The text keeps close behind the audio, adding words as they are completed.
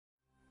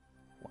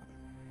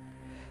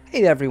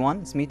Hey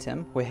everyone, it's me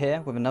Tim. We're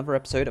here with another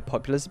episode of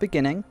Populous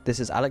Beginning. This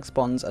is Alex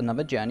Bond's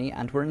Another Journey,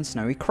 and we're in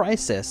Snowy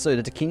Crisis, so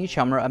the Dakini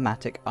Chamra and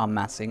Matic are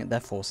massing their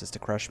forces to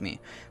crush me.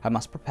 I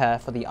must prepare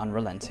for the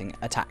unrelenting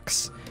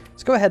attacks.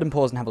 Let's go ahead and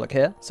pause and have a look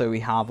here. So we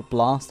have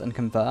Blast and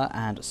Convert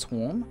and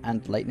Swarm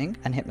and Lightning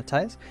and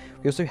Hypnotize.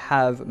 We also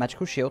have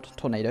Magical Shield,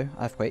 Tornado,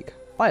 Earthquake,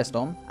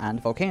 Firestorm,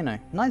 and Volcano.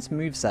 Nice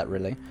moveset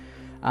really.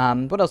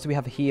 What else do we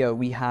have here?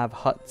 We have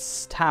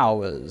Huts,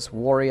 Towers,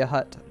 Warrior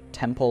Hut,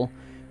 Temple.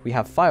 We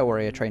have Fire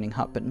Warrior Training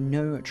Hut, but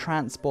no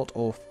transport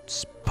or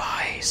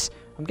spies.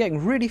 I'm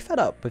getting really fed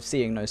up with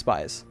seeing no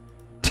spies.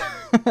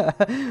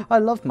 I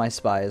love my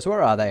spies.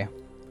 Where are they?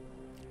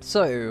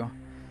 So,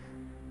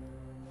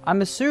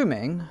 I'm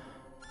assuming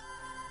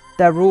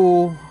they're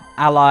all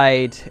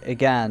allied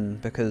again,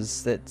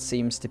 because it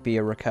seems to be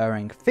a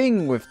recurring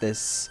thing with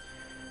this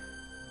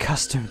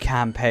custom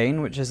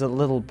campaign, which is a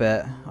little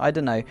bit, I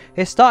don't know.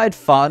 It started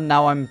fun,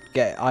 now I'm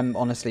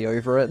honestly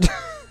over it,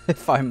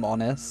 if I'm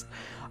honest.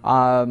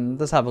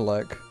 Let's have a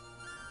look.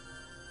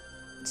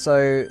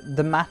 So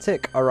the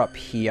Matic are up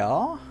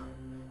here.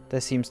 There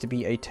seems to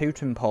be a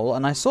totem pole,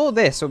 and I saw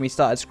this when we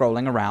started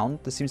scrolling around.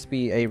 There seems to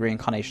be a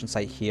reincarnation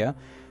site here.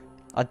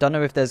 I don't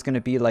know if there's going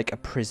to be like a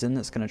prison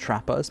that's going to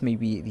trap us.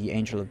 Maybe the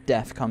Angel of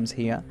Death comes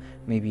here.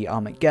 Maybe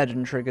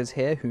Armageddon triggers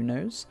here. Who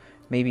knows?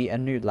 Maybe a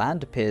new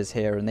land appears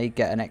here and they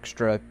get an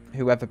extra,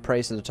 whoever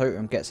prays to the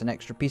totem gets an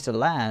extra piece of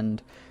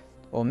land.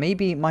 Or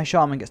maybe my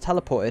shaman gets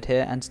teleported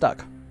here and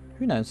stuck.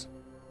 Who knows?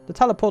 The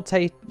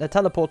teleporting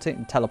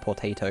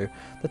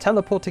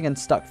and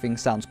stuck thing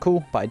sounds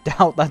cool, but I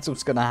doubt that's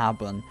what's going to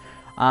happen.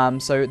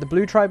 So the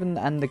blue tribe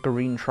and the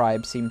green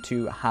tribe seem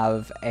to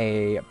have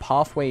a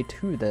pathway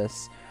to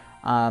this.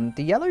 The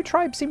yellow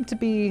tribe seem to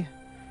be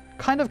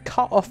kind of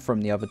cut off from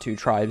the other two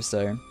tribes,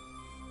 so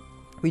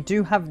we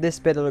do have this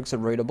bit that looks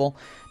erodible.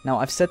 Now,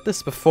 I've said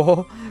this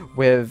before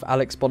with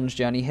Alex Bond's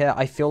journey here.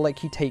 I feel like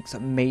he takes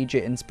major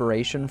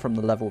inspiration from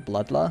the level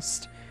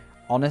Bloodlust.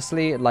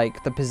 Honestly,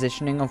 like, the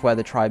positioning of where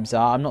the tribes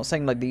are, I'm not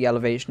saying, like, the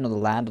elevation of the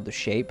land or the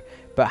shape,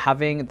 but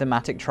having the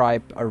Matic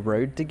tribe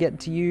erode to get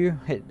to you,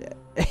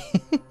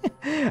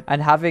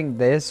 and having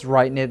this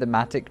right near the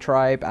Matic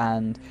tribe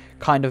and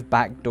kind of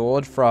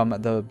backdoored from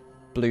the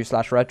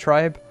blue/red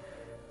tribe,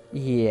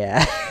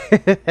 yeah,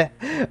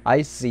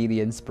 I see the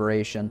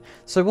inspiration.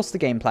 So what's the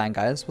game plan,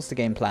 guys? What's the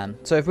game plan?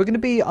 So if we're going to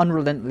be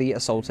unrelentingly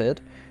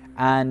assaulted,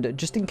 and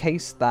just in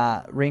case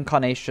that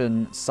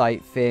reincarnation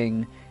site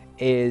thing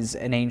is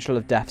an Angel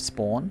of Death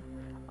spawn,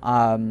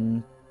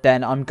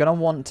 then I'm going to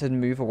want to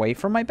move away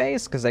from my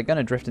base, because they're going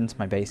to drift into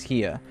my base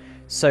here.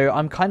 So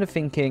I'm kind of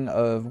thinking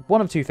of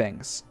one of two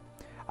things.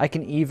 I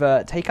can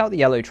either take out the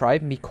yellow tribe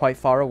and be quite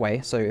far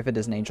away, so if it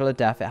is an Angel of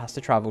Death, it has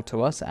to travel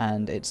to us,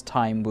 and its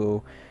time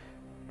will,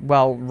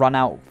 well, run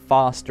out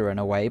faster in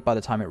a way by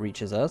the time it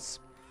reaches us.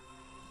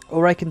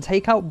 Or I can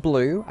take out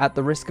blue at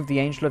the risk of the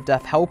Angel of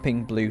Death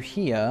helping blue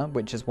here,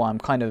 which is why I'm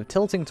kind of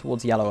tilting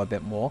towards yellow a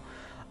bit more.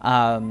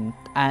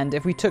 And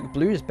if we took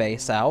blue's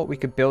base out, we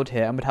could build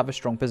here and would have a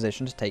strong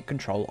position to take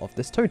control of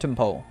this totem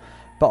pole.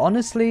 But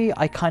honestly,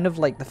 I kind of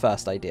like the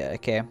first idea,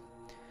 okay?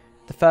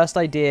 The first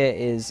idea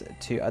is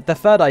to... the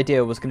third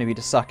idea was going to be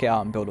to suck it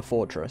out and build a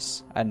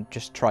fortress and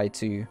just try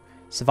to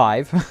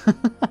survive.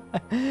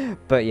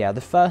 But yeah,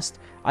 the first...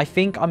 I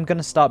think I'm going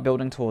to start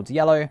building towards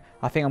yellow.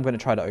 I think I'm going to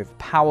try to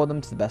overpower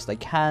them to the best I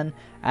can.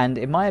 And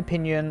in my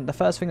opinion, the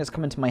first thing that's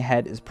come into my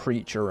head is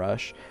Preacher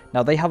Rush.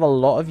 Now, they have a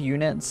lot of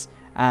units,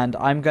 and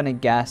I'm going to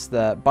guess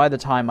that by the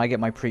time I get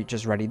my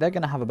Preachers ready, they're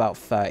going to have about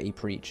 30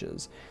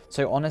 Preachers.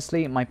 So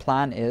honestly, my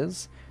plan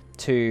is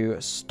to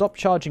stop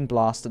charging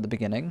Blast at the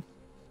beginning,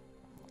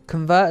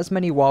 convert as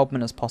many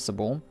Wildmen as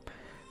possible,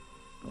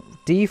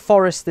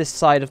 deforest this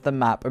side of the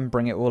map and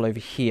bring it all over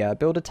here,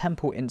 build a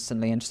temple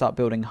instantly and start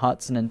building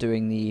huts and then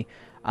doing the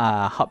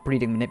hut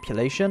breeding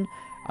manipulation.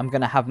 I'm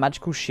going to have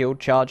Magical Shield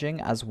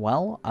charging as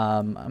well.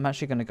 I'm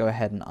actually going to go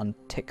ahead and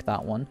untick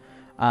that one.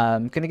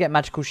 I'm going to get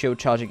Magical Shield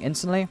charging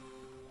instantly.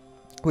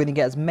 We're going to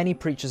get as many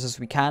Preachers as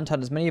we can,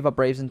 turn as many of our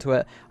Braves into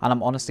it, and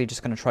I'm honestly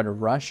just going to try to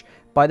rush.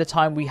 By the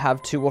time we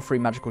have 2 or 3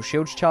 Magical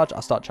Shields charged,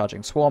 I'll start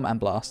charging Swarm and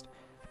Blast.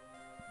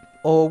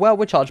 Or, well,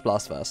 we'll charge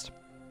Blast first.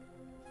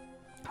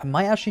 I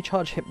might actually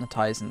charge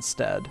Hypnotize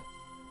instead.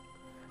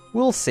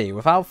 We'll see.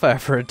 Without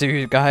further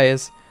ado,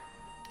 guys,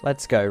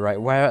 let's go.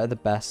 Right, where are the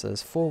best?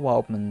 There's 4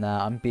 Wildmen there.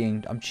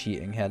 I'm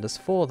cheating here. There's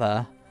 4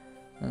 there.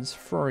 There's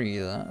 3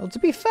 there. Well, to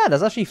be fair,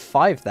 there's actually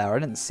 5 there. I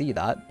didn't see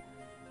that.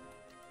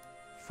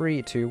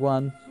 3, 2,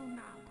 1.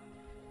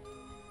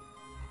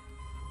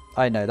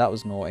 I know, that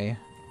was naughty.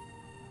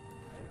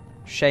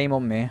 Shame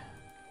on me.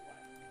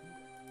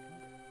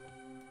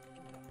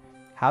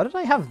 How did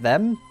I have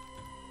them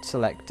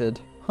selected?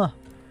 Huh.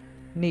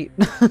 Neat.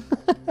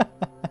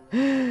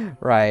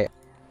 Right.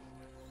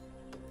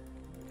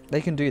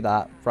 They can do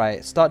that.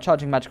 Right. Start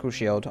charging Magical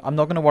Shield. I'm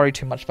not going to worry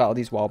too much about all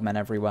these wild men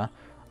everywhere.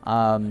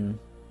 I'm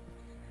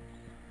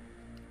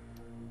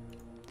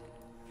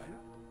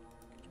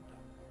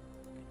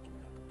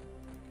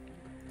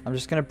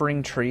just going to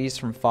bring trees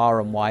from far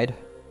and wide.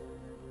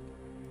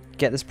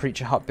 Get this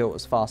Preacher Hut built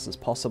as fast as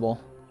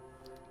possible.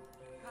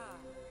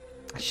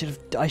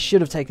 I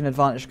should have taken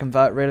advantage to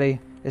convert, really.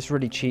 It's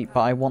really cheap,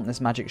 but I want this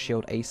magic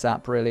shield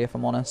ASAP, really, if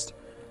I'm honest.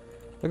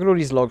 Look at all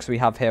these logs we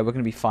have here. We're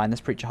going to be fine.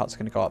 This preacher hut's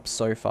going to go up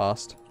so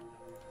fast.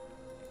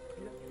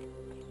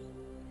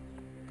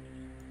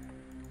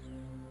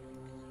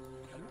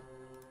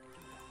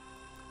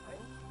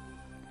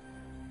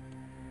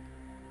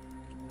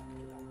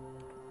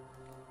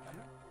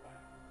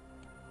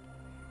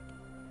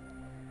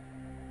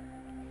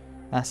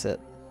 That's it.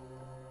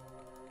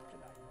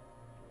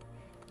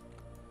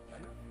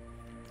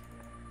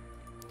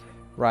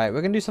 Right,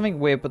 we're going to do something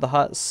weird with the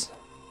huts.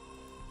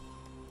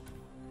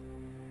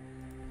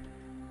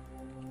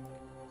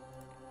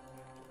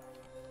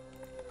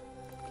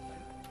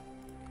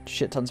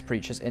 Shit tons of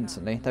preachers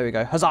instantly. There we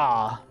go.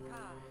 Huzzah!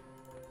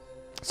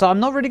 So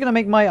I'm not really going to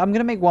make my... I'm going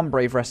to make one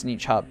brave rest in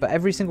each hut, but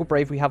every single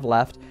brave we have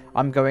left,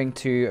 I'm going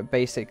to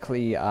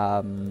basically...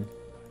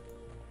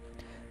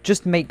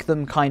 just make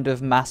them kind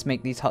of mass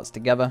make these huts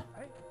together.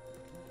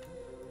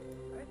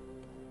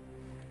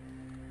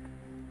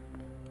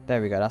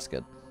 There we go, that's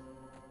good.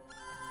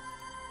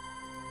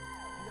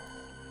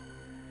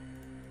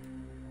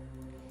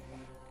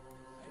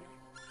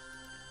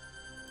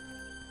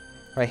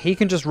 Right, he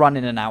can just run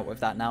in and out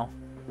with that now.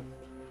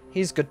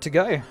 He's good to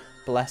go.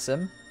 Bless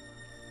him.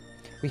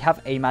 We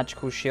have a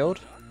magical shield.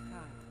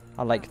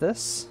 I like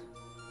this.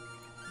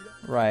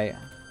 Right.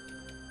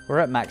 We're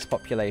at max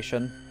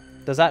population.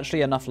 There's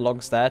actually enough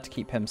logs there to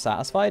keep him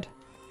satisfied.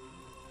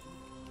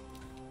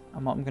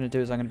 And what I'm going to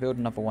do is I'm going to build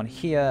another one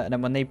here. And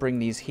then when they bring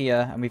these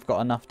here, and we've got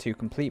enough to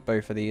complete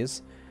both of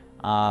these.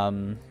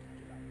 There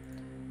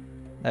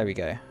we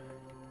go. You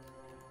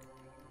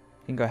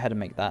can go ahead and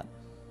make that.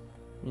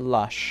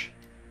 Lush.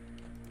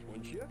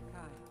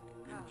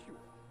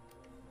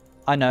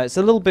 I know, it's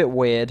a little bit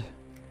weird.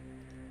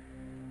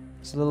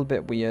 It's a little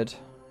bit weird.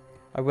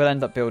 I will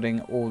end up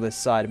building all this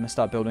side. I'm going to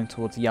start building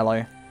towards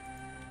yellow.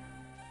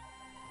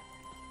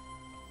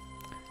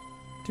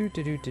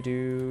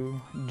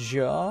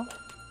 Ja.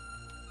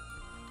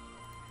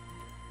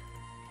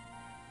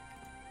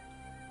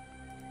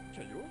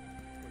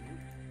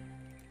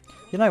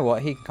 You know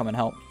what? He can come and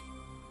help.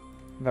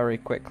 Very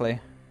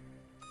quickly.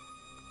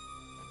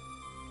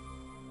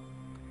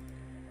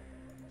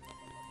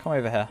 Come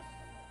over here.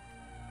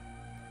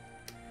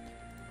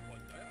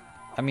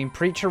 I mean,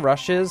 preacher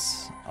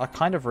rushes are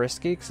kind of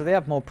risky, because they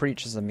have more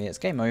preachers than me. It's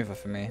game over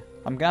for me.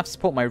 I'm going to have to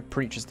support my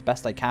preachers the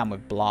best I can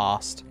with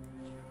Blast.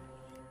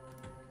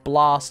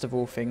 Blast of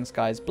all things,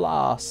 guys.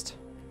 Blast.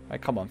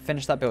 Right, come on.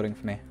 Finish that building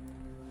for me.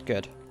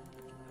 Good.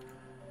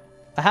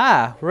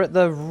 Aha! We're at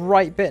the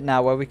right bit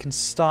now where we can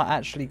start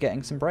actually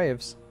getting some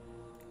Braves.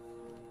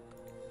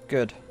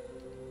 Good.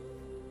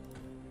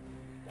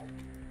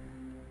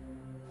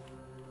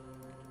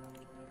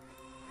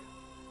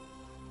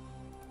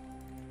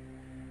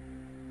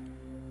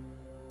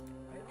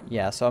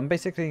 Yeah, so I'm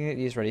basically getting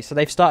these ready. So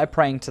they've started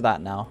praying to that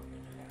now.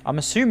 I'm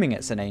assuming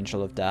it's an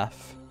angel of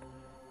death.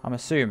 I'm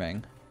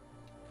assuming.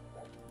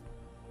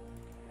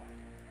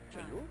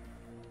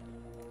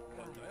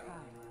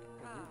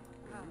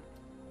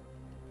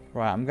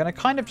 Right, I'm going to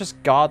kind of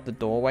just guard the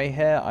doorway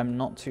here. I'm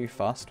not too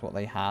fussed what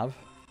they have.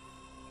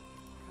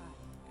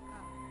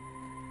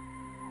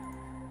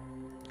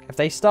 If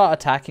they start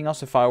attacking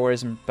us with fire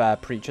warriors and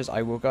preachers,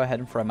 I will go ahead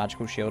and throw a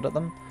magical shield at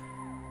them.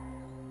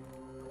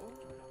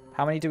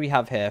 How many do we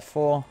have here?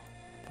 4?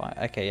 5.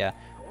 Okay, yeah.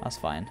 That's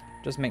fine.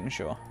 Just making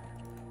sure.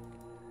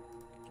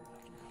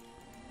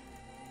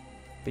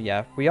 But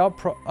yeah, we are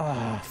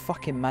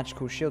fucking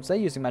magical shields. They're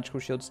using magical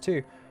shields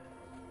too.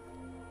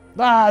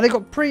 Ah, they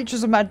got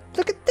preachers of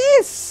Look at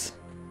this!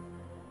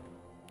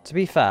 To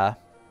be fair,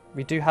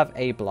 we do have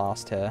a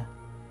blast here.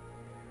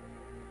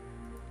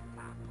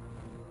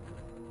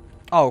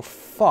 Oh,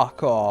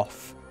 fuck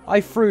off.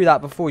 I threw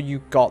that before you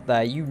got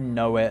there. You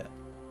know it.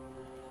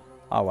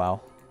 Oh,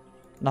 well.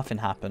 Nothing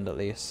happened, at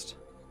least.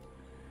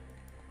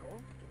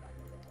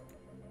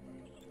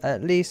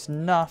 At least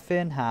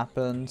nothing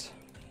happened.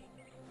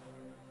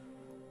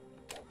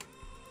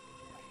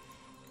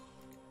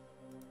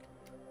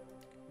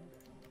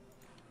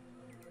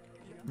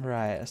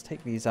 Right, let's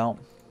take these out.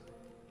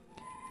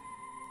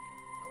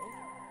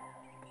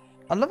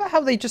 I love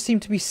how they just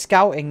seem to be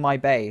scouting my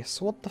base.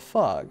 What the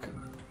fuck?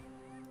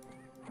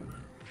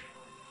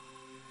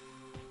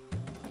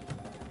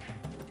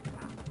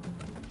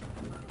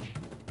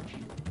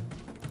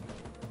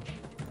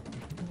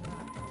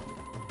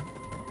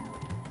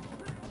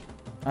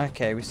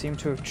 Okay, we seem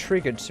to have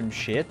triggered some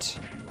shit.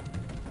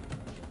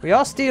 We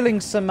are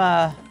stealing some,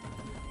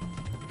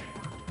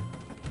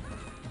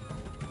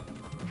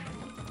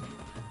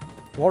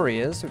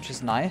 warriors, which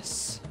is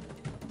nice.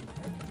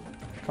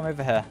 Come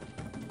over here.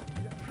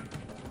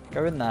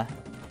 Go in there.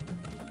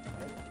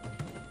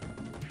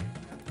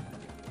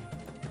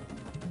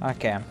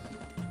 Okay.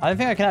 I don't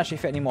think I can actually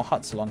fit any more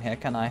huts along here,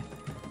 can I?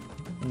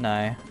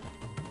 No.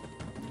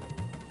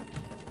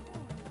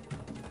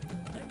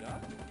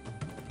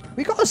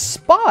 We got a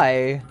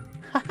spy!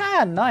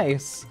 Haha,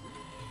 nice.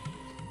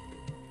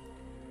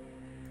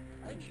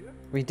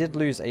 We did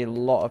lose a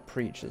lot of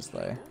preachers,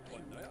 though.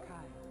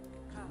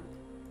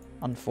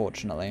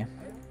 Unfortunately.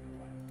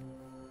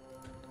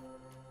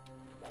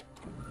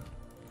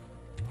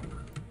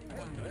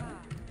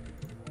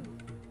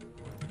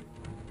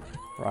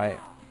 Right.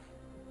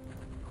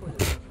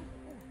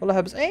 All the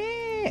herbs,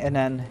 and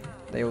then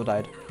they all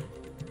died.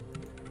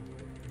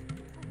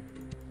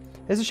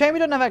 It's a shame we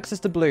don't have access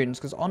to balloons,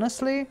 because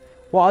honestly,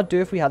 what I'd do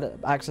if we had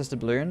access to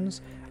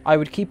balloons, I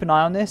would keep an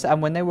eye on this,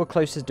 and when they were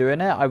close to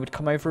doing it, I would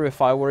come over with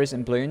fire warriors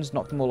and balloons,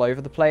 knock them all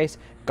over the place,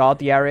 guard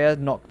the area,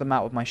 knock them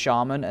out with my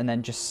shaman, and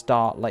then just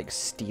start, like,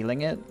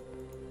 stealing it.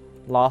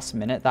 Last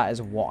minute, that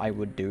is what I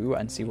would do,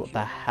 and see what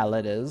the hell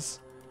it is.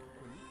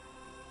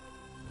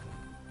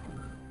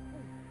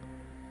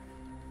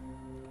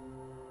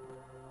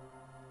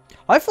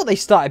 I thought they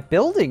started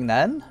building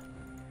then.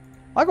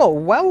 I got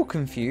well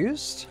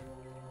confused.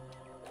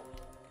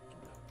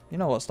 You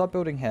know what? Start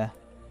building here.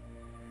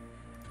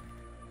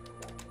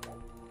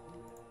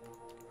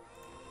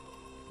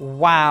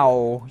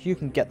 Wow. You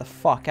can get the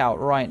fuck out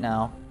right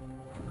now.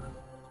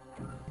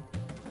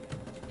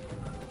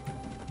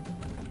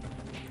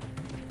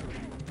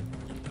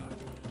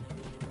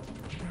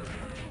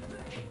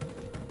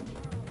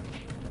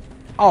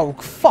 Oh,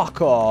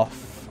 fuck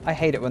off. I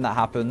hate it when that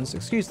happens.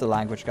 Excuse the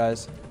language,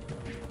 guys.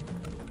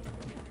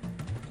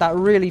 That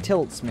really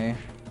tilts me.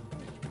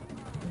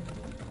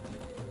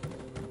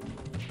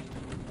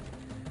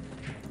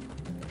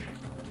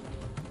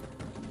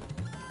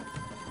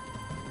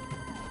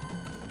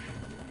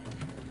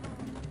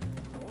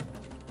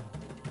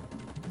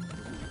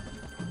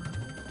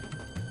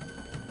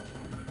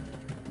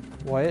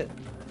 What?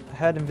 I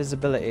heard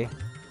invisibility.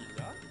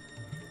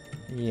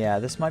 Yeah,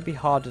 this might be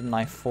harder than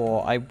I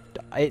thought.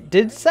 It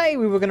did say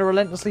we were going to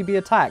relentlessly be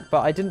attacked,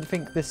 but I didn't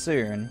think this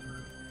soon.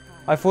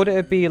 I thought it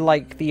would be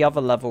like the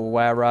other level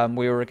where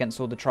we were against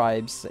all the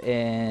tribes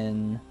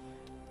in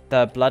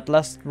the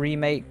Bloodlust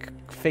remake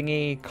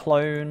thingy,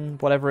 clone,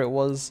 whatever it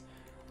was.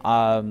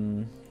 I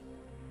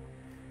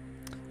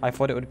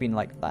thought it would have been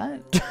like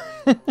that.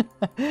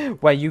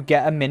 Where you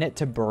get a minute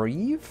to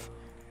breathe.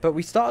 But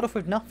we started off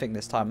with nothing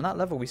this time. On that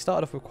level, we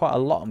started off with quite a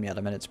lot and we had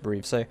a minute to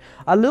breathe. So,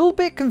 a little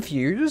bit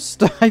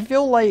confused. I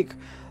feel like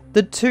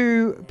the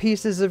two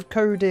pieces of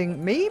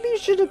coding maybe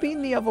should have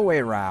been the other way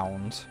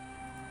around.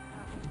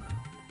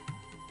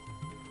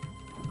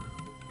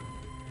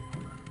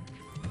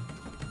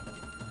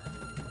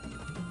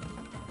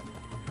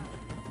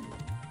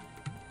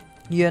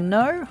 You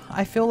know,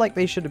 I feel like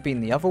they should have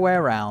been the other way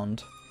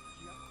around.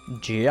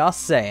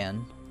 Just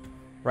saying.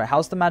 Right,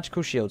 how's the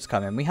magical shields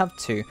coming? We have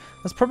 2.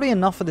 That's probably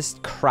enough for this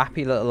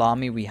crappy little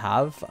army we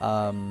have.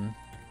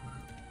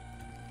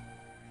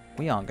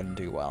 We aren't going to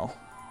do well.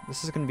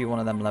 This is going to be one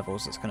of them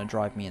levels that's going to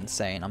drive me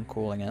insane. I'm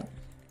calling it.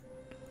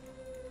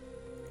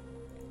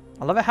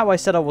 I love it how I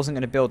said I wasn't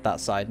going to build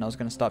that side and I was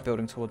going to start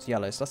building towards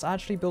yellow. So let's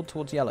actually build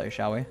towards yellow,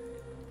 shall we?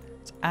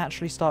 Let's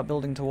actually start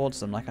building towards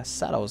them like I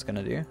said I was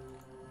going to do.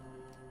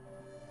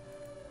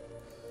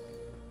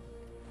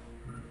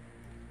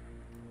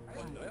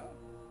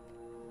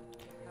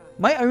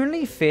 My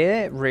only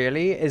fear,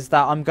 really, is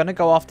that I'm going to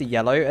go after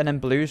yellow and then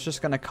blue's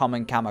just going to come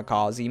and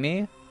kamikaze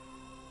me.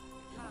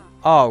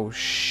 Oh,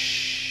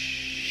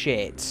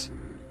 shit.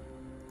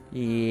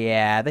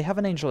 Yeah, they have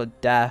an Angel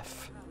of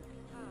Death.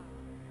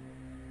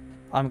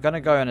 I'm going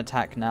to go and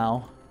attack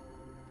now.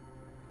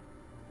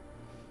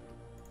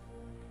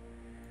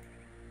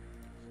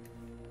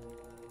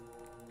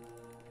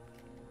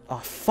 Oh,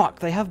 fuck,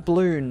 they have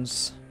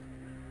balloons.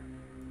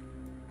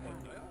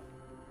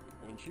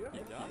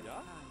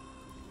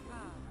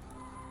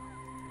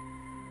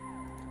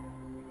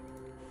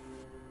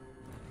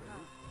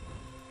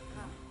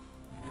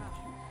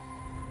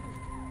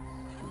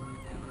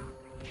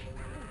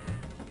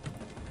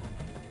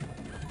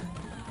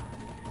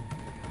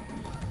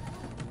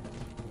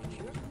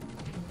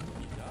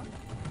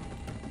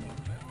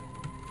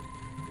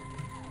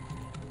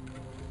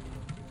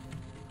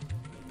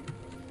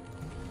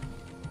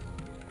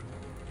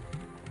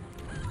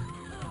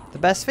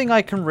 The best thing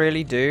I can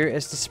really do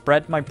is to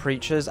spread my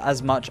preachers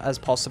as much as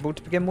possible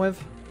to begin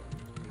with.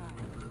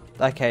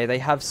 Okay, they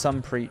have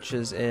some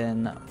preachers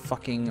in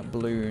fucking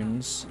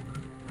balloons.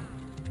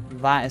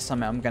 That is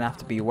something I'm going to have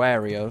to be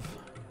wary of.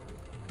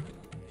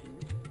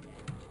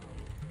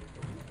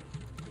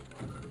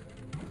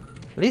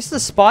 At least the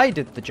spy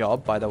did the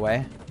job, by the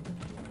way.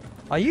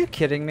 Are you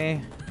kidding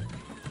me?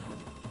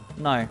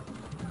 No.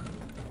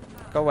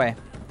 Go away.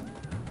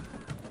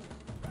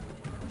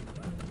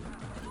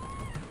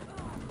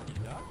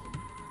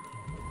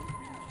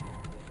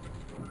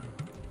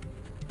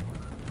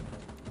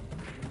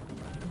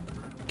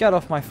 Get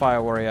off my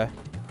fire warrior.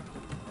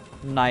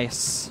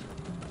 Nice.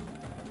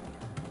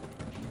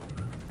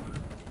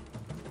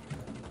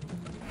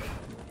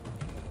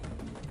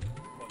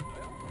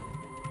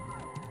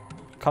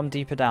 Come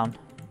deeper down.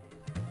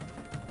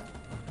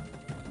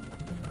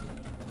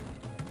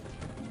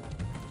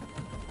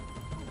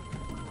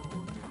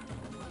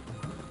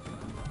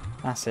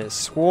 That's it.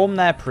 Swarm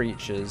their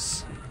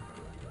preachers.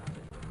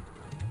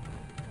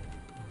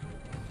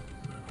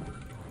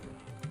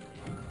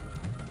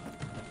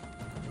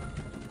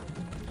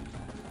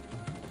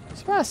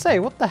 That's what I say.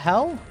 What the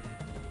hell?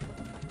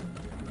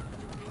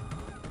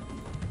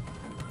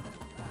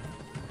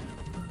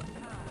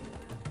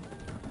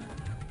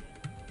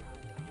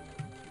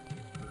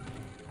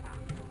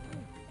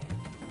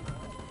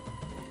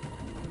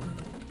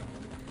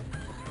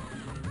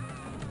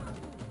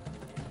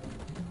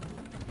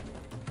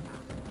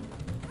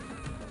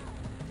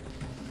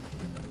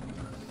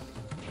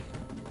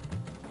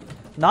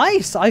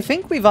 Nice! I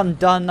think we've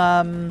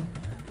undone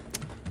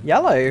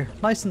yellow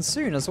nice and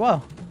soon as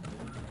well.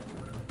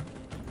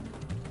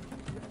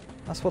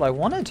 That's what I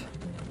wanted.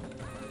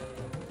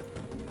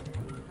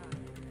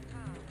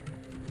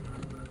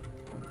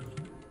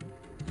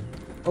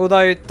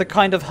 Although, the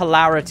kind of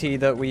hilarity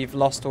that we've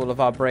lost all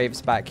of our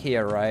Braves back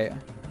here, right?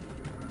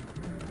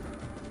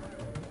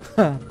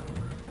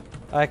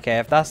 Okay,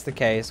 if that's the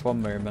case,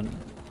 one moment.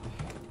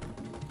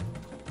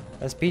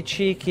 Let's be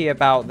cheeky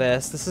about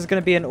this. This is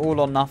going to be an all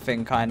or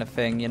nothing kind of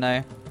thing, you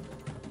know?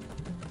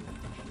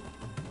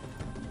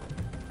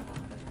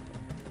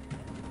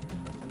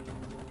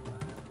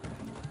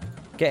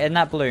 Get in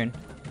that balloon.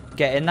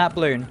 Get in that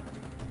balloon.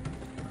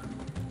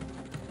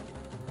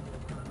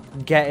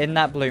 Get in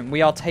that balloon.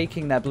 We are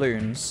taking their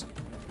balloons.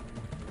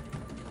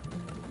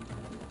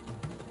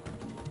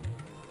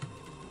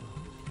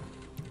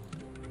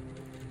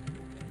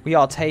 We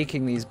are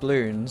taking these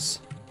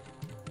balloons.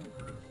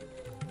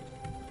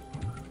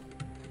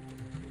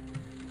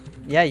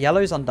 Yeah,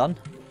 yellow's undone.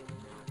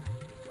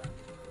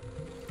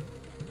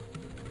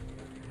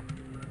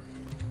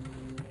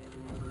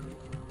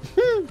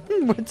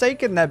 We're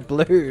taking their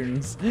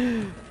balloons.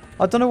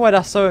 I don't know why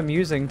that's so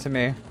amusing to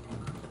me.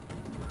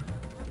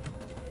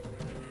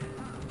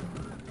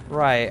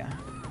 Right.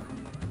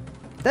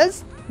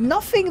 There's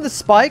nothing the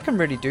spy can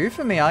really do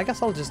for me. I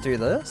guess I'll just do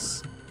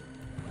this.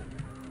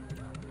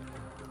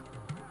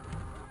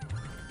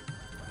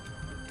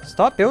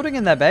 Start building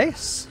in their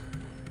base.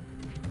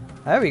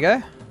 There we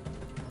go.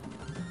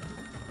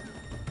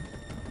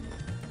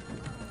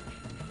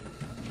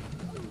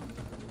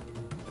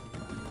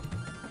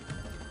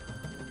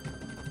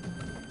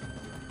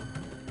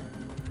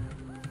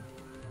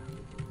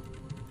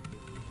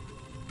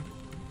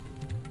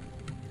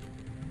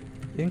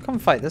 You can come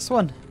fight this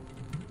one.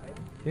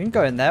 You can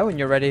go in there when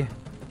you're ready.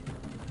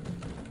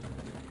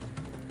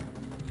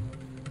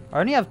 I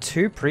only have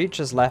 2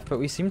 preachers left, but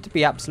we seem to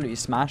be absolutely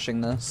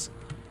smashing this.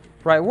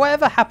 Right,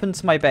 whatever happened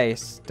to my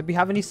base? Did we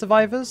have any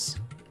survivors?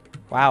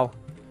 Wow.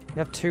 We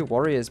have 2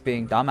 warriors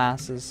being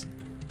dumbasses.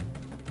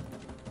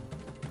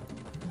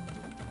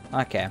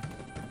 Okay.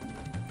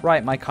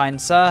 Right, my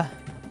kind sir.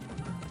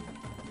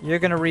 You're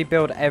going to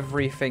rebuild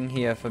everything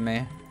here for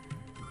me.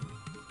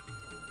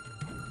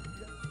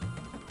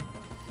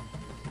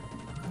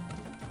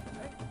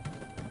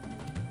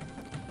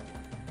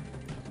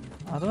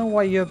 I don't know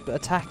why you're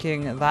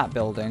attacking that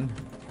building.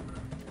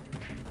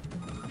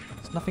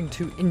 There's nothing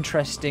too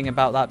interesting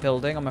about that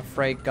building, I'm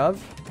afraid, Gov.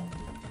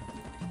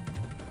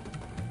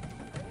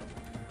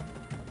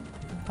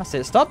 That's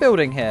it. Start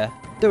building here.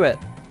 Do it.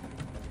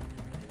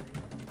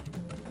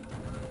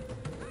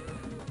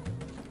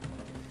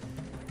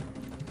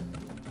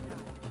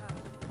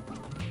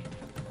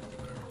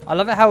 I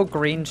love it how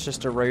green's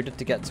just eroded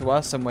to get to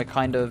us and we're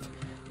kind of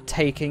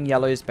taking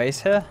yellow's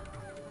base here.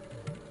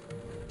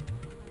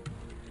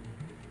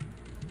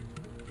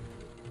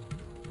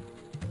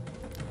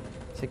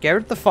 So get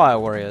rid of the fire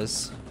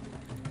warriors.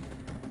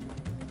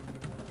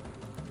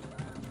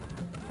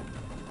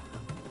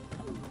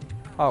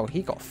 Oh,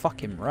 he got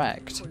fucking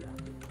wrecked.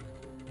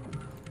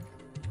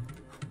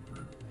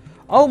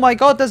 Oh my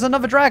god, there's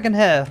another dragon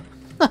here.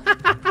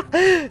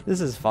 This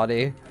is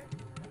funny.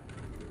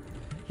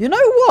 You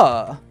know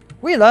what?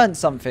 We learned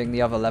something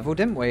the other level,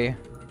 didn't we?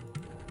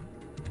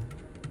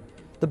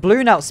 The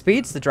balloon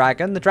outspeeds the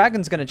dragon. The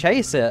dragon's going to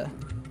chase it.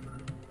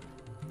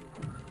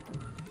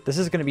 This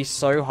is going to be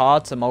so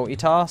hard to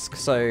multitask,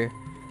 so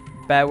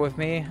bear with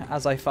me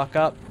as I fuck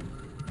up.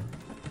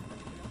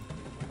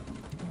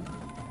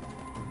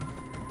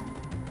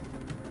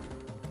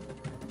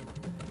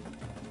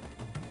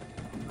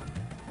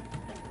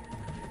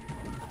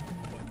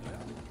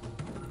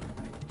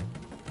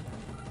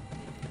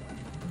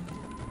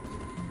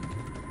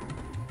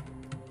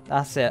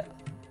 That's it.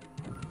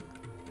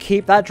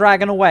 Keep that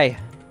dragon away.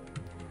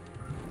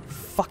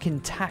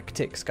 Fucking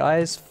tactics,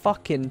 guys.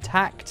 Fucking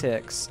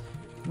tactics.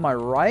 Am I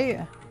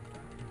right?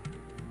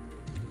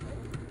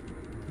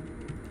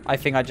 I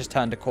think I just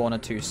turned a corner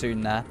too soon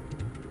there.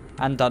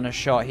 And done a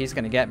shot. He's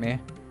going to get me.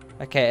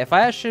 Okay, if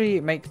I actually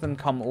make them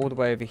come all the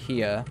way over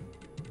here.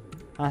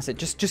 That's it.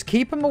 Just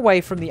keep them away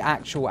from the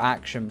actual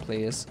action,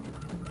 please.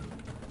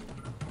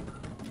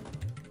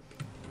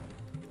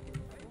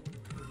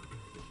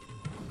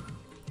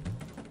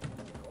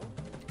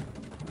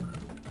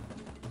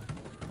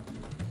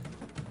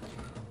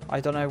 I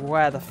don't know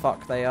where the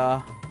fuck they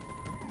are.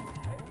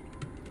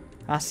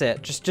 That's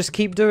it. Just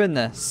keep doing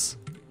this.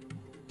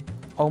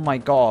 Oh my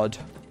god.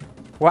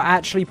 We're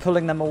actually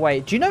pulling them away.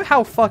 Do you know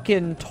how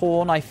fucking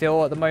torn I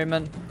feel at the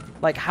moment?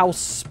 Like how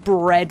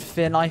spread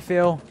thin I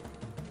feel?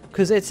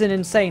 Because it's an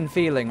insane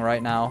feeling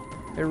right now.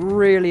 It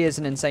really is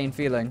an insane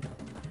feeling.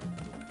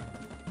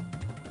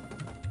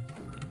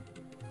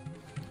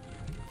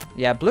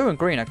 Yeah, blue and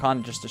green are kind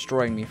of just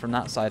destroying me from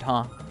that side,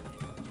 huh?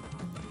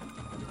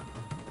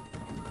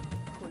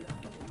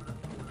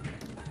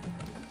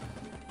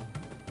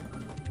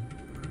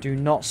 Do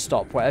not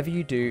stop. Whatever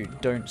you do,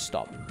 don't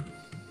stop.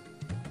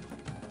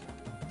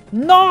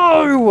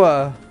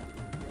 No!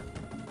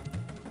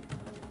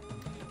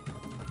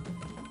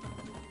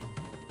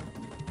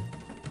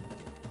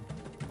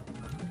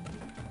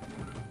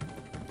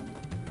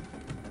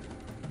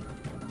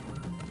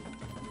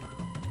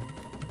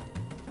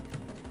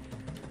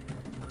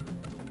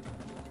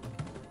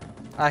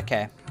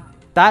 Okay.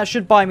 That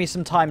should buy me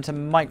some time to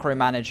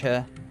micromanage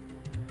here.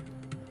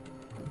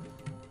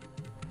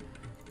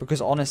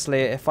 Because honestly,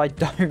 if I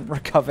don't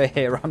recover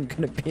here, I'm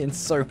going to be in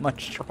so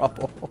much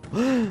trouble.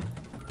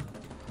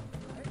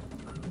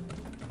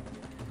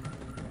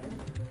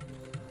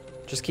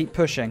 Just keep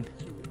pushing.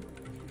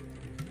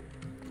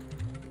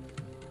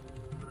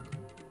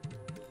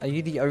 Are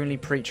you the only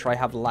preacher I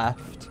have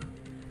left?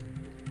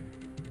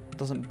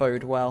 Doesn't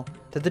bode well.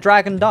 Did the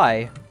dragon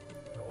die?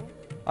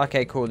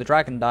 Okay, cool. The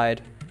dragon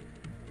died.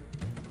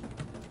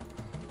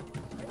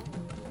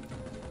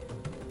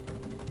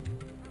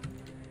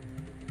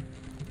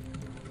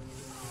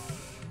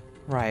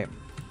 Right.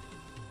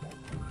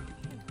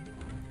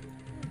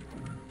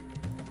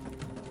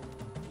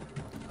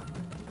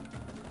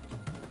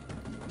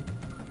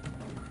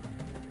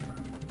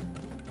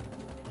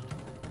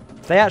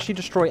 They actually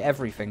destroy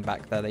everything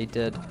back there. They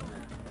did.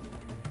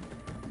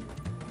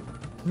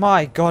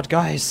 My god,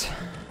 guys.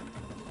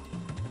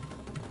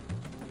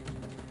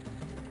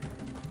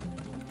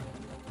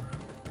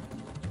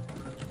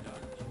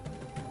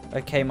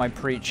 Okay, my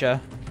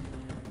preacher.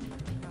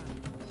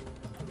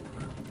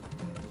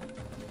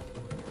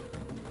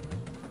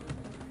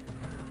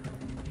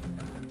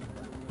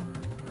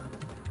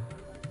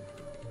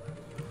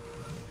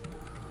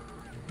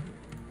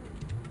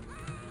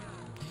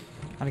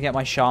 I'm gonna get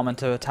my shaman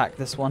to attack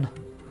this one.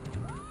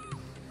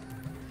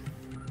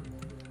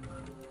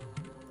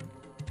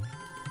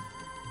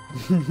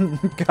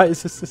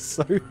 Guys, this is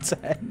so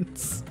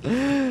tense.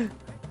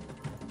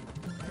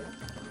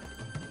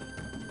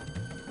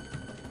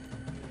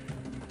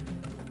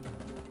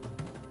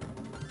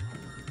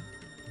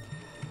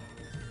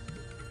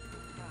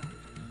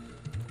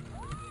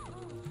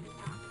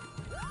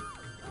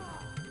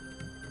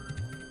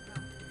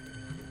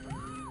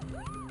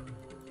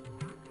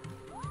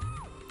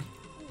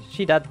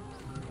 She dead.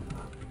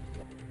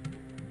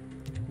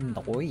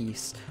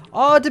 Nice.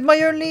 Oh, did my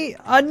only...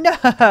 Oh,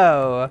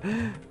 no!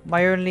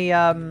 My only,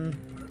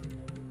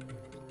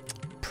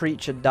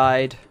 preacher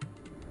died.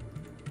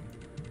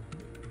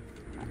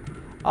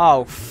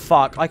 Oh,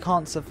 fuck. I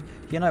can't...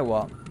 You know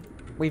what?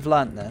 We've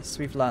learnt this.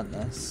 We've learnt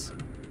this.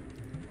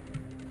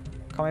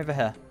 Come over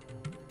here.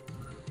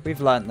 We've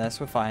learnt this.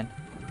 We're fine.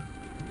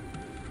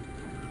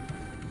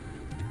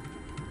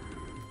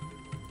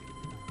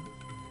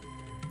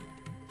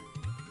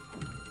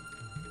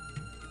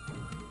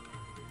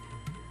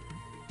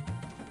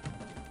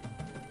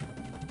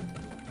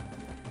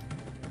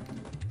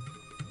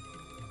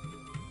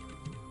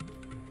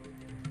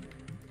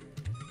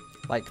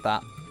 Like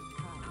that.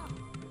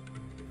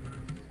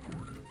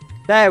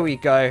 There we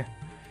go.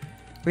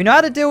 We know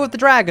how to deal with the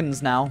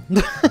dragons now.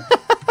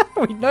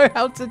 We know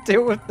how to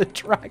deal with the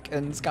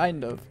dragons,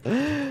 kind of.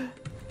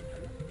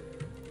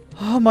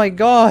 Oh my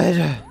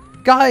god.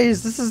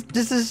 Guys, this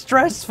is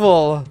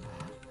stressful.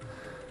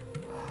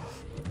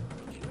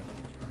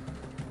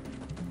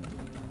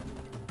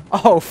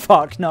 Oh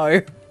fuck,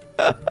 no.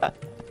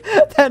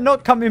 They're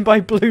not coming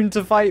by balloon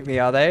to fight me,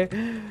 are they?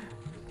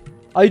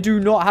 I do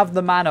not have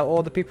the mana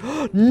or the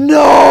people.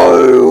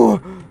 No!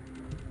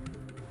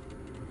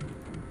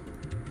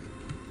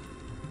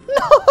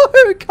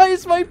 No,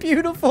 guys, my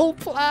beautiful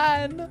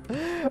plan.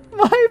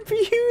 My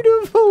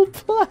beautiful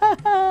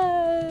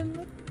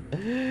plan.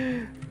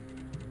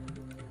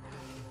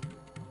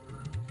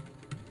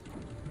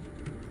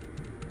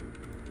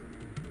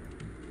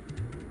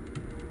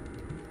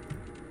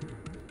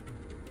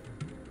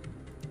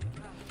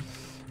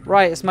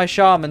 Right, it's my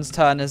shaman's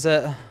turn, is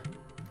it?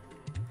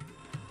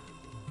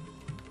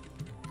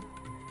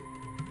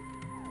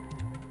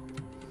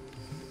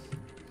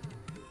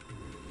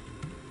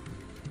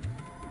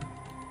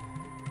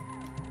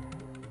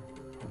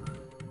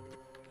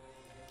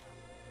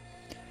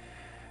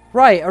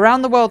 Right,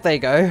 around the world they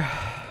go.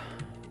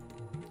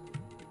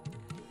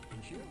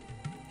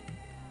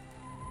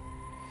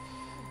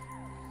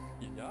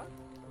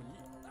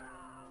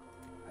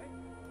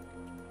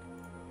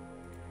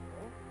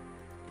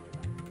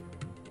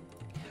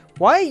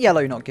 Why are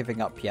yellow not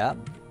giving up yet?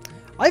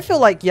 I feel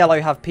like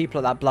yellow have people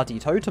at that bloody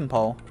totem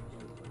pole.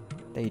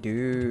 They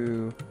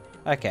do.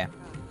 Okay.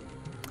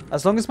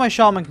 As long as my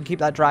shaman can keep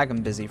that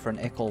dragon busy for an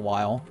ickle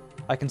while,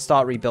 I can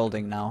start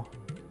rebuilding now.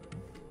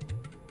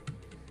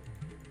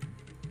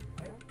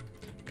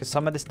 Because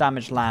some of this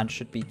damaged land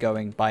should be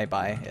going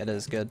bye-bye. It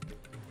is good.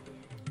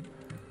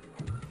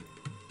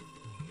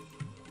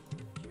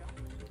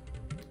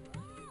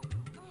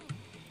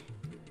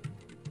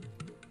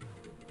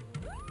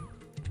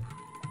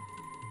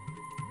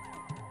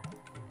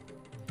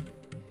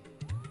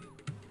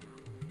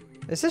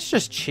 Is this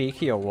just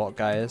cheeky or what,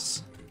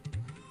 guys?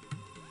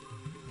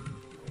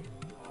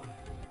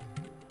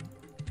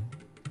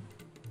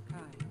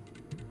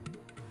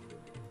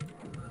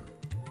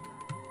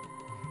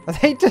 Are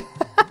they...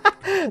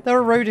 They're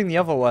eroding the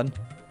other one.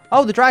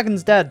 Oh, the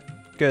dragon's dead.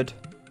 Good.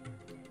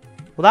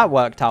 Well, that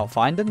worked out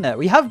fine, didn't it?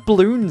 We have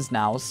balloons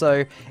now,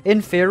 so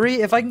in theory,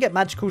 if I can get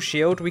Magical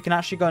Shield, we can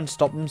actually go and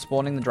stop them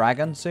spawning the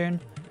dragon soon,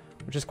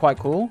 which is quite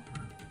cool.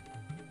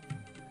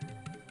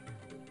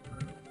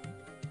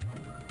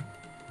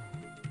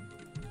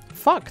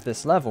 Fuck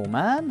this level,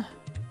 man.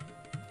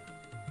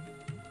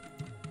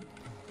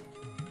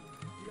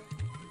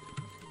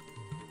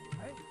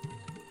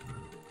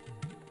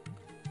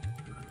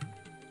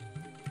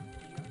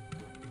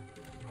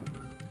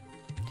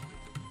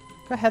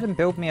 Go ahead and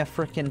build me a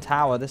freaking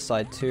tower this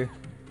side too.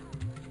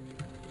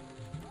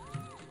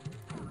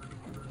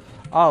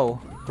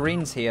 Oh,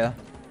 green's here.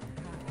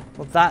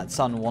 Well, that's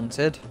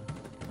unwanted.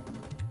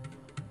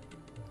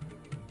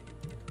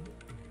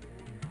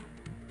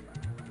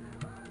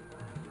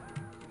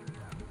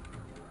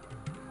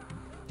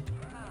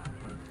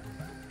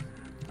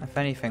 If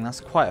anything, that's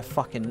quite a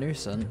fucking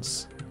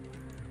nuisance.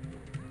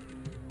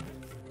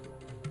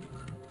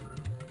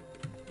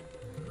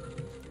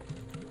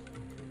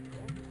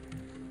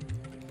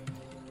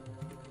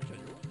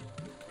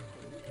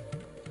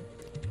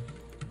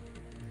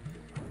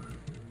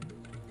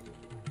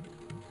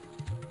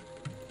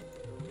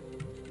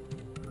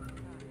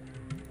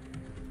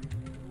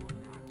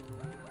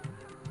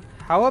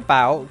 How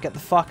about get the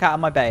fuck out of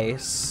my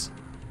base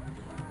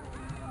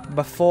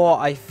before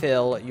I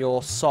fill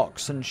your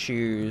socks and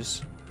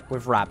shoes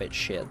with rabbit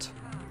shit?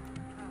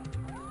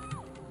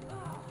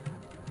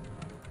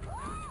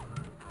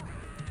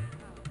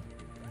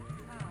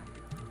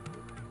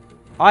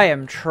 I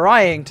am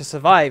trying to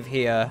survive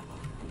here.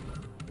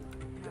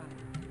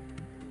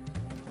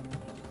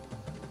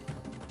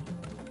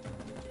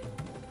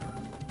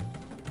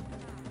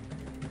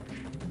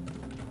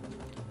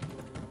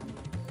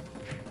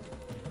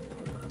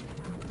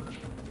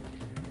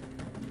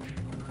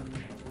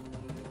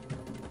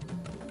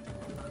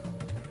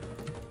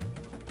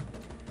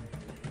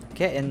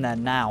 Get in there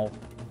now.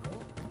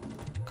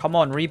 Come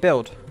on,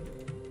 rebuild.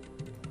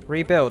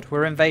 Rebuild.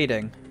 We're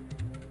invading.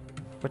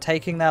 We're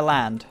taking their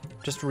land.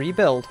 Just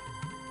rebuild.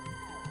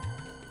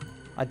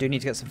 I do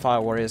need to get some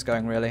fire warriors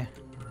going, really.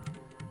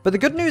 But the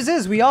good news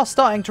is we are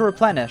starting to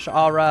replenish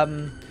our,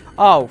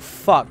 Oh,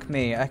 fuck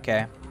me.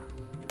 Okay.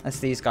 It's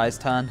these guys'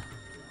 turn.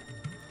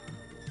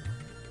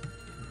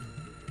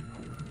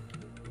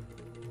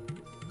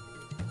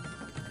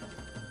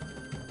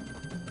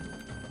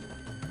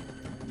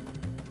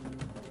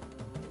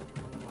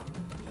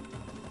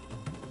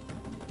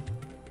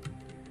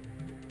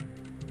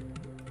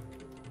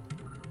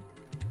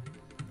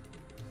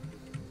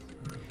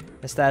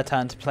 It's their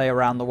turn to play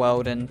around the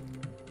world in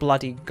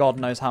bloody God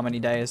knows how many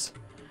days.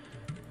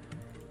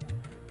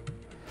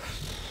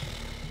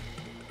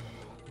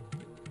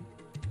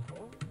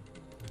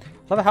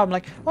 Love how I'm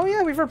like, oh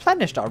yeah, we've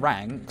replenished our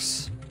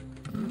ranks.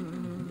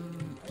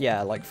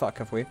 Yeah, like fuck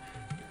have we.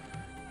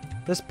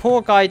 This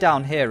poor guy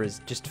down here is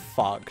just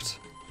fucked.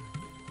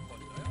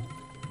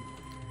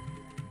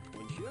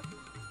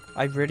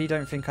 I really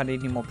don't think I need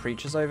any more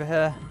preachers over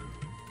here.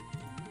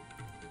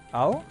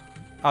 Oh?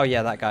 Oh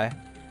yeah, that guy.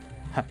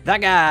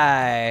 That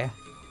guy!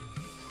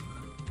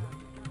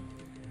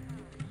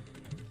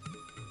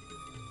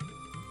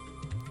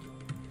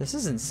 This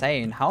is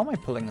insane. How am I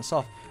pulling this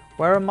off?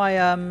 Where are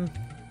my,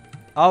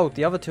 Oh,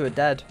 the other two are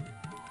dead.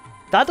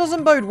 That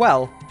doesn't bode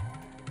well.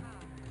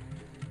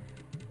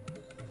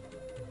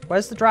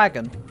 Where's the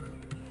dragon?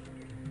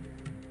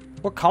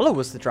 What color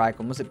was the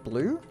dragon? Was it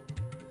blue?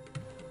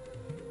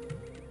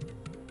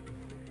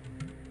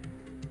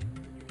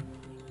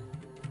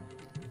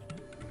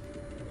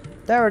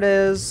 There it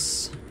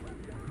is.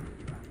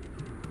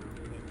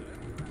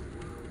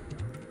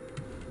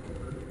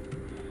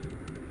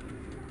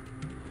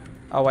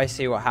 Oh, I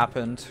see what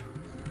happened.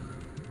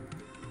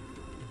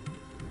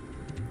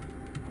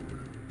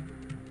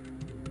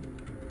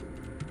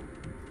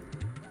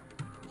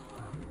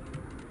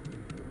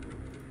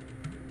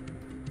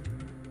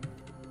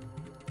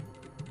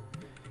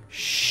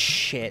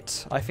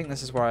 Shit. I think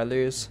this is where I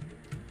lose.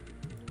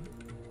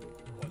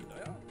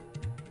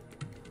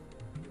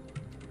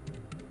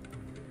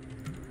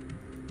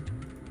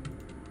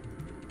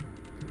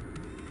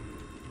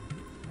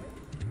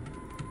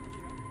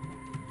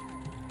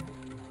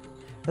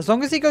 As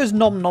long as he goes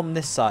nom nom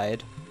this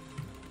side.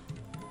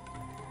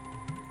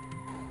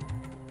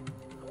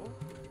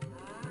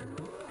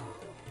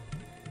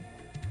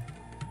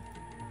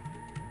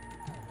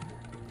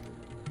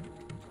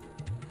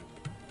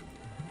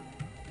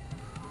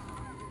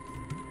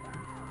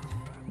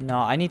 No,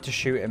 I need to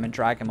shoot him and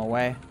drag him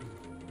away.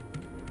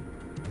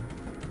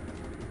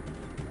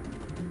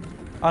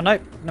 Oh, no.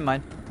 Never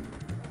mind.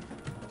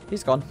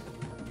 He's gone.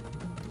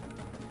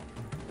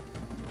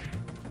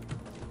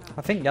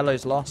 I think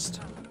yellow's lost.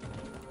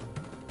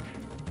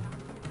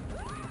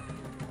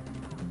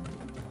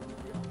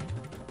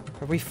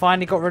 Have we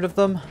finally got rid of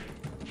them?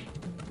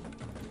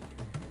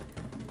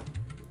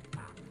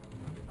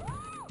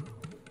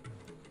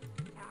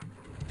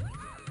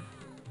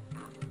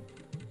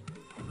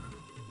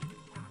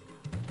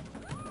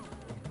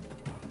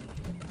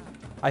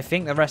 I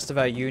think the rest of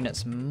our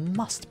units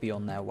must be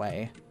on their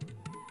way.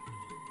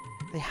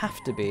 They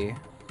have to be.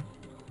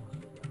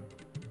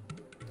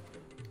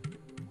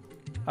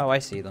 Oh, I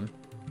see them.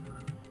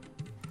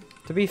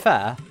 To be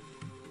fair,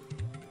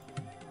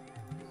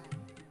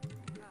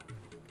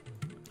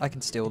 I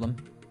can steal them.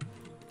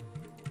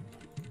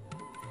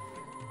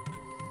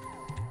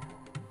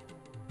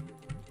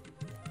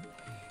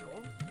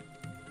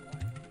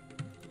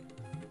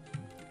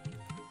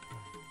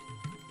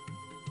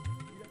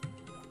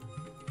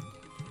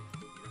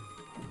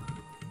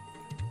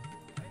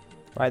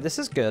 Right, this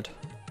is good.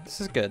 This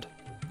is good.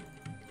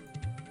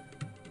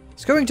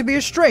 It's going to be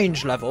a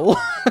strange level.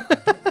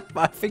 But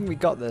I think we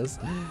got this.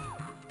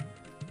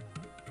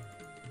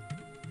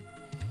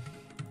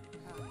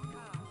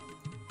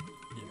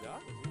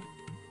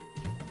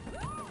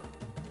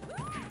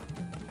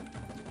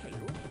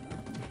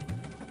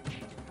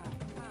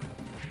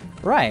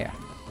 Right.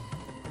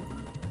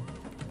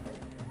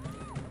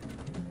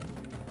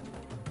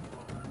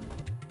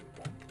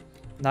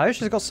 No,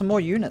 she's got some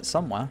more units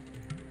somewhere.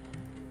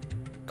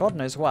 God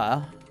knows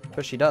where,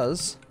 but she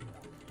does.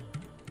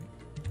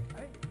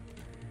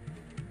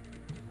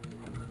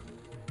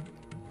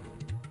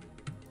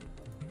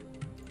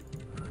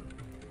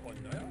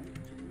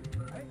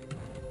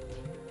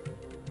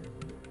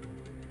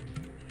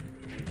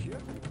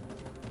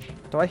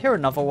 Do I hear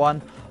another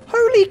one?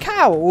 Holy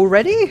cow,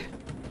 already?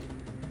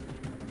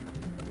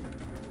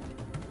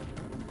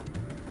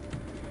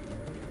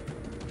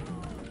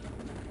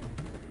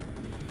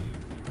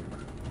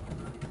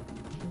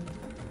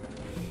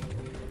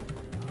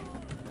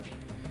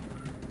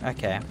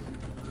 Okay.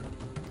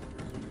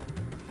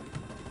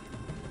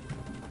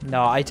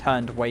 No, I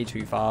turned way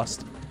too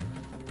fast.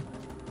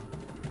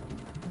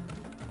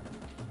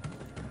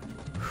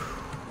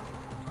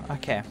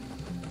 Okay.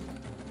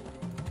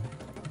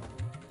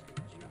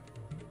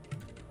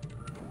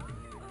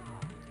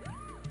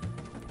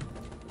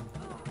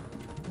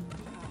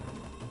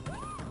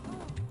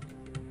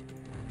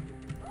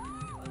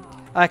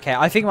 Okay,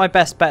 I think my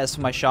best bet is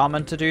for my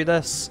shaman to do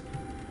this.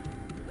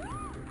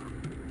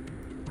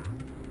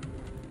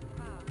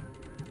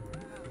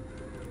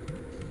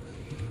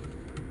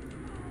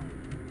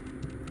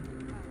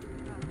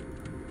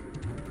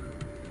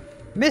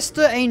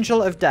 Mr.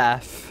 Angel of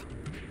Death,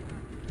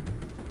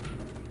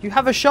 you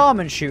have a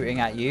shaman shooting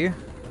at you.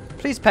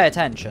 Please pay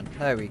attention.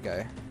 There we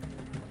go.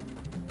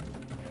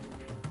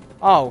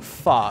 Oh,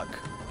 fuck.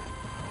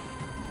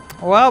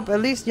 Well,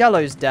 at least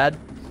yellow's dead.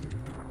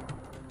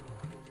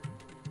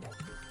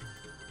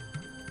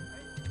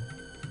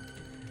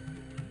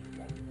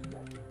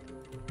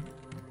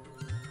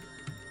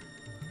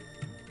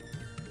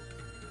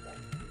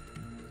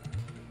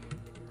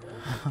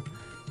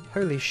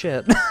 Holy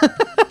shit.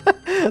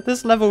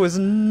 This level is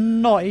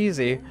not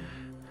easy.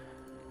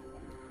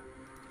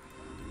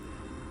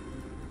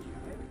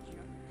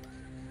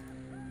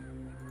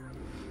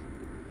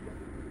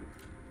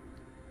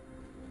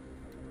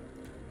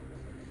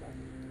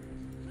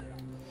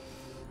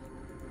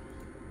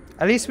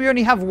 At least we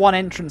only have one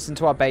entrance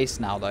into our base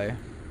now, though.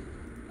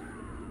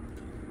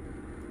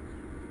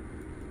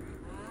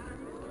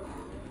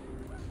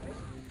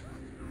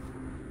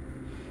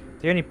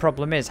 The only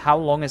problem is, how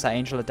long is that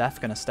Angel of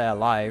Death going to stay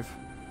alive?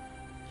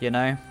 You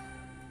know?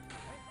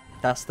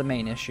 That's the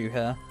main issue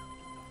here.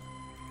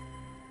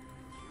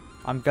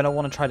 I'm going to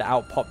want to try to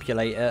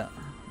outpopulate it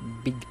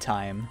big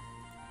time.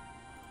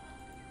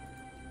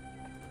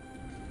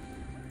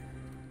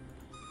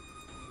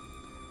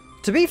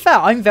 To be fair,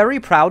 I'm very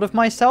proud of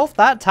myself.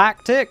 That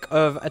tactic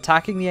of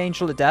attacking the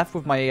Angel of Death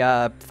with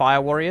my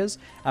Fire Warriors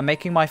and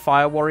making my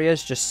Fire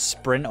Warriors just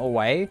sprint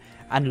away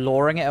and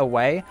luring it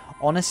away.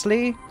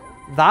 Honestly,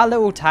 that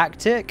little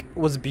tactic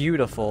was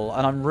beautiful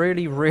and I'm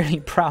really, really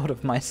proud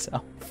of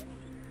myself.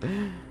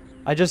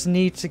 I just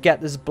need to get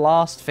this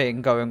blast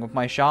thing going with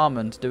my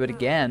shaman to do it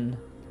again.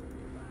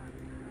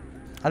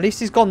 At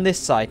least he's gone this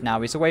side now.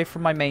 He's away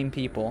from my main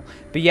people.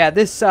 But yeah,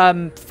 this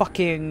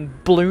fucking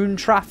balloon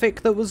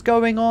traffic that was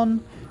going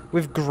on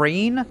with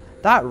green,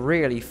 that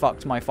really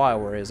fucked my Fire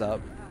Warriors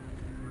up.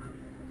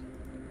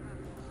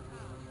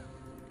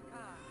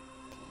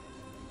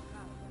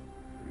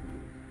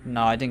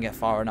 No, I didn't get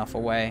far enough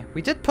away.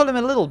 We did pull him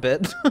a little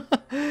bit.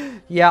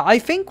 Yeah, I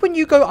think when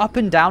you go up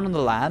and down on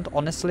the land,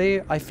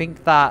 honestly, I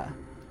think that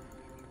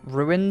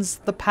ruins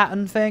the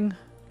pattern thing.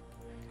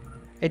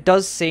 It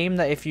does seem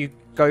that if you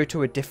go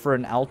to a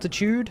different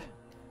altitude...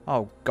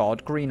 Oh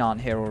god, green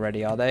aren't here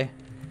already, are they?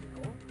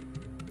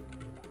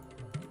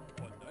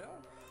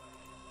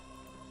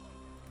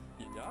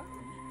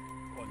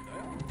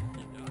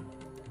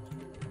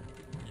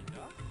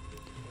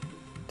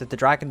 Did the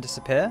dragon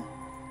disappear?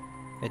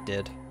 It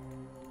did.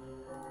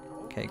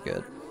 Okay,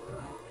 good.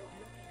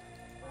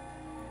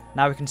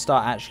 Now we can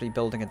start actually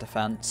building a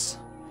defense.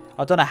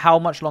 I don't know how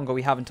much longer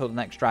we have until the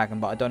next dragon,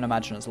 but I don't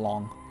imagine it's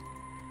long.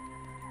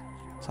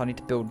 So I need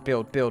to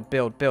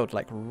build,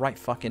 like right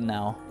fucking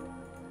now.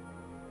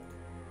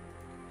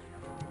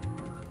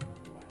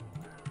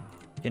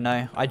 You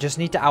know, I just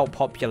need to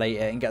outpopulate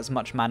it and get as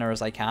much mana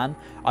as I can.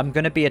 I'm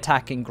going to be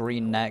attacking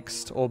green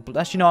next. Or,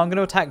 actually, no, I'm going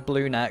to attack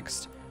blue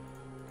next.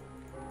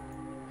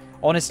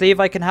 Honestly, if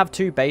I can have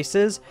 2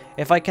 bases,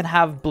 if I can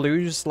have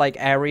blue's, like,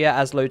 area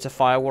as loads of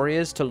fire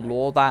warriors to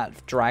lure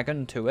that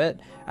dragon to it,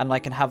 and I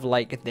can have,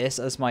 like, this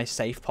as my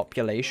safe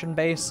population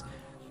base.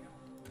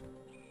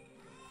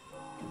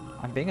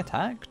 I'm being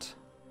attacked?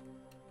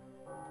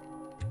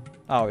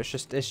 Oh, it's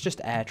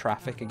just air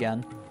traffic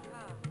again.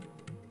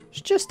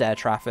 It's just air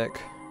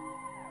traffic.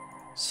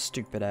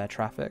 Stupid air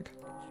traffic.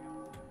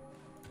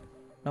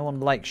 No one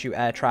likes you,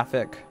 air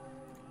traffic.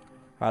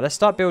 Right, let's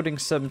start building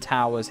some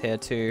towers here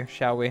too,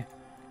 shall we?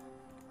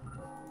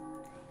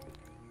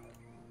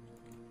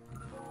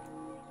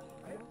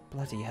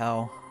 Bloody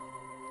hell.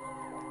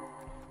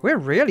 We're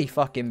really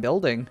fucking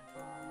building.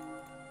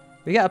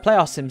 We gotta play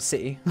our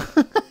SimCity.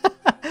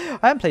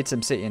 I haven't played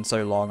SimCity in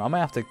so long. I might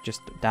have to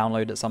just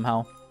download it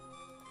somehow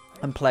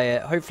and play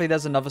it. Hopefully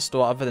there's another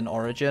store other than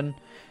Origin.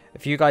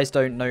 If you guys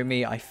don't know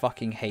me, I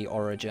fucking hate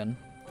Origin.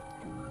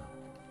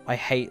 I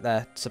hate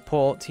their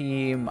support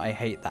team. I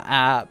hate the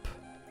app.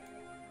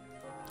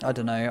 I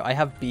don't know. I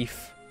have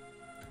beef.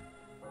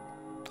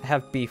 I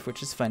have beef,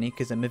 which is funny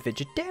because I'm a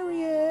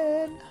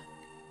vegetarian.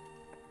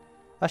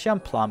 Actually, I'm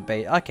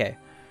plant-based. Okay.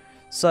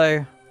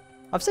 So,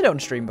 I've said it on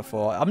stream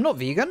before. I'm not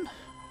vegan,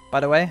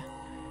 by the way.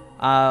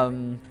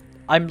 I'm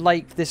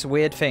like this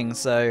weird thing,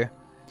 so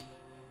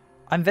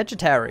I'm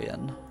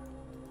vegetarian.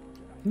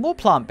 More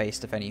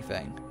plant-based, if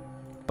anything.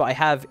 But I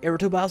have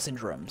irritable bowel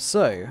syndrome.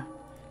 So,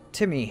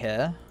 Timmy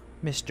here,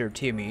 Mr.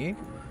 Timmy,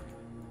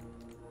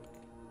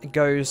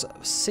 goes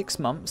 6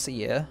 months a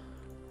year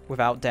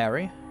without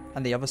dairy,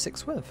 and the other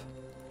 6 with.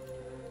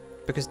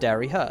 Because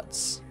dairy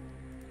hurts.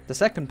 The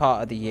second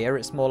part of the year,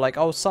 it's more like,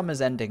 oh, summer's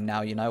ending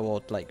now, you know,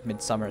 or like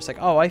midsummer. It's like,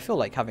 oh, I feel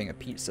like having a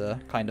pizza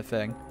kind of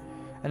thing.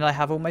 And I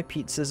have all my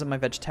pizzas and my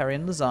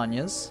vegetarian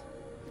lasagnas.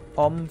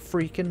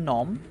 Freaking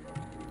nom.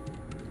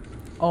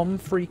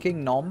 Freaking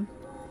nom.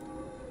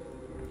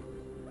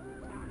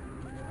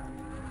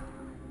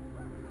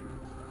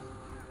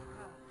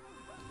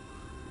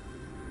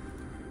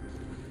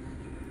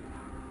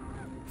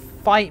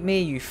 Fight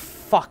me, you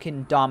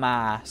fucking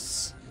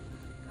dumbass.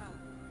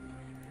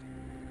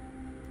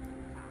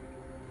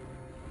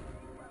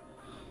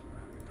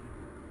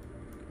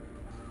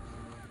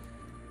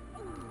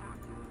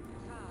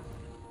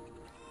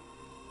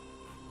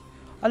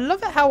 I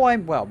love it how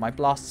I'm... Well, my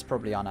blasts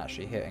probably aren't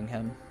actually hitting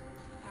him.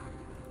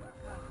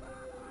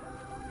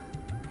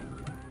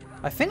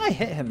 I think I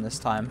hit him this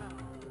time.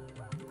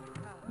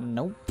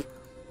 Nope.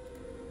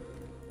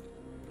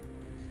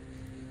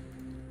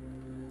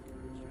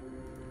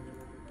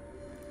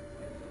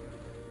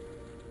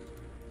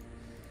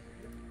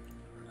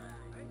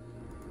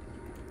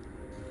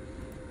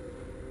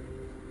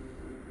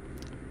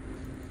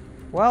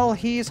 Well,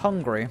 he's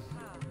hungry.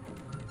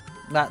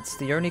 That's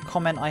the only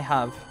comment I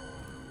have.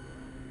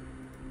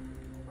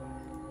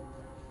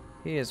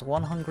 He is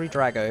one hungry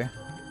Drago.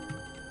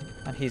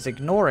 And he's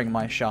ignoring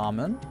my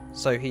shaman,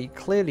 so he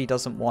clearly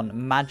doesn't want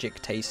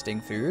magic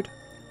tasting food.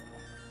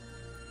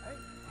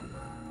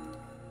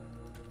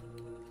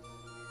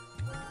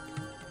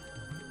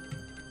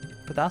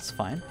 But that's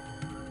fine.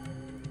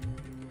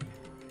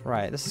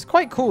 Right, this is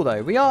quite cool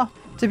though. We are,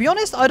 to be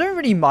honest, I don't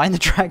really mind the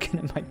dragon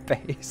in my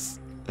base.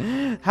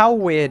 How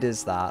weird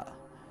is that?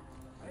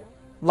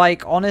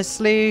 Like,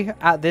 honestly,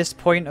 at this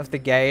point of the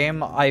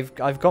game, I've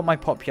got my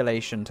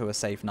population to a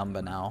safe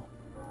number now.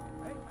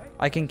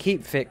 I can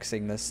keep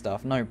fixing this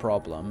stuff, no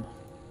problem.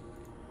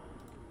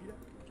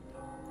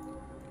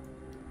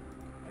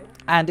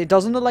 And it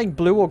doesn't look like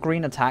blue or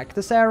green attack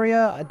this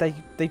area.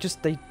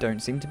 They don't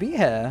seem to be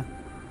here.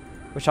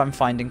 Which I'm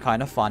finding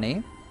kind of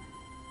funny.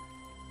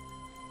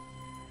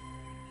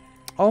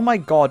 Oh my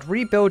god,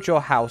 rebuild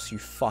your house, you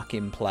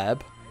fucking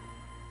pleb.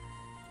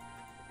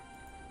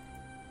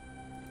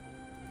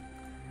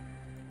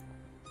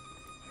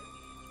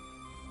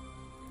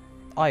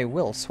 I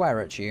will swear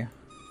at you.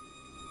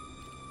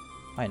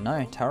 I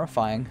know,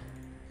 terrifying.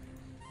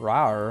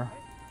 Rawr.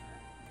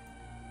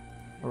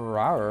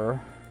 Rawr.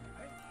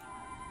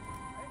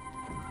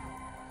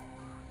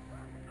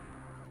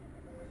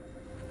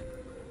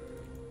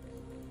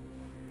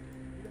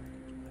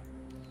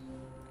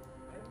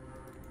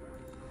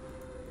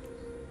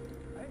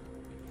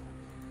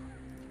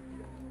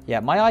 Yeah,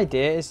 my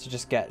idea is to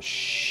just get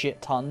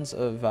shit tons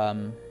of,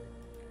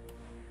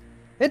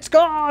 It's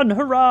gone!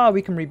 Hurrah!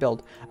 We can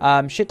rebuild.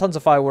 Shit tons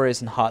of fire warriors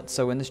and huts,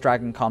 so when this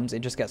dragon comes, it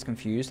just gets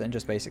confused and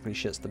just basically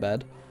shits the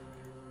bed.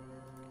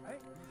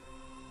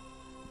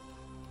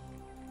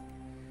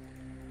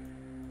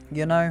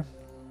 You know?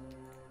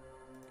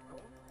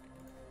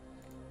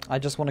 I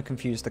just want to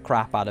confuse the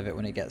crap out of it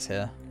when it gets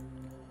here.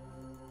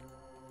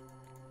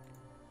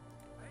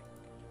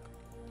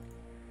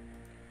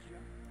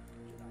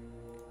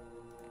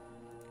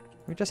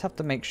 We just have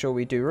to make sure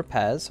we do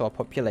repairs so our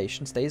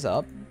population stays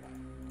up.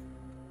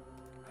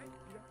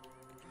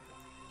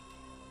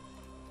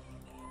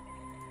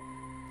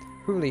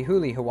 Hooly,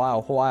 hooly,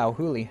 hawao, hawao,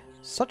 hooly.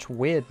 Such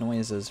weird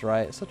noises,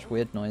 right? Such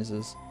weird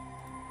noises.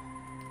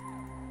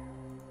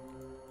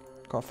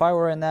 Got a fire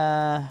warrior in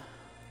there.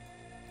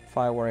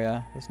 Fire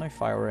warrior. There's no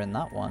fire warrior in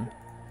that one.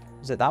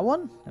 Was it that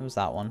one? It was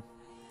that one.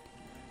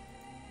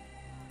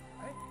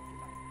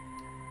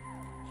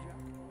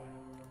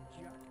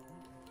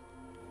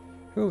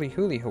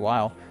 Hooly,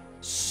 wow.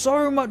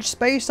 So much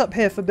space up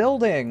here for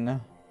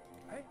building.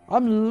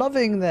 I'm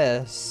loving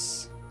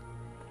this.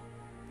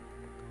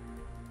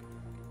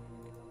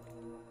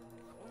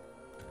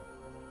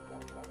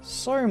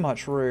 So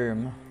much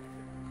room.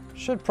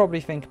 Should probably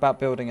think about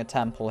building a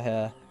temple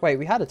here. Wait,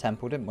 we had a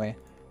temple, didn't we?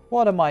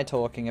 What am I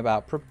talking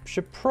about?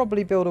 Should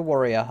probably build a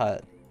warrior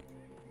hut.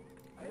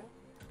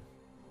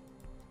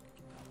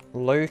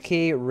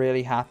 Low-key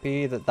really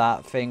happy that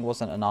that thing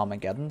wasn't an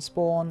Armageddon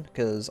spawn,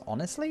 because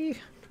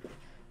honestly,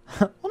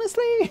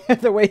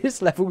 the way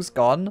this level's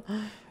gone,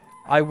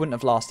 I wouldn't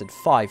have lasted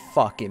 5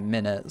 fucking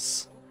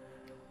minutes.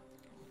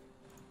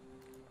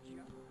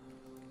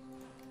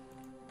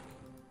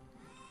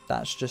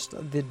 That's just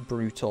the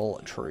brutal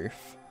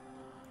truth.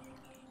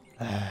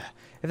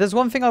 If there's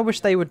one thing I wish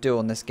they would do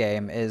on this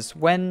game is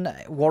when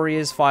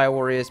warriors, fire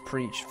warriors,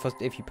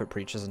 if you put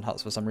preachers in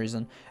huts for some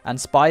reason,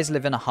 and spies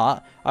live in a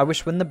hut, I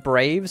wish when the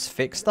braves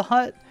fix the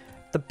hut,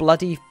 the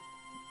bloody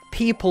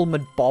people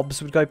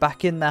mabobs would go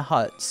back in their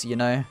huts, you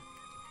know?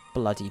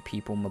 Bloody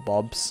people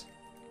mabobs.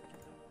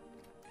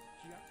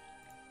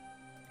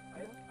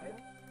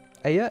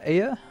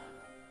 Aya?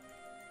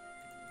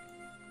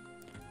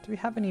 Do we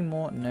have any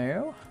more?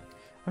 No.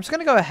 I'm just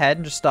going to go ahead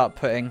and just start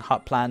putting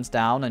hut plans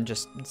down and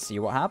just see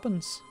what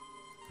happens.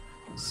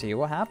 See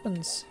what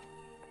happens.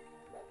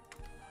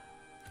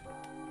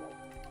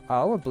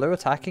 Oh, a blue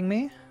attacking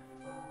me?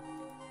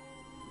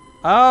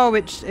 Oh,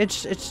 it's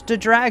the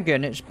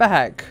dragon. It's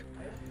back.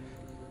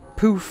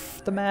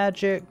 Poof, the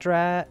magic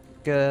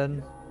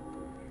dragon.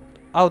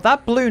 Oh,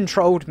 that balloon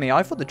trolled me.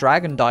 I thought the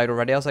dragon died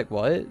already. I was like,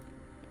 what?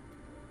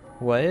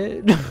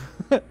 What?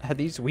 Are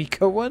these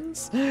weaker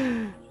ones?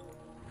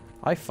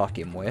 I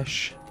fucking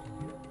wish.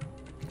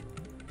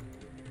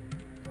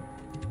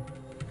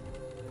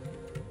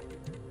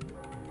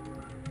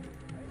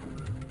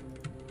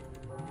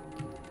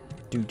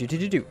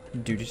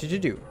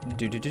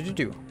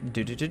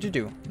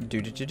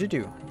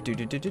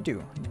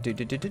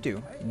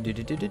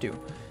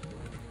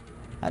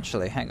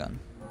 Actually, hang on.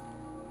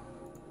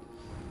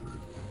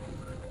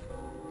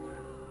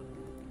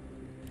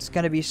 It's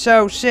gonna be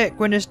so sick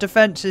when this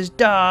defense is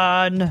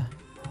done.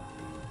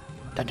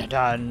 Dun dun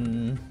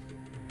dun.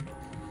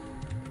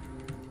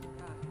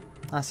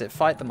 That's it.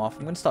 Fight them off.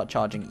 I'm gonna start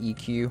charging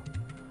EQ.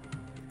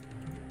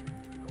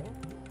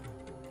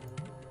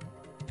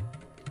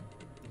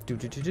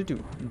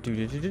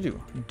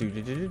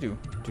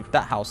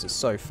 That house is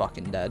so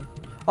fucking dead.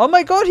 Oh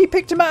my god, he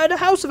picked him out of the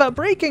house without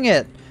breaking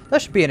it.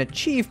 That should be an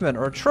achievement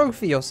or a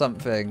trophy or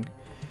something.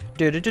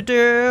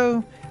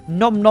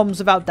 Nom noms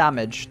without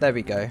damage. There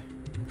we go.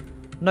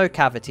 No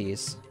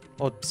cavities.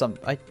 Or some...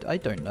 I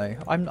don't know.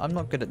 I'm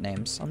not good at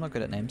names. I'm not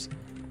good at names.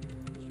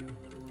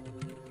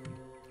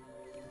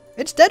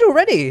 It's dead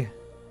already.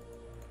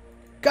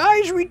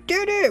 Guys, we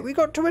did it. We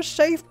got to a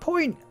safe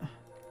point.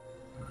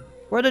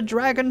 Where the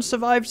dragon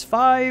survives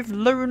 5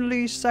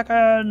 lonely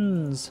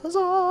seconds.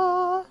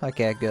 Huzzah!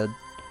 Okay, good.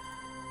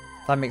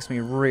 That makes me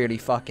really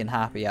fucking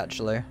happy,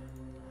 actually.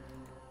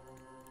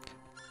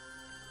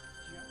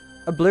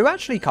 Are blue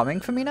actually coming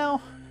for me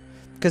now?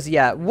 Because,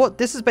 yeah,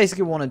 this is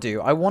basically what I want to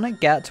do. I want to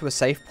get to a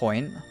safe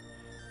point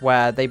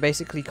where they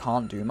basically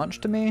can't do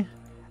much to me.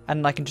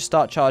 And I can just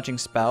start charging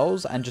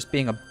spells and just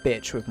being a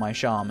bitch with my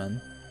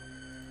shaman.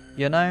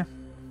 You know?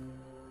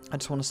 I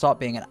just want to start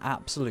being an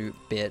absolute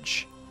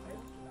bitch.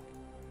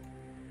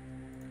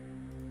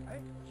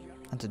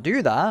 And to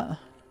do that,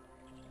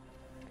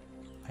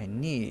 I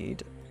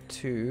need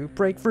to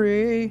break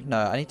free. No,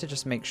 I need to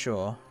just make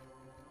sure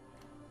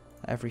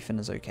that everything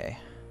is okay.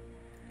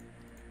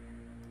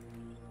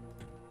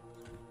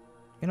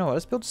 You know what?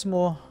 Let's build some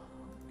more.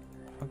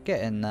 I'll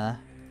get in there.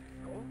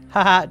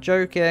 Haha,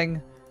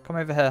 joking. Come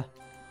over here.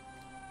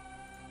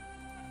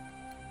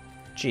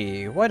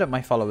 Gee, why don't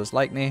my followers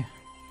like me?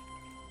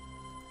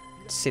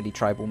 Silly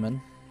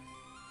tribalman.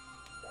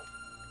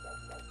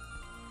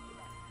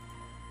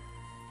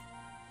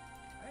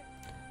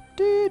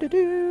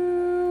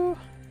 Do-do-do.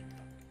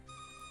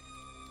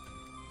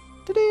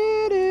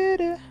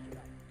 Do-do-do-do.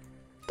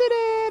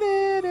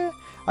 Do-do-do-do.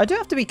 I do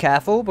have to be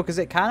careful because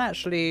it can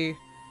actually...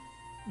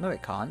 No,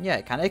 it can't. Yeah,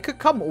 it can. It could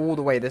come all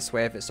the way this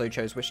way if it so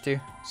chose wish to.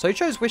 So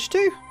chose wish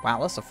to?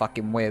 Wow, that's a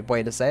fucking weird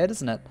way to say it,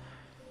 isn't it?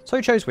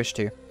 So chose wish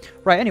to.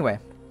 Right, anyway.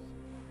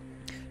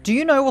 Do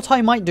you know what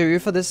I might do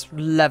for this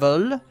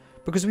level?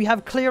 Because we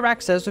have clear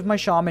access with my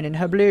shaman in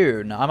her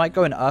balloon. I might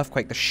go and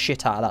earthquake the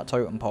shit out of that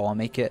totem pole and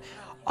make it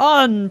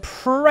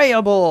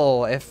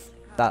unprayable, if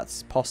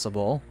that's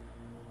possible.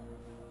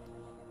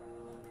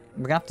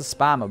 We're gonna have to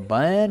spam a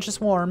bunch of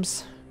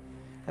swarms.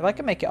 If I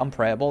can make it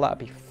unprayable, that'd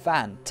be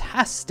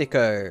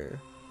fantastico.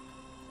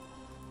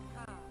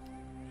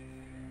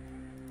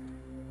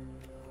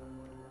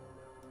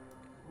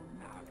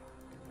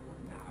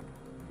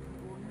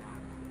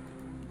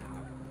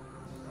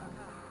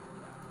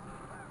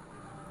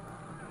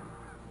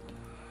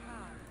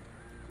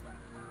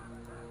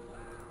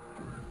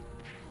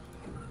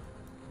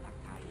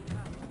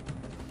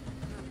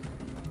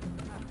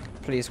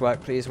 Please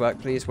work, please work,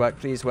 please work,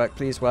 please work,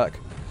 please work.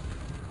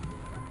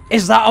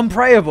 Is that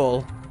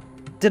unprayable?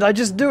 Did I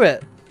just do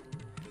it?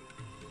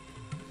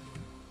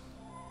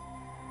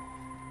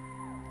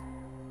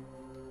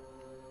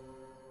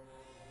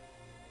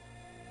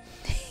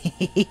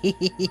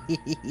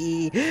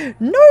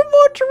 No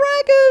more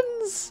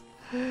dragons!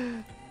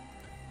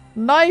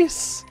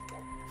 Nice!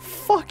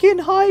 Fucking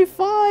high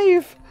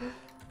five!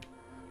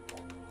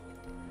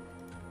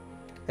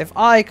 If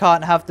I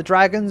can't have the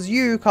dragons,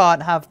 you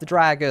can't have the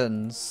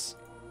dragons.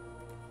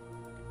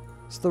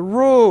 It's the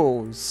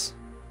rules.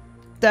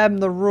 Damn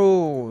the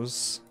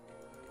rules.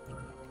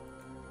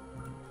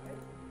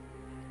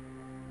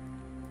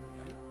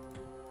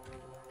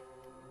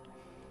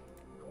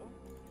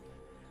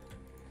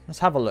 Let's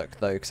have a look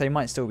though, because they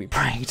might still be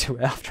praying to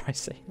it after I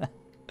say that.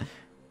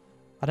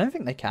 I don't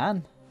think they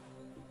can.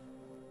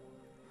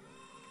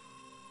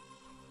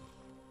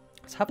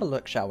 Let's have a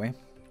look, shall we?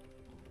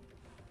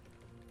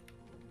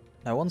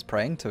 No one's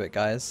praying to it,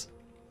 guys.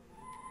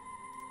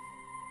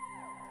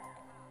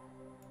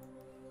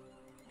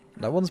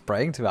 No one's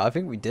praying to it. I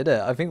think we did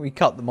it. I think we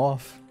cut them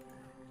off.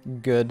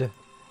 Good.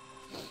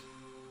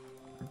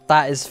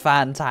 That is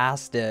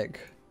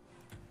fantastic.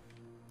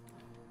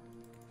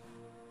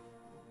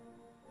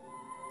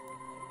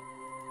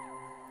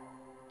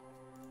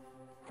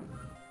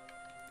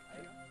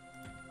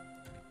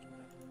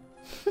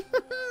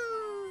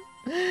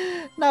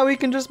 Now we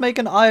can just make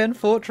an iron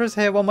fortress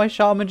here while my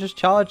shaman just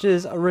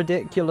charges a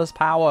ridiculous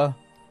power.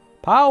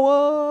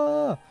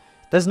 Power!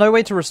 There's no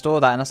way to restore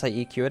that unless I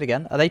EQ it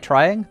again. Are they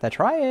trying? They're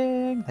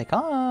trying. They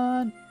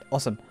can't.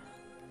 Awesome.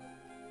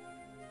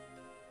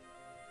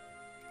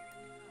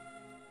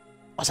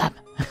 Awesome.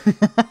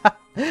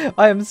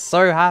 I am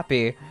so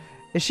happy.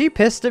 Is she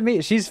pissed at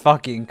me? She's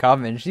fucking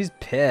coming. She's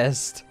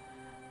pissed.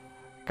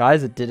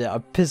 Guys, I did it. I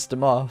pissed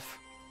him off.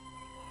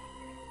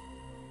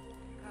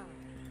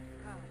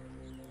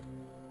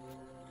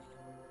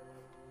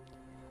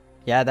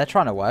 Yeah, they're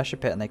trying to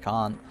worship it and they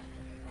can't.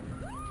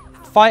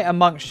 Fight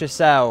amongst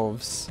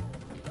yourselves.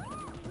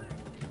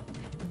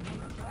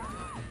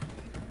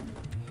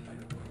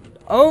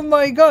 Oh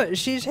my god,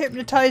 she's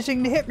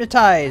hypnotizing the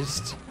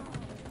hypnotized.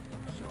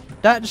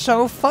 That's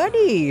so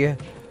funny.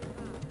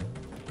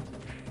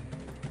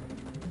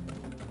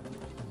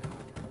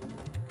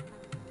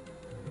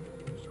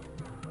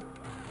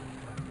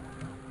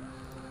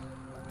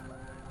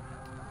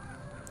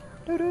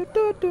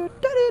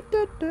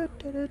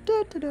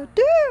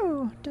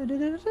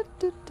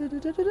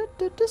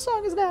 The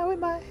song is now in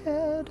my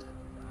head.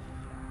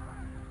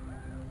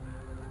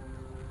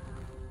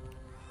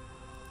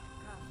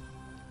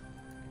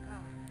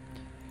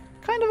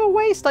 Kind of a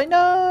waste, I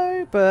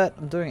know, but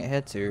I'm doing it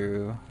here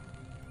too.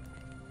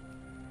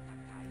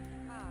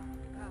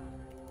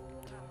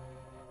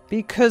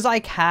 Because I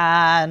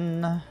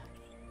can.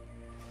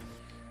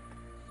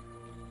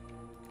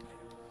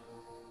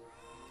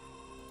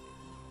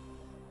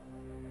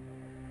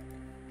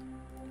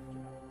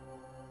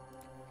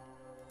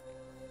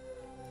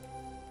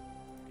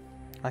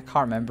 I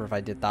can't remember if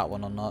I did that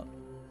one or not.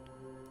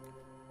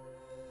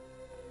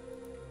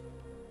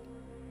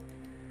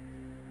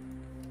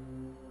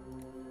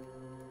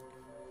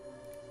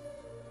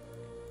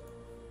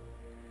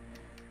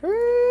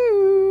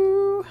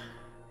 Ooh.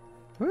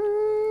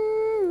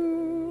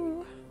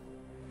 Ooh.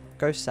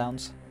 Ghost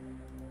sounds.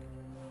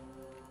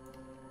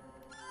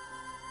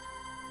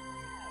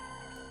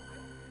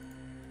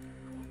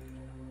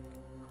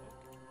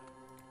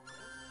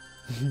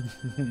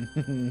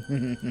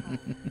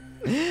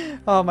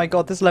 Oh my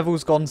god, this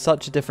level's gone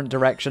such a different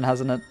direction,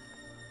 hasn't it?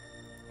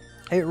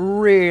 It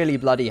really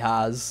bloody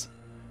has.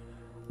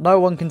 No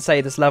one can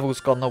say this level's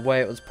gone the way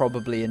it was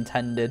probably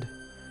intended.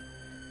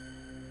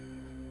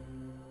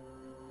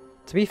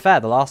 To be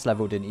fair, the last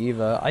level didn't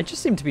either. I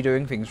just seem to be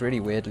doing things really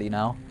weirdly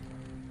now.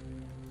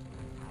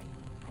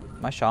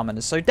 My shaman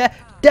is so dead!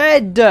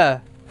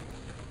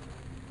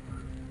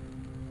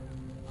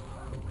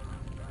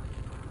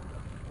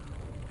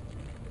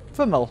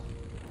 Fummel.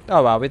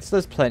 Oh wow,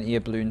 there's plenty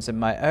of balloons in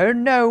my... Oh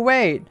no,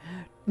 wait!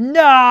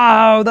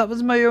 No! That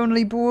was my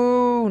only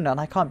balloon! And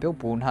I can't build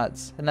balloon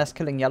huts. Unless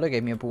killing yellow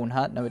gave me a balloon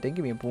hut. No, it didn't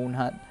give me a balloon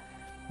hut.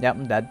 Yep,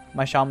 I'm dead.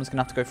 My shaman's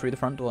gonna have to go through the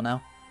front door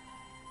now.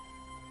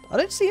 I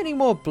don't see any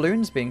more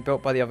balloons being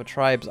built by the other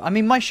tribes. I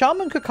mean, my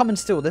shaman could come and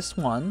steal this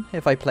one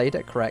if I played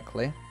it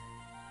correctly.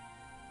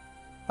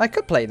 I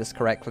could play this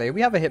correctly.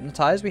 We have a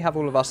hypnotize. We have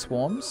all of our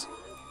swarms.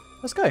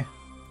 Let's go.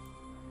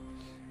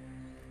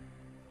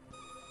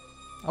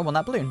 I want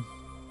that balloon.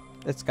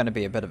 It's going to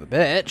be a bit of a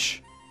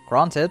bitch.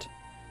 Granted.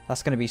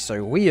 That's going to be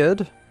so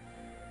weird.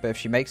 But if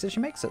she makes it, she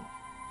makes it.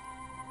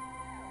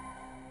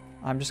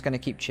 I'm just going to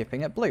keep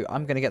chipping at blue.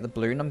 I'm going to get the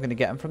balloon. I'm going to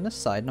get them from this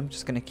side. And I'm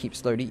just going to keep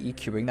slowly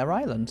EQing their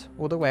island.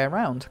 All the way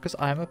around. Because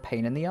I'm a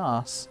pain in the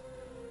ass.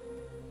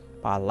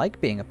 But I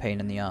like being a pain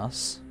in the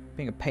ass.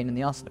 Being a pain in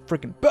the ass is the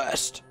freaking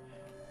best.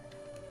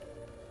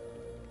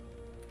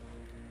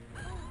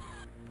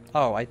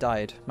 Oh, I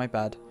died. My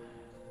bad.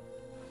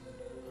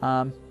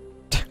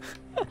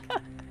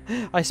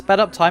 I sped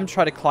up time to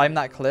try to climb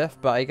that cliff,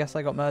 but I guess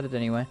I got murdered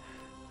anyway.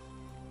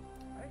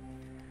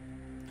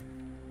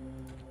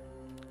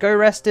 Go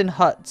rest in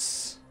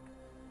huts.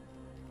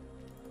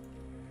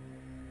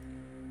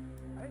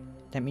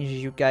 That means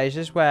you guys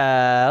as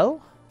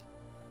well.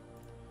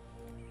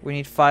 We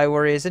need fire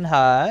warriors in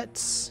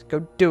huts. Go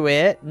do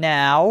it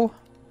now.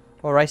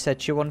 Or I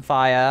set you on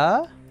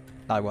fire.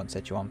 I won't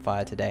set you on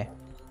fire today.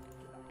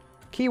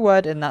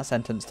 Keyword in that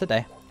sentence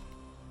today.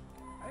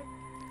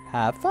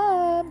 Have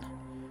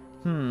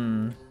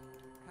fun.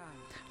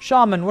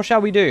 Shaman, what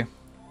shall we do?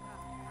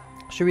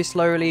 Should we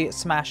slowly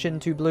smash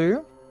into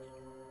blue?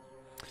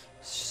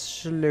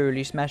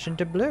 Slowly smash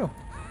into blue.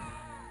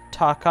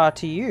 Taka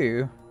to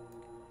you.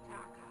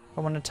 I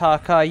want to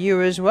Taka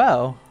you as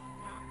well.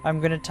 I'm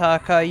going to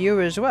Taka you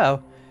as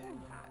well.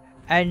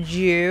 And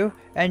you,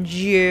 and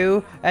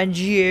you, and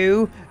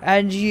you,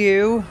 and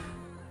you.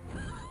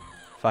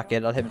 Fuck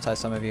it, I'll hypnotize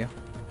some of you.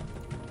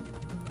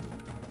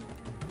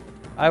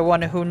 I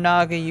want to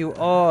Hunaga you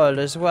all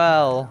as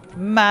well.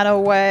 Mana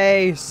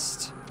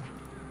waste.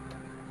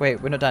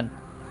 Wait, we're not done.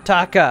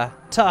 Taka!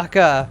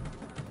 Taka!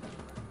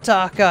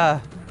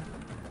 Taka!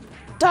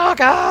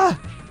 Taka!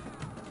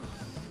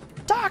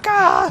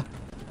 Taka!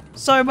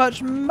 So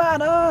much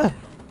mana!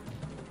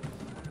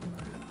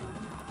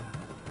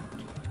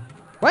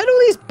 Where do all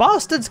these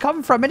bastards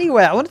come from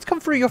anywhere? I wanted to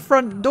come through your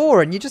front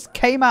door and you just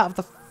came out of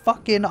the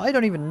fucking... I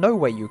don't even know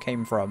where you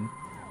came from.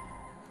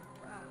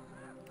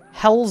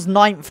 Hell's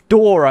 9th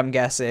door, I'm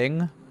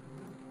guessing.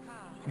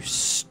 You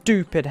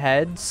stupid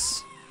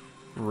heads.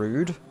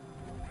 Rude.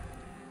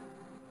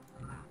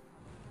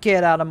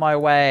 Get out of my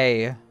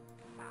way.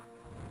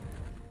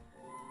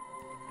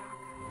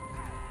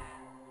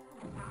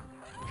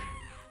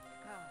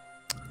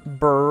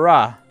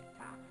 Bruh.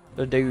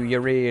 Do you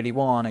really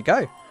want to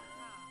go?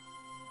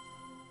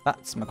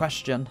 That's my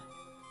question.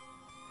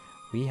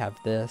 We have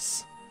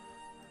this.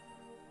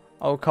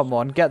 Oh, come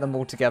on. Get them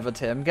all together,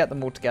 Tim. Get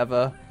them all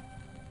together.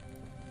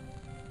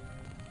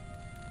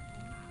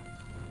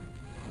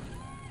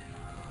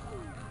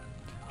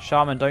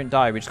 Shaman, don't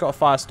die. We just got a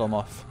firestorm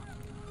off.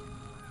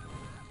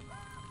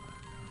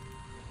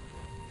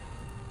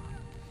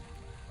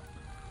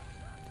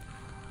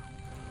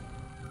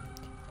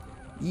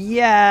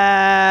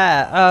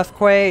 Yeah!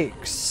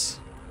 Earthquakes!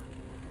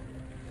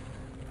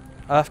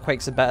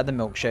 Earthquakes are better than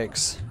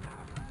milkshakes.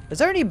 Is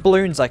there any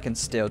balloons I can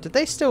steal? Did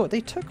they steal? They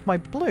took my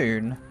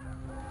balloon.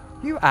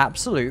 You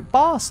absolute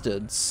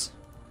bastards.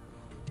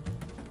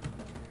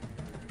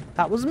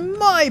 That was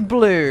my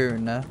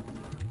balloon.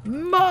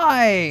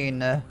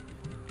 Mine.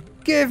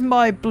 Give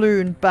my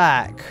balloon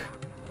back.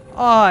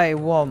 I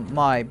want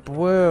my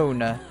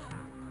balloon.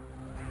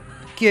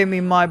 Give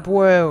me my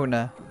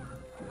balloon.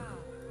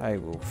 I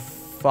will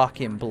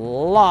fucking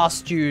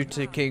blast you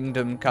to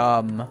Kingdom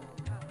Come.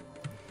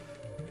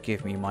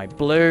 Give me my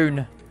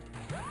balloon.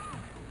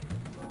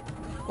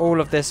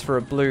 All of this for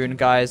a balloon,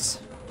 guys.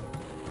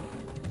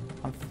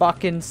 I'm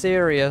fucking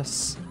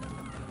serious.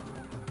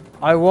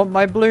 I want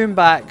my balloon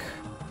back.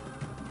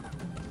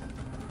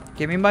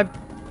 Give me my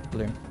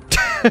balloon.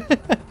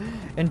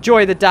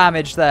 Enjoy the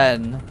damage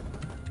then.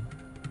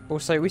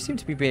 Also, we seem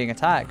to be being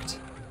attacked.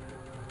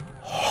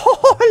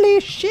 Holy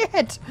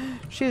shit!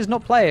 She is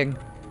not playing.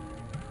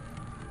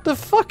 The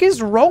fuck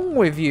is wrong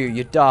with you,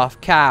 you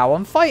daft cow?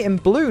 I'm fighting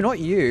blue, not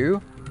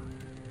you.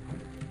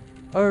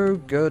 Oh,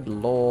 good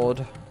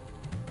lord.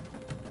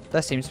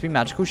 There seems to be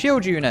magical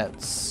shield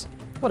units.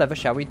 Whatever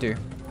shall we do?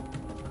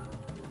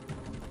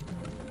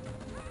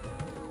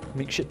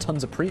 Make shit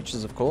tons of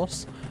preachers, of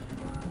course.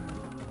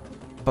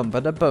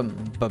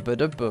 Bum-ba-da-bum,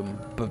 bum-ba-da-bum,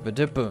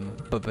 bum-ba-da-bum,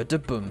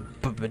 bum-ba-da-bum,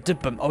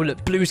 bum-ba-da-bum. Oh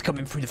look, Blue's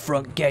coming through the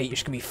front gate.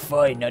 It's gonna be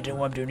fun. I don't know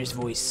why I'm doing his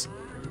voice.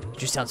 It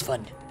just sounds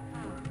fun.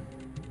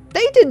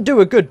 They didn't do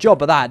a good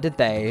job of that, did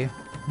they?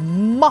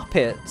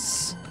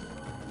 Muppets.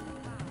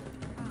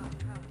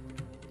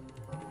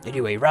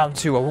 Anyway, round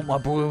 2. I want my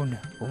balloon.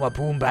 I want my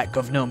balloon back,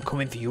 governor. I'm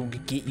coming for you. I'm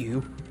gonna get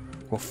you.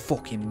 I'll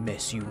fucking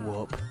mess you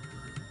up.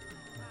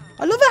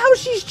 I love it how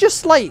she's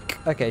just like...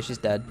 Okay, she's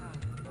dead.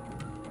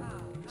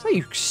 So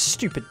you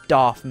stupid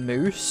daft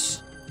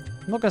moose.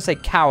 I'm not going to say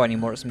cow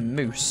anymore, it's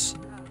moose.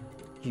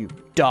 You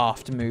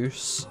daft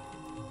moose.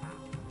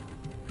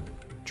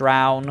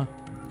 Drown.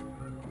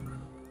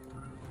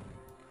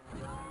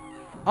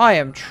 I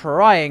am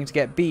trying to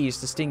get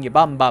bees to sting your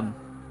bum bum.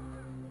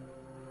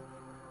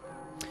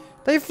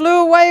 They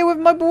flew away with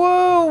my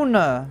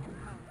balloon!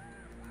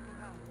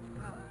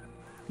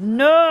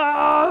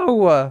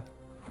 No!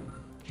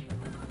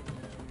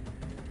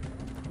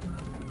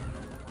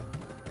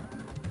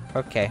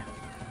 Okay.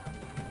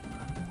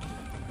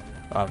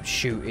 I'm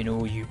shooting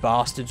all you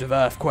bastards with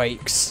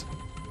earthquakes.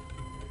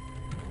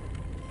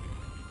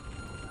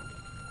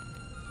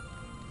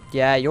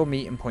 Yeah, your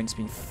meeting point's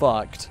been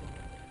fucked.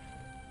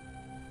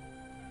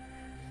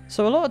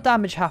 So a lot of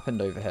damage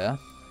happened over here.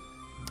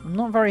 I'm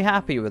not very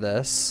happy with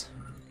this.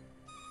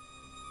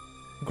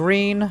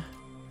 Green.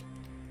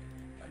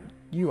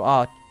 You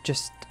are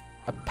just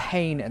a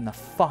pain in the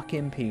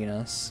fucking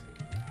penis.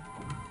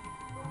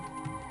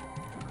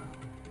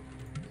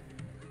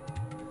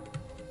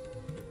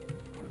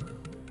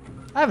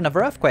 I have another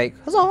earthquake.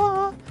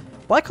 Huzzah!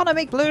 Why can't I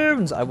make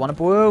balloons? I want a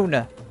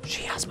balloon.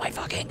 She has my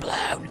fucking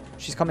balloon.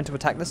 She's coming to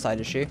attack this side,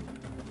 is she?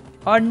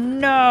 Oh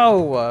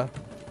no!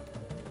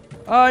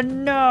 Oh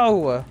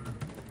no!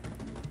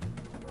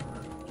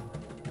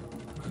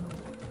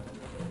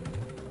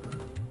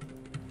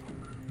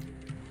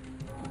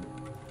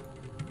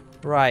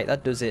 Right,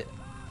 that does it.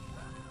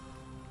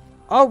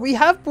 Oh, we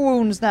have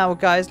balloons now,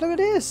 guys. Look at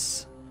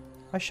this.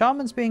 My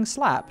shaman's being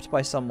slapped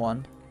by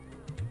someone.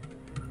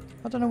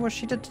 I don't know what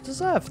she did to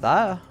deserve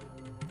that.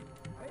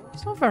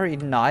 It's not very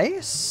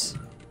nice.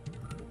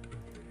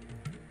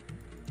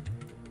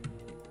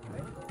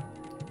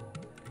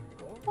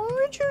 Why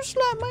would you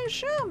slap my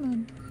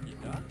shaman?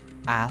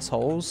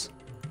 Assholes.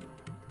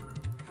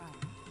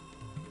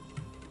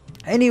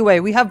 Anyway,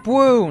 we have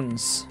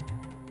balloons.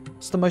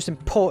 It's the most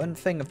important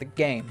thing of the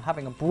game,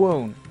 having a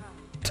balloon.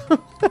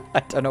 I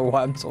don't know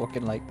why I'm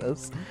talking like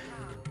this.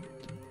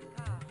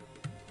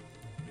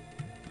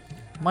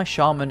 My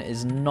shaman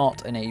is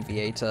not an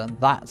aviator,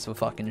 that's for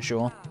fucking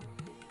sure.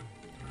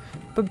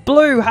 But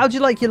Blue, how do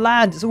you like your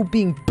land? It's all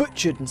being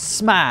butchered and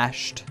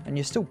smashed. And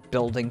you're still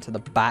building to the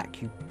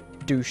back, you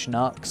douche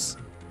nucks.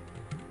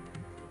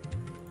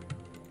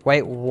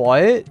 Wait,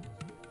 what?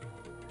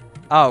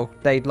 Oh,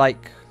 they'd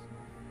like...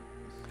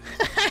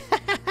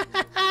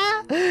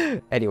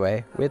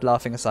 Anyway, weird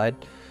laughing aside.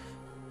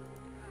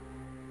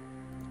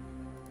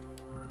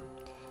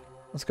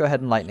 Let's go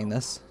ahead and lightning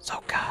this.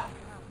 Zoka.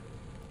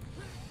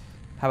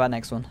 How about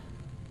next one?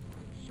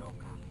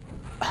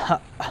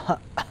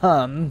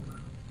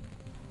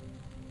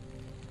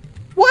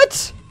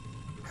 What?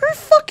 Who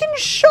fucking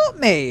shot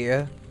me?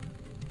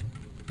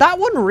 That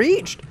one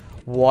reached?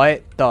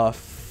 What the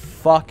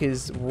fuck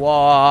is...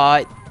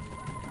 What?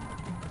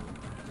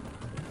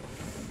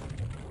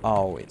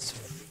 Oh, it's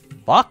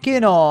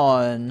fucking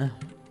on.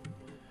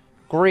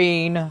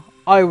 Green,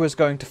 I was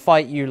going to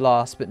fight you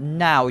last, but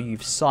now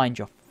you've signed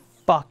your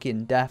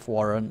fucking death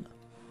warrant.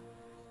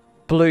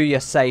 Blue, you're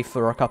safe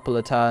for a couple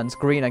of turns.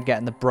 Green are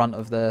getting the brunt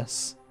of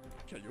this.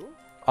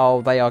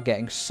 Oh, they are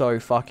getting so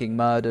fucking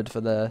murdered for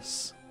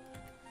this.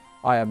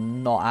 I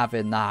am not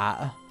having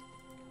that.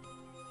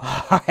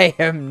 I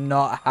am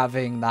not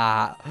having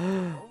that.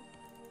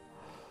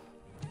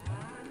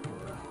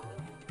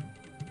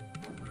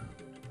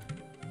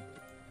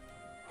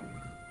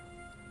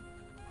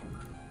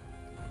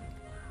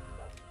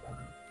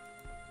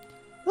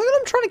 Look at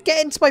them trying to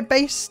get into my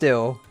base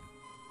still.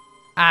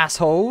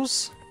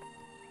 Assholes.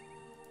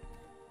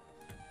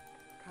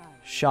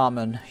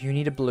 Shaman, you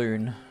need a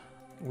balloon.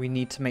 We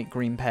need to make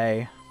green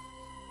pay.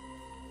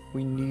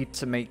 We need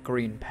to make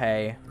green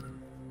pay.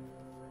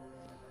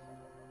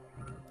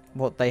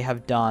 What they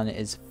have done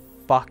is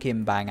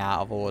fucking bang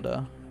out of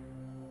order.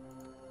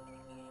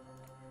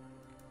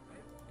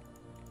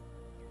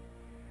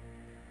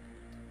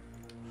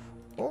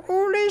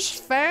 All is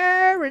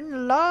fair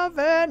in love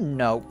and...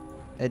 No,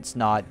 it's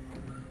not.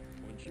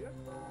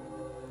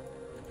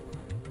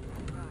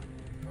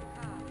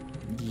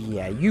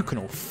 Yeah, you can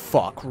all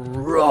fuck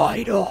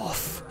right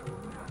off.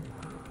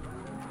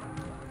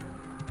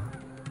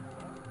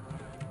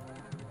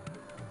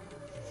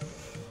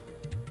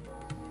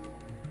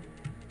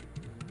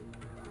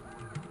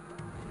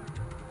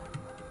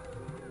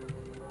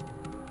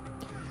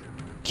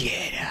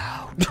 Get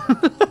out.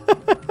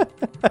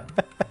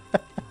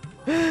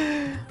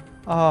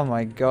 Oh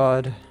my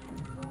god.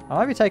 I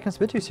might be taking this a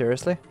bit too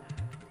seriously.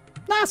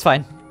 Nah, it's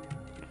fine.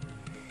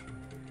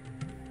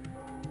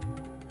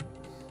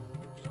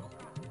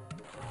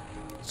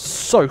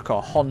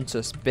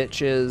 Pocahontas,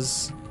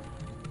 bitches.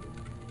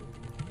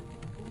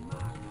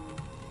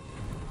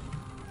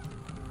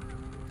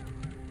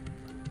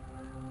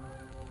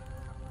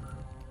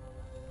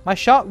 My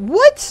shot?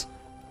 What?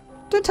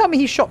 Don't tell me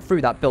he shot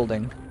through that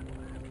building.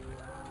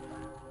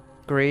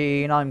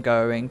 Green, I'm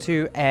going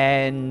to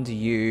end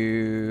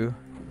you.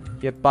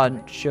 You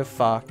bunch of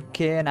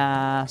fucking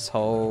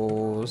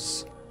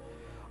assholes.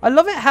 I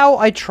love it how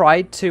I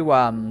tried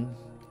to,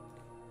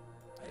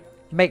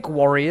 make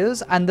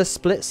warriors, and the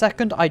split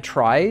second I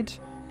tried,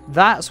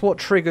 that's what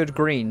triggered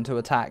Green to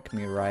attack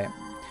me, right?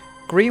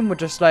 Green were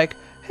just like,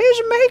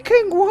 he's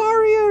making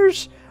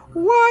warriors!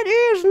 What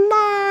is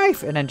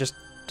life? And then just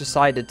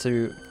decided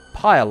to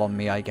pile on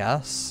me, I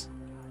guess.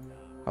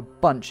 A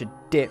bunch of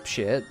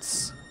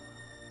dipshits.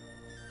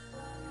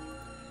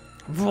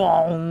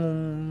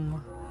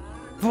 Vroom.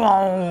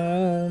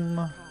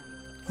 Vroom.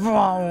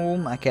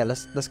 Vroom. Okay,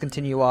 let's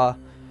continue our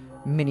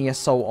mini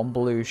assault on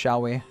Blue,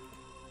 shall we?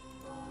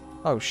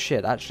 Oh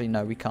shit, actually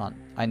no, we can't.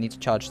 I need to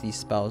charge these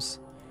spells.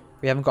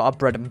 We haven't got our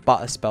bread and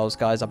butter spells,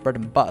 guys. Our bread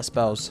and butter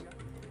spells.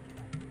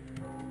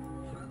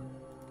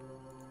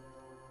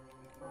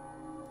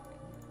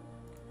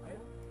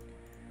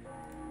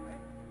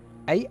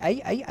 Ay,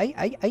 ay, ay, ay,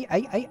 ay, ay,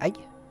 ay, ay, ay.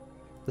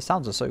 The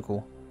sounds are so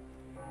cool.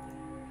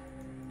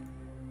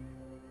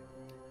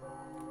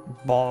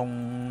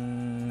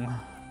 Bong.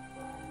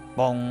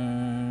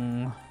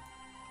 Bong.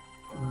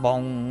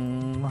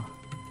 Bong.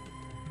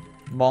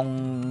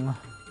 Bong.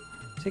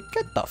 So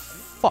get the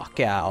fuck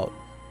out.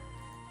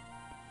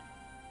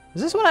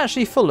 Is this one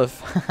actually full of...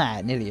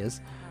 It nearly is.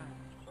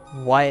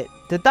 Why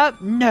did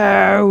that?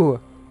 No!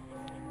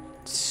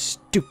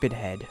 Stupid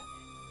head.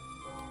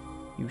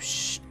 You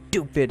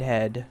stupid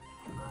head.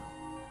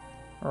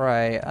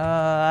 Right,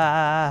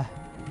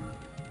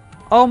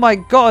 oh my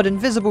god,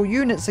 invisible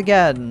units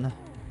again!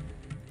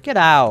 Get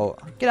out.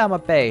 Get out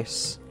of my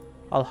base.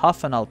 I'll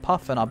huff and I'll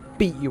puff and I'll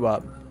beat you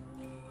up.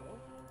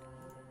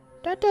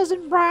 That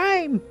doesn't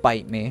rhyme!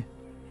 Bite me.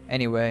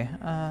 Anyway,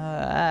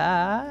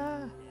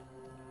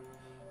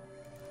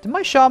 did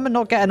my shaman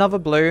not get another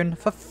balloon?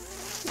 For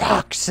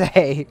fuck's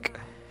sake!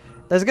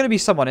 There's gonna be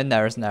someone in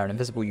there, isn't there? An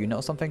invisible unit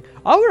or something.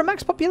 Oh, we're at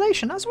max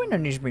population. That's when I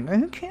need to bring.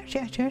 Okay, I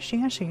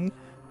see.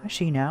 I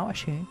see now. I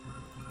see.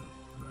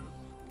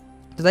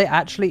 Do they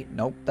actually?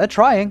 Nope. They're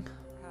trying.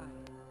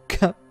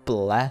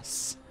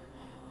 Bless.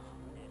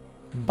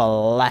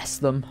 Bless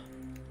them.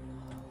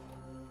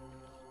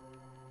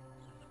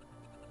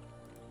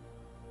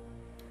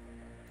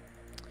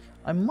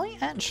 I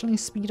might actually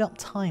speed up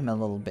time a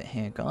little bit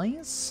here,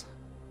 guys.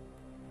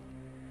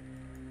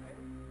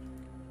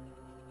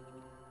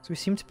 So we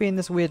seem to be in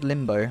this weird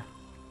limbo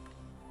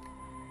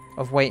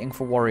of waiting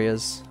for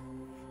warriors.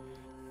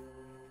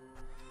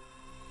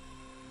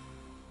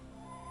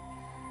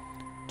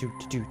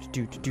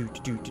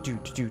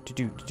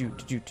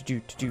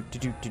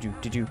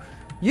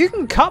 You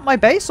can cut my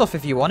base off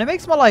if you want. It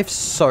makes my life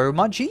so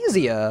much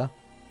easier.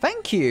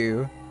 Thank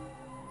you.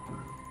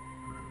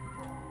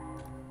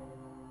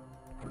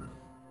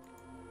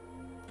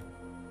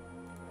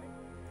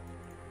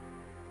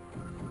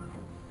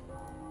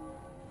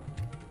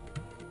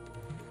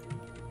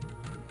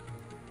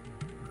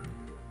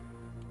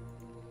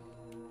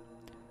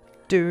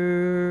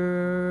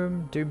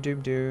 Doom, doom,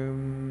 doom,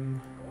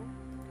 doom.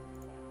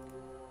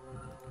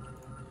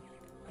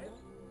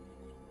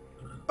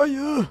 Oh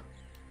yeah.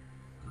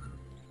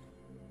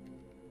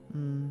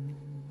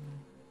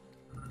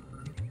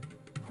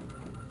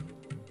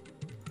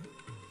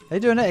 Are they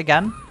doing it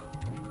again?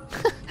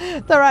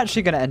 They're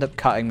actually going to end up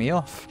cutting me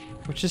off,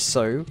 which is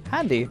so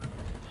handy.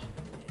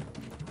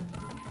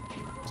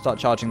 Start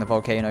charging the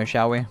volcano,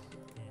 shall we?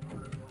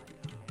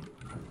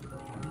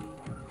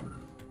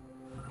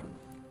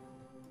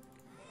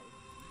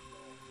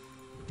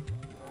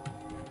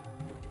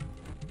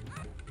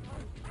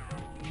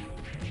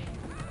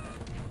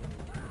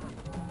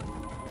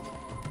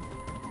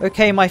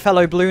 Okay, my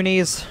fellow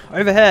Bloonies,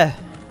 over here.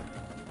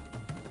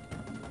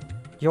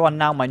 You are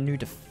now my new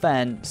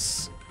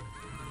defense.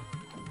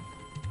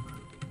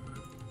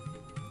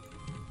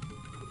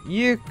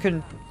 You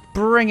can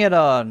bring it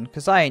on,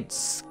 because I ain't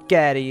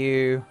scared of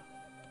you.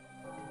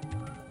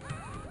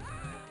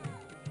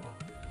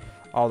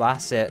 Oh,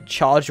 that's it.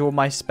 Charge all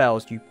my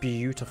spells, you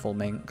beautiful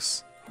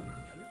minx.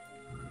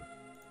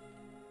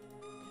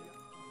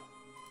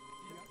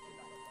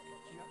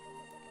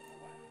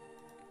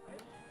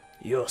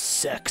 You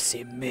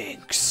sexy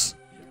minx.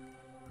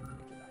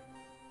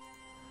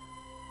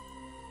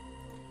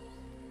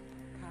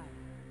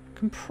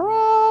 Can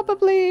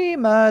probably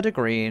murder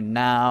green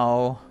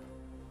now.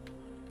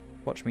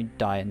 Watch me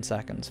die in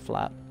seconds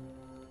flat.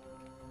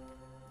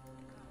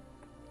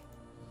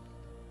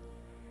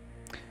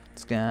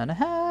 It's gonna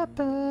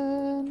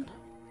happen.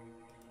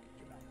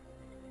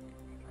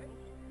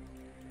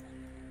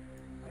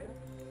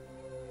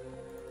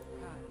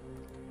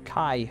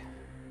 Kai.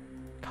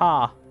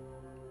 Ka.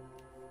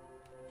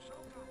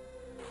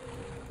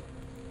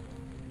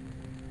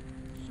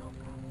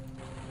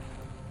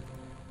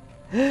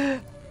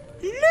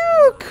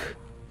 Look!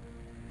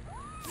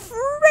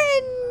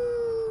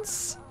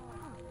 Friends!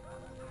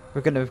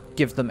 We're gonna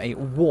give them a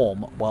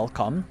warm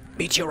welcome.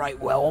 Meteorite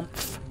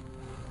warmth.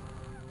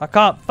 I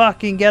can't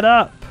fucking get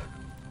up.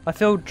 I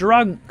feel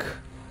drunk.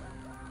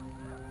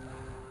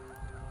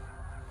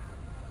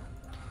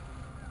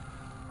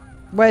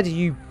 Where do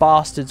you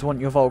bastards want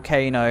your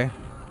volcano?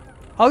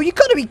 Oh, you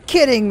gotta be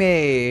kidding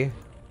me! I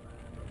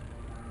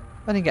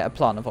didn't get a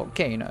plant a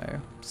volcano.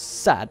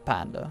 Sad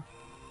panda.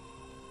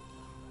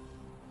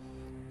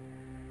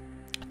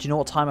 Do you know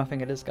what time I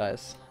think it is,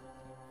 guys?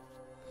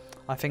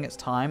 I think it's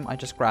time I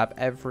just grab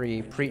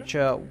every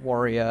preacher,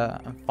 warrior,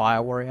 and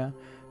fire warrior,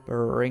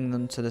 bring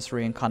them to this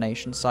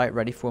reincarnation site,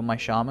 ready for when my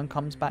shaman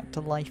comes back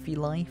to lifey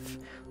life,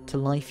 to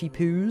lifey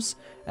poos,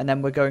 and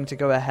then we're going to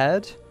go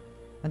ahead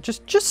and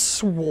just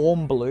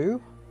swarm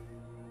blue,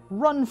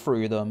 run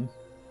through them,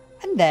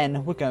 and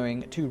then we're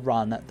going to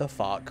run the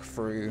fuck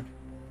through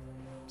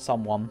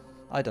someone.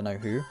 I don't know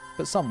who,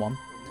 but someone.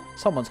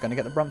 Someone's going to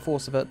get the brunt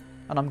force of it,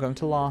 and I'm going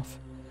to laugh.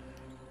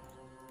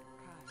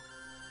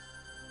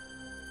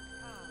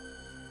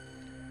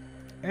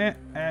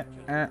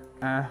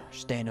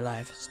 Staying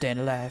alive, staying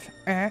alive,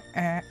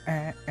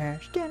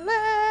 staying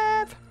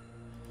alive.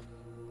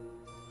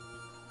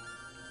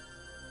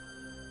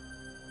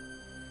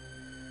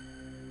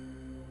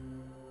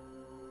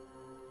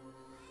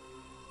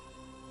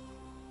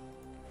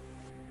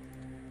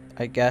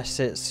 I guess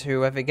it's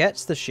whoever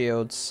gets the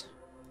shields.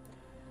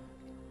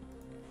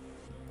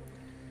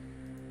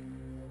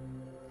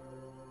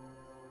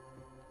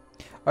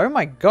 Oh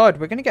my god,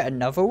 we're gonna get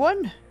another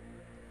one?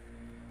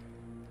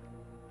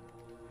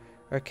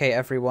 Okay,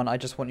 everyone, I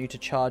just want you to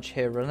charge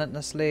here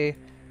relentlessly.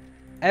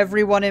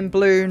 Everyone in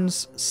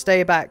balloons,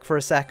 stay back for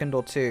a second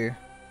or two.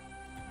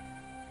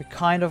 We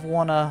kind of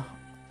want to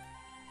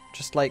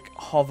just, like,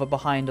 hover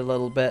behind a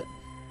little bit.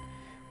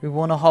 We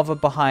want to hover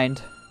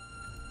behind.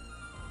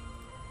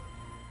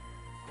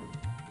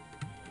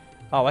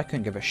 Oh, I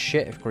couldn't give a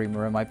shit if Green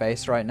were in my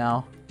base right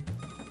now.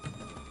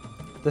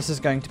 This is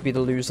going to be the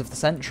lose of the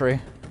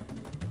century.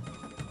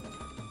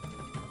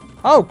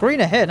 Oh, Green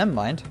are here, never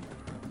mind.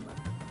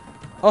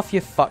 Off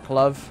you fuck,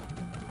 love.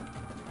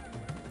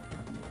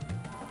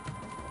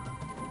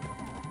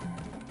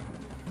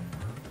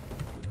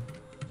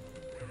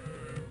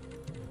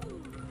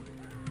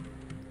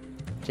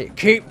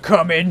 Keep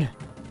coming.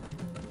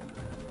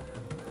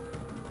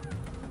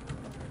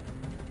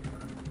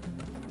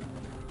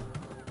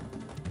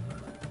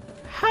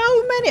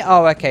 How many?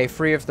 Oh, okay.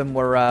 3 of them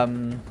were,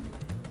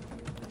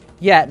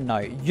 Yeah, no.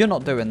 You're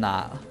not doing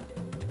that.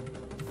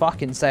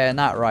 Fucking saying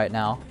that right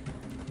now.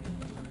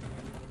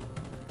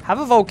 Have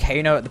a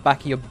volcano at the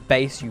back of your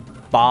base, you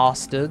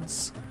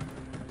bastards.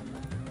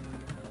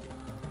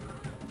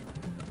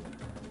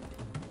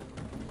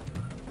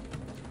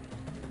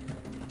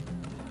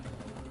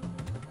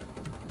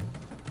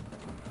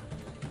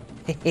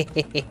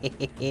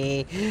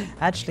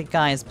 Actually,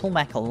 guys, pull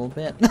back a little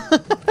bit.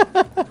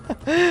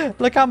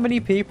 Look how many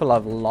people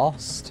I've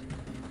lost.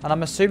 And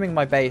I'm assuming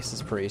my base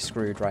is pretty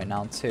screwed right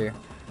now, too.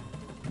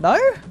 No?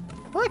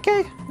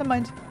 Okay, never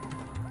mind.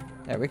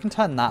 Yeah, we can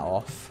turn that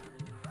off.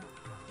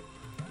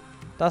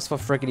 That's for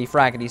friggity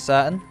fraggity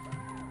certain.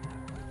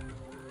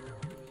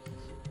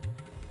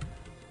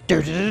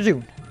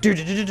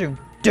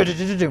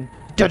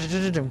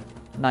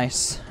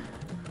 Nice.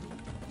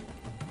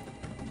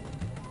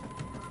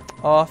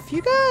 Off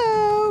you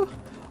go!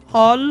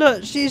 Oh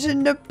look, she's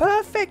in the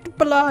perfect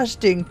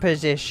blasting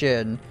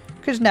position.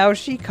 Because now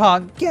she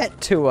can't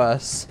get to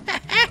us.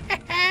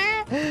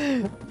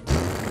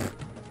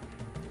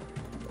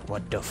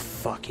 What the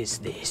fuck is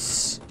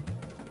this?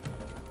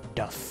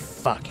 The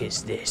fuck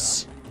is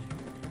this?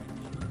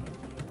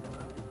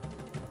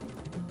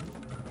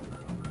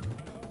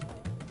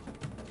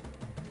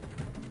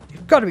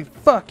 You've got to be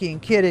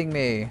fucking kidding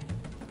me.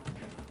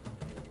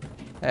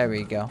 There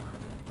we go.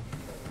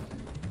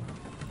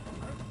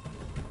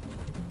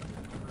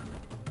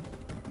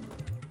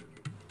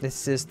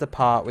 This is the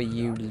part where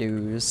you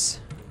lose.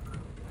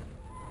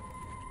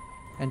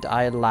 And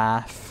I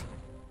laugh.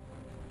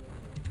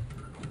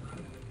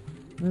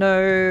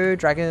 No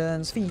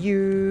dragons for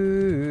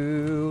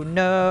you.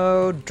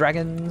 No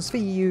dragons for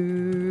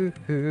you.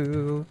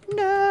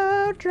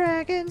 No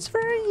dragons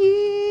for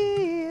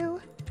you.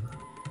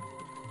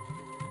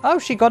 Oh,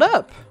 she got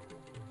up.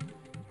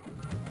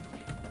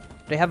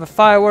 They have a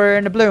fire warrior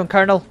in the balloon,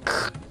 Colonel.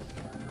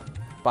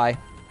 Bye.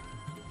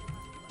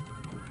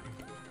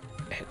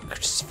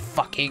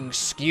 Fucking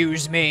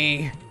excuse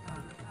me.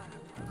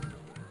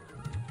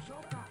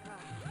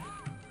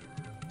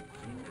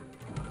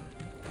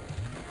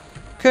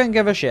 Couldn't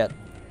give a shit.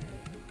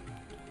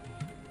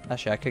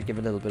 Actually, I could give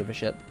a little bit of a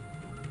shit.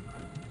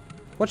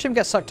 Watch him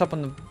get sucked up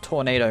on the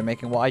tornado,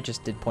 making what I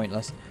just did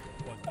pointless.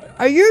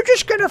 Are you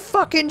just gonna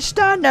fucking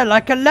stand there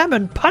like a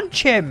lemon?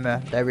 Punch him!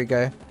 There we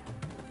go.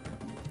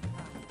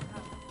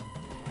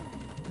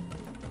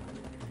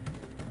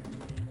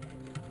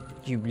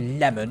 You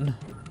lemon.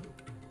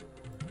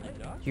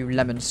 You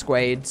lemon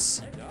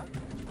squades.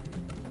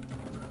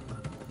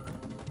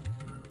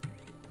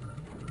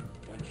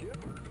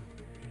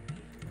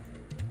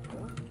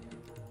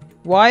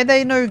 Why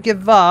they no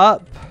give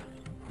up?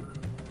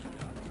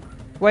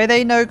 Why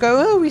they no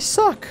go, oh, we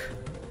suck?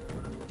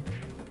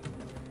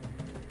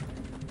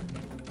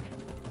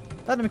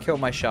 Let them kill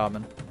my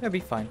shaman. It'll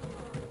be fine.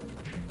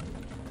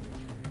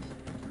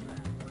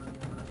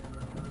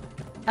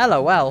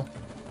 LOL.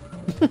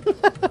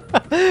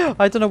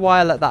 I don't know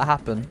why I let that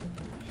happen.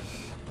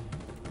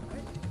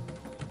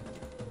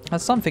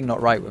 There's something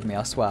not right with me,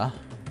 I swear.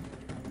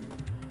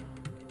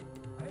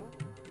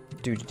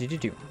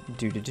 Do-do-do-do-do.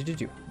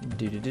 Do-do-do-do-do.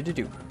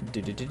 Do-do-do-do-do.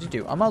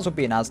 Do-do-do-do-do. I might as well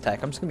be an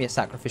Aztec. I'm just gonna be a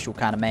sacrificial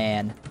kind of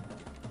man.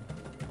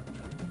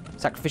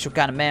 Sacrificial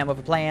kind of man with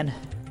a plan.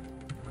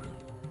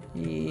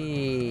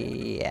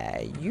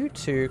 Yeah, you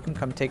two can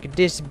come take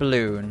this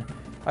balloon.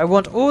 I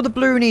want all the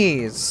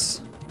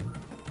balloonies.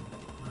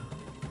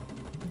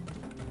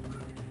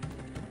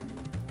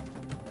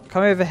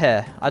 Come over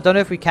here. I don't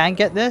know if we can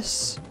get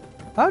this.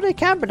 Oh, they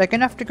can, but they're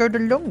gonna have to go the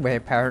long way,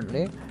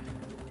 apparently.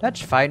 That's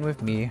fine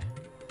with me.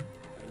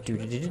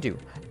 Do-do-do-do-do.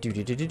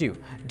 Do-do-do-do-do.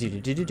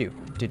 Do-do-do-do-do.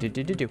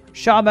 Do-do-do-do-do.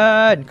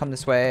 Shaman! Come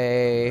this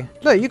way.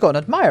 Look, you got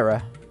an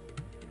admirer.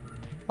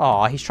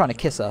 Aw, he's trying to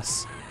kiss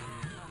us.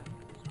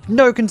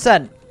 No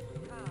consent!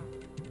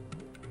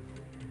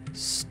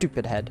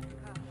 Stupid head.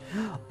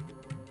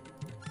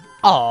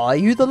 Aw,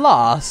 you the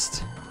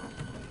last?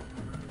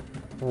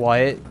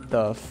 What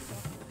the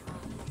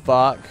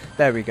fuck?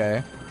 There we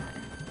go.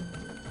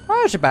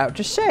 I was about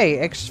to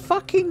say,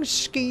 fucking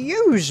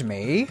excuse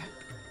me.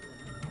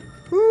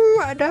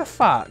 Who the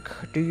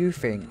fuck do you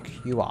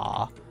think you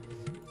are?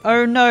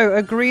 Oh no,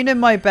 a green in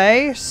my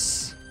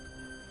base?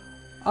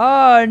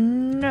 Oh,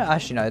 no.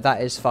 Actually, no.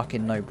 That is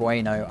fucking no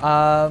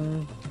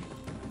bueno.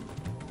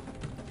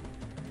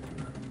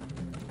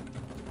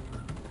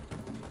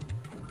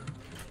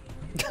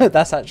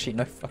 That's actually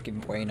no fucking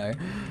bueno.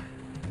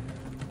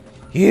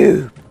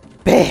 You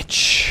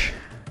bitch!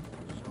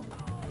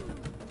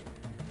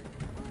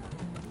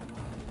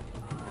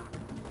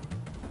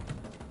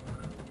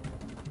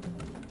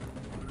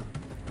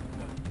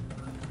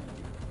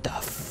 The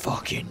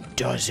fucking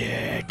does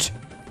it!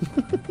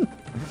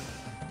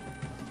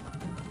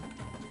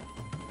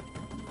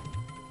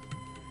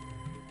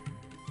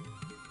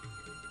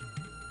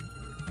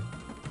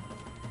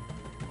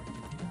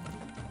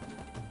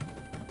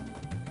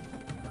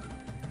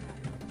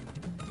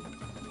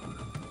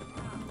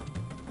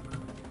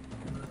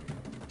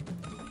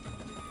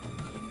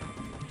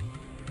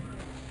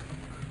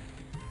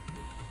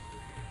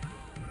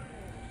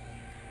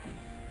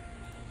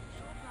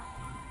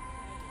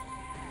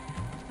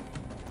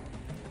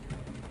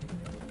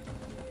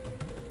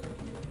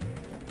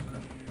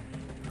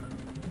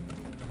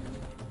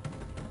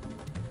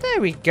 There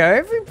we go,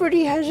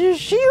 everybody has a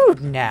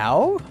shield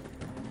now.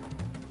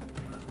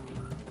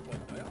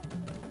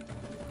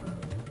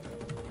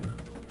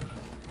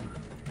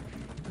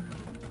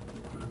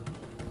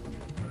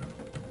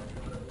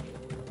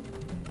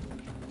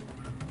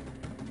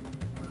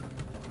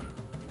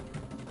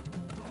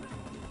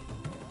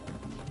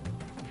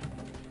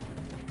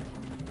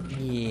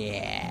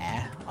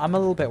 Yeah, I'm a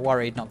little bit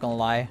worried, not gonna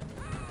lie.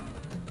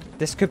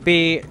 This could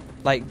be,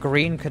 like,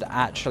 green could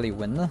actually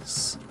win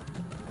this.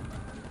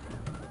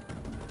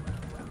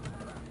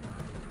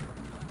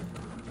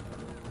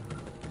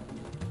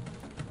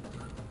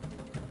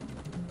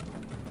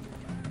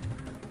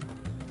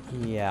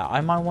 Yeah,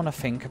 I might want to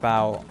think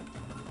about,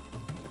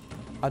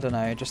 I don't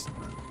know, just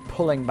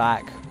pulling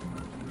back,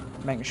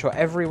 making sure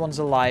everyone's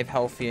alive,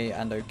 healthy,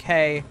 and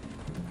okay.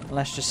 And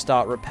let's just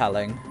start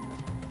repelling.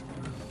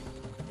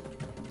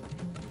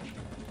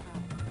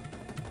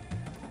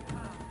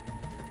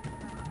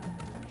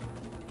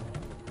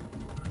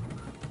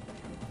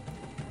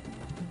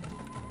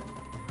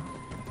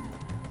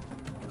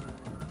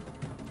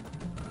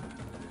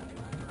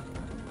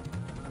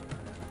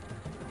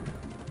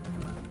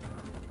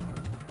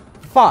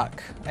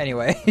 Fuck!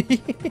 Anyway.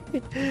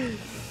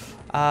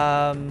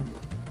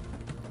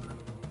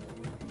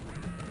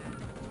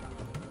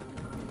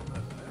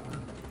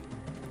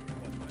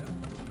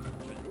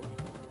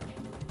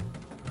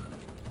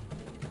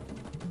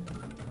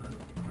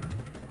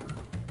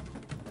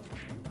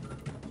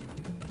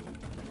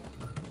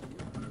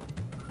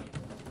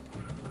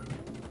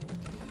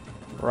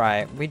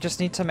 Right, we just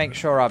need to make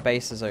sure our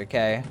base is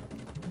okay.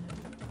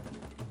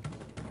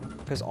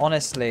 Because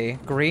honestly,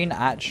 green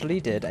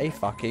actually did a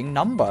fucking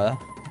number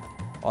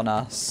on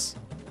us.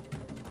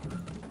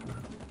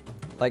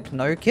 Like,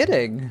 no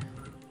kidding.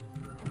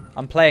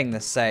 I'm playing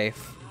this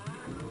safe.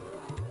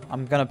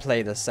 I'm gonna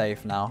play this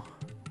safe now.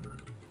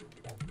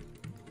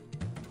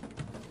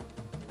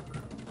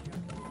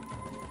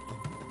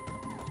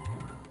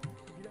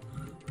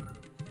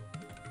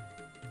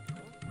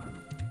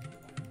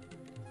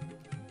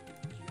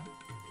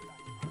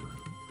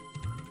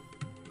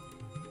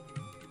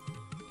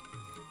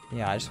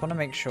 Yeah, I just want to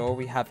make sure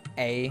we have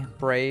a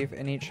brave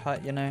in each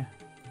hut, you know?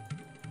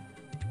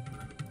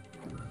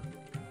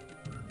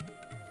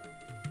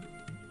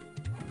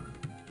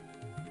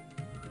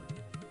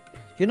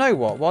 You know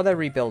what? While they're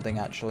rebuilding,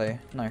 actually.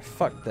 No,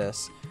 fuck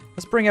this.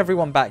 Let's bring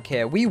everyone back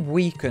here. We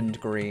weakened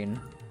green.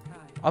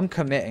 I'm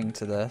committing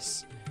to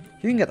this.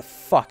 You can get the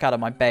fuck out of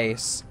my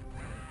base.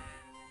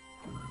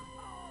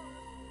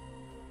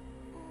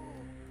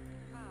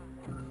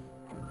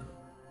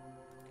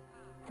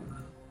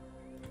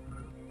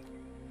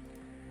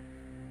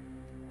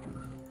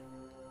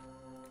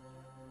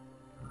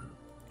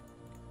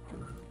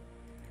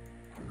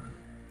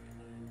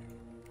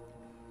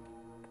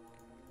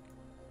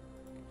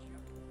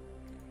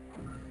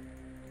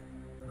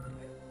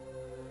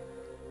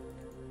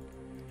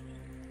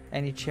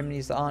 Any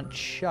chimneys that aren't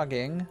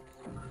chugging.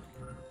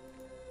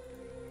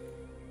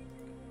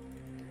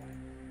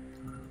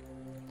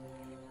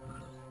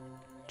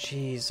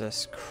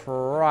 Jesus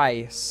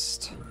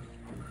Christ.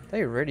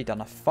 They really done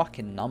a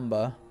fucking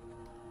number.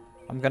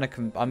 I'm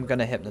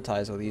gonna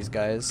hypnotize all these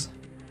guys.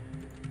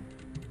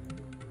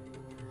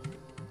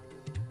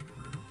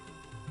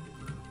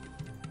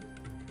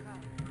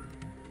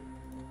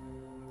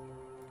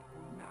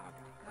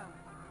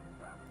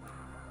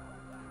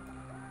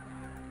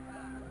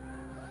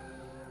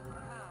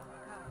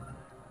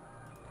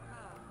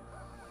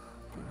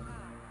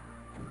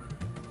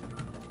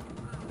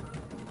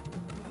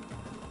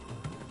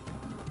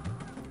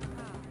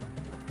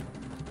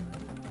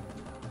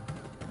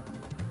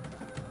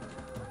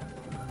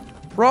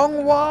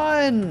 Wrong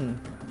one!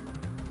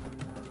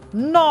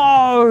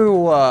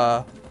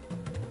 No!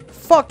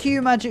 Fuck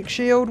you, Magic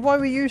Shield. Why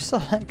were you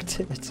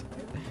selected?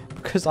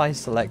 Because I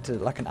selected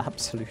it like an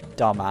absolute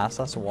dumbass.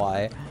 That's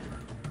why.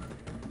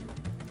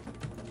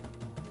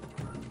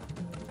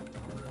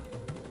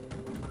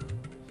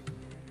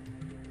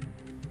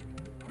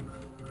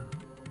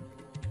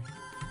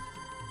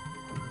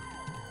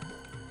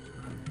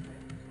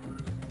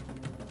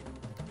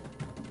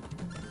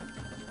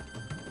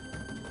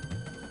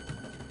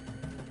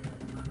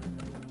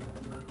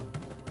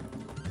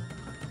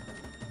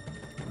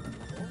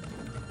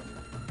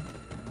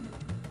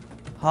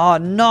 Oh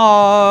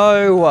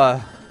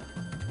no!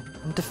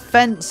 I'm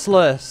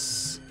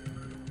defenseless.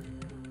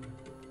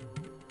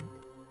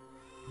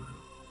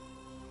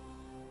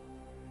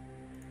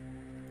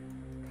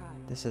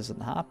 This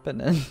isn't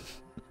happening.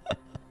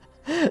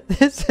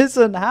 This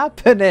isn't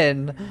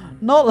happening.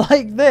 Not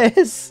like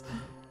this.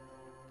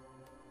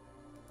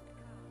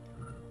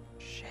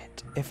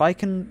 Shit. If I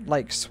can,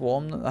 like,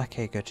 swarm them.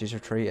 Okay, good. She's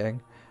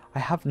retreating. I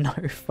have no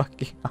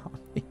fucking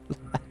army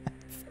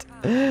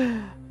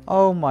left.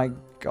 Oh my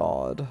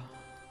god.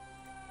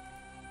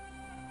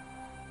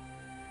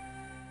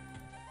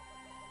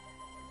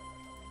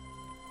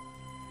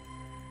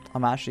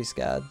 I'm actually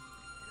scared.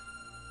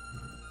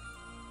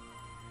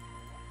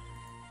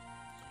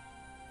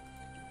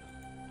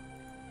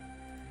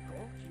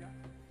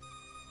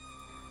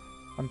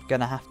 I'm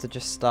gonna have to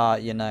just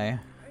start, you know.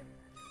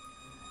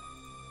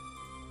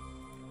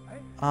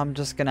 I'm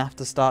just gonna have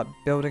to start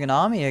building an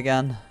army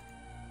again.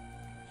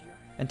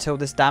 Until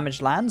this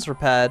damaged land's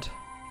repaired.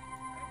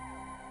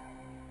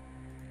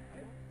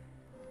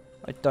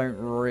 I don't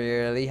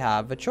really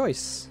have a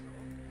choice.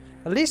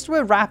 At least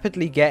we're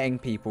rapidly getting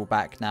people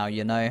back now,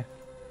 you know.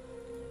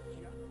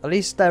 At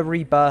least they're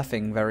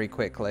rebirthing very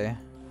quickly.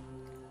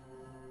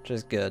 Which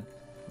is good.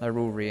 They're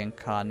all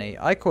reincarnate.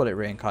 I call it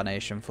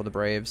reincarnation for the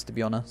Braves, to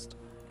be honest.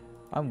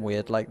 I'm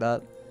weird like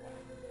that.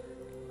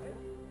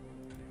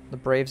 The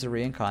Braves are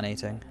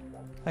reincarnating.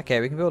 Okay,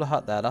 we can build a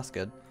hut there. That's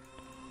good.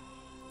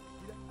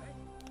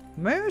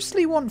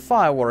 Mostly want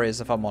fire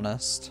warriors, if I'm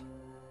honest.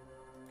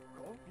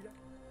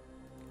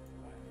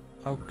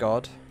 Oh,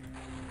 God.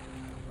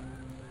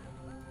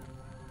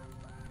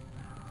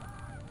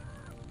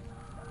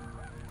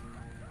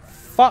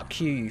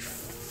 Fuck you, you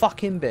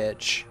fucking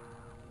bitch.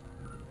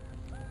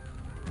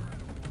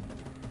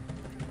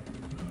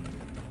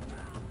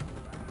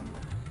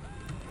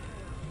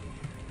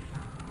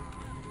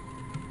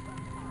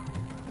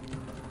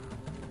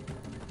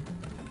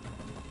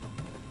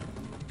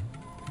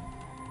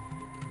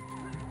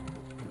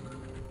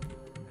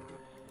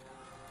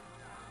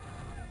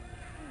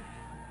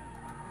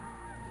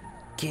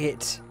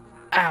 Get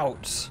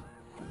out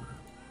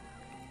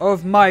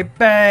of my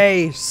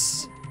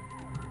base,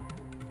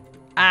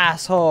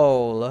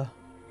 asshole.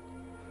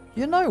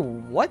 You know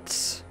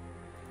what?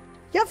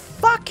 You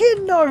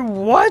fucking know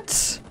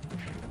what?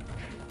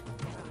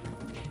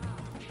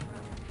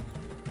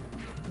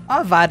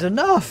 I've had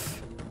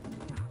enough.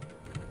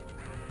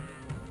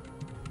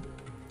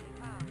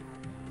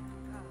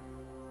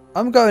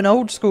 I'm going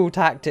old school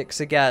tactics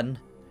again.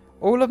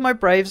 All of my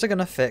Braves are going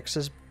to fix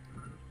this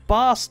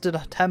bastard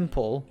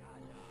temple.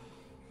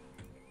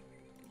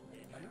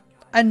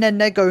 And then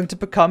they're going to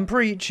become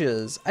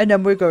preachers. And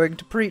then we're going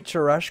to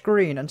preacher rush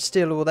green and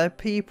steal all their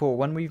people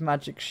when we've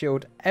magic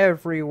shield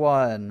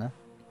everyone.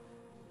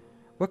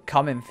 We're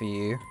coming for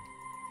you.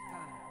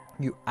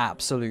 You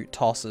absolute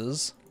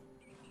tossers.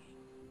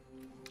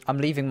 I'm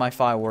leaving my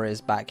fire warriors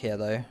back here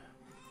though.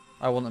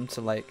 I want them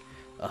to like...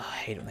 Ugh, I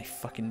hate when they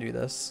fucking do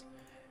this.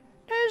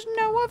 There's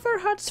no other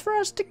huts for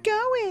us to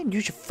go in.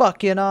 Use your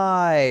fucking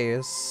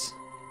eyes.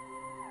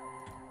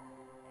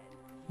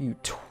 You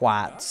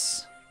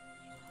twats.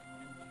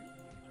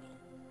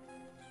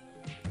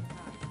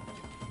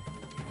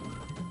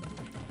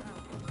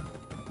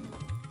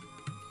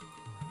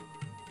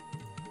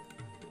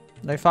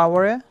 No fire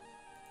warrior?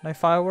 No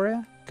fire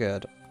warrior?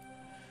 Good.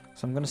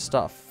 So I'm gonna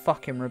start a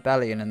fucking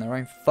rebellion in their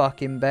own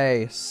fucking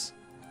base.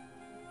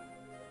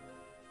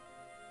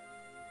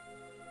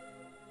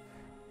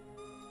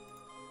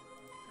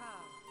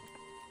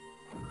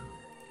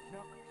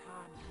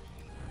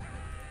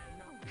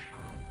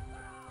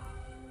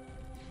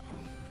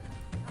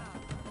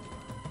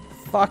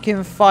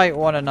 Fucking fight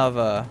one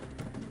another.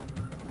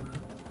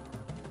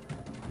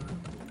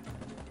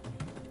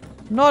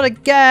 Not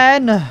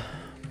again!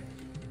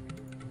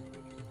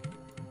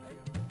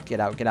 Get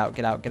out, get out,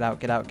 get out, get out,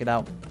 get out, get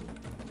out.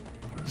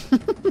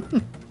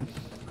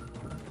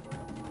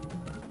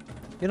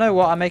 You know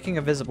what? I'm making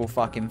a visible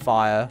fucking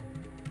fire.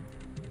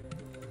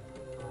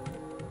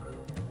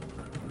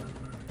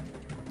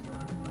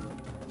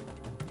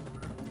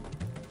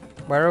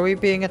 Where are we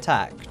being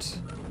attacked?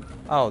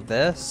 Oh,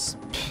 this?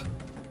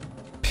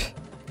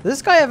 Did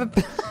this guy ever...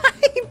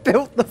 He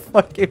built the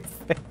fucking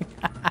thing.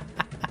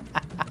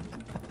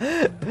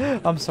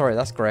 I'm sorry,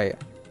 that's great.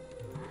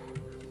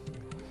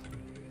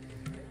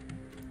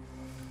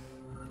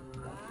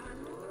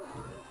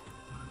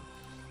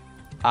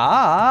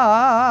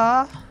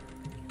 Ah.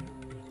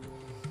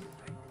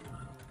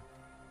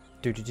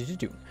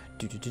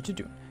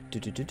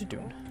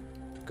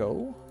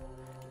 Go.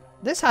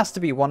 This has to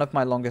be one of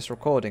my longest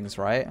recordings,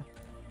 right?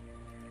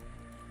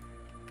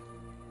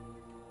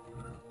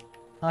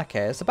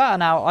 Okay, it's about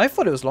an hour. I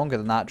thought it was longer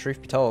than that,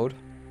 truth be told.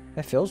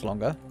 It feels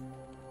longer.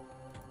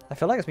 I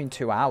feel like it's been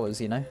 2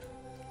 hours, you know?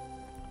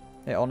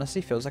 It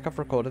honestly feels like I've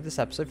recorded this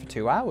episode for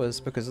 2 hours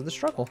because of the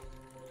struggle.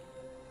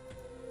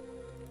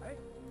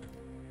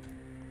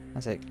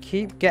 That's it.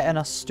 Keep getting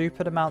us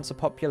stupid amounts of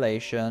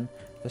population,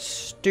 the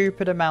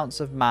stupid amounts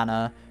of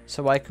mana,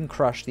 so I can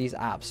crush these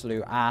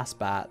absolute ass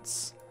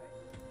bats.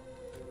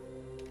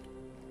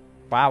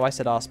 Wow, I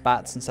said ask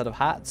bats instead of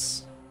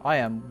hats. I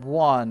am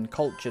one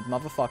cultured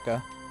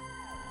motherfucker.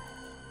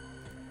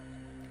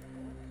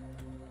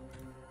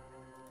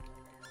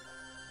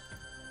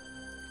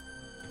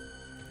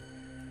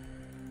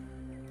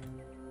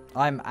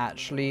 I'm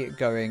actually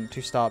going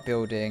to start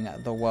building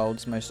the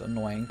world's most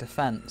annoying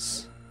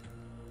defense.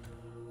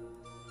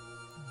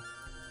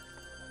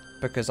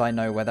 Because I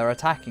know where they're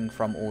attacking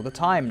from all the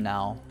time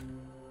now.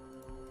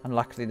 And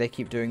luckily they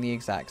keep doing the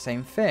exact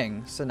same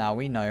thing. So now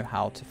we know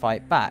how to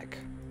fight back.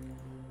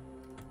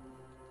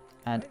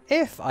 And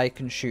if I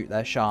can shoot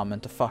their shaman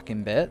to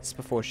fucking bits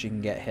before she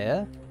can get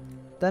here,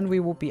 then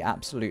we will be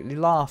absolutely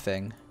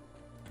laughing.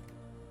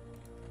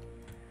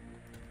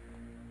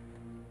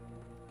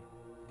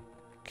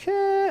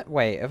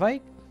 Wait, have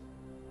I?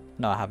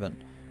 No, I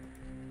haven't.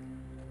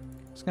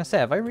 I was going to say,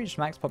 have I reached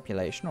max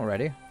population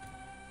already?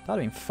 That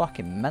would have been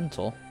fucking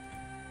mental.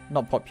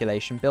 Not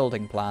population,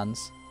 building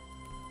plans.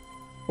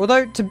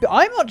 Although,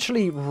 I'm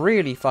actually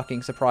really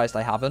fucking surprised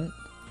I haven't.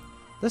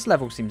 This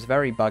level seems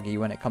very buggy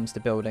when it comes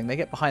to building. They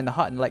get behind the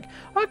hut and like,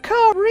 I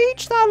can't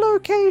reach that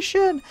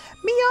location.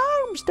 Me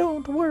arms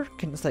don't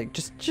work. And it's like,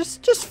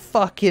 just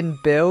fucking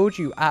build,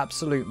 you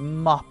absolute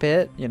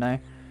muppet, you know.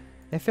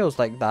 It feels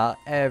like that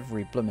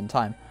every blooming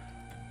time.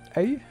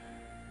 Are you?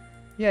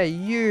 Yeah,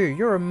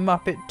 you're a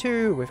muppet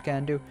too with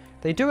can do.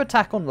 They do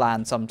attack on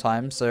land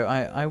sometimes, so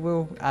I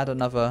will add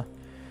another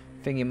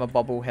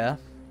thingy-ma-bobble here.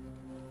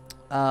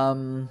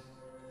 Oh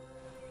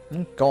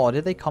god,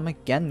 here they come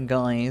again,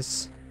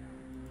 guys.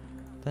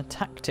 Their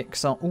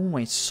tactics are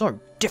always so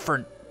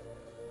different.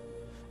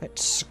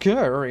 It's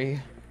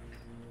scary.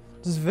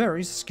 It's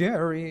very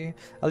scary.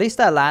 At least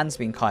their land's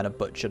been kind of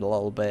butchered a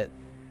little bit,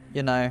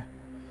 you know.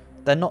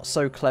 They're not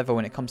so clever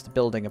when it comes to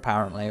building,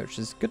 apparently, which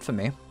is good for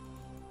me.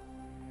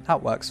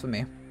 That works for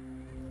me.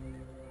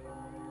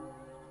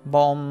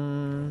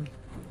 Bomb.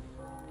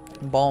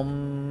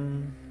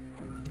 Bomb.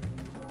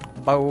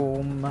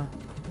 Boom.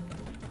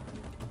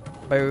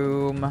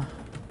 Boom.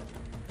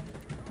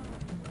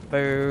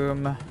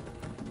 Boom.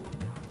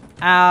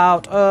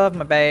 Out of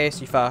my base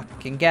you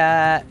fucking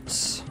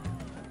get.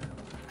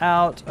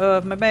 Out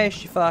of my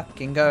base you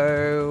fucking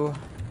go.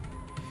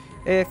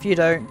 If you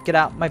don't get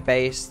out my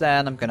base,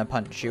 then I'm gonna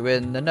punch you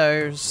in the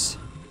nose.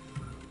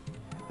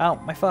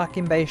 Out my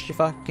fucking base you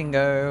fucking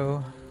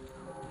go.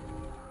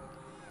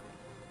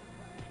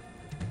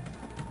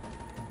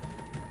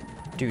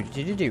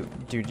 Do-do-do-do-do.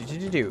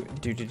 Do-do-do-do-do.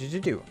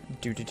 Do-do-do-do-do.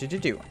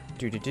 Do-do-do-do-do.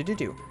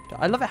 Do-do-do-do-do.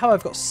 I love it how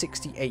I've got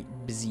 68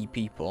 busy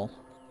people.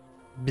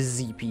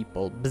 Busy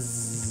people.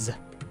 Buzz.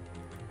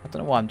 I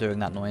don't know why I'm doing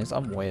that noise.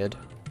 I'm weird.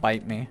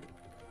 Bite me.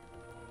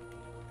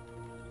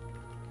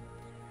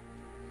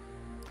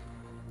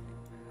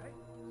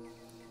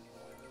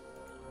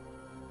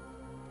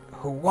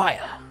 Hawaii.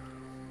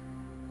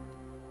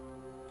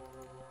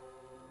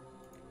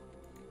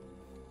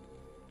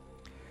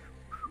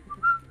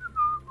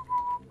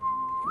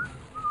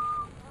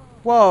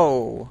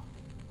 Whoa.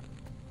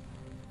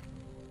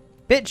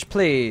 Bitch,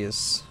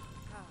 please.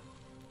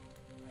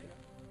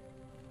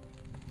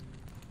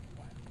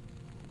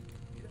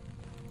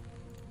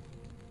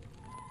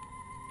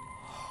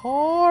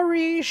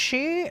 Holy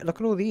shit.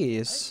 Look at all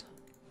these.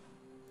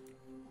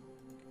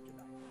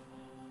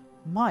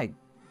 My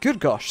good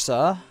gosh,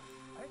 sir.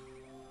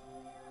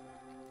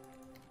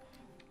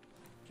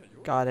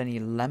 Got any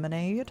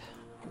lemonade?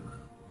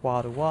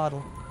 Waddle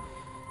waddle.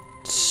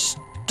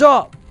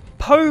 Stop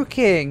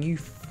poking, you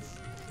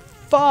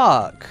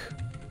fuck.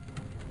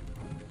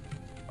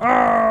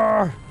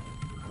 Arrgh.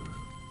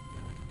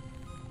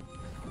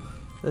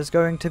 There's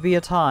going to be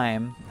a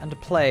time and a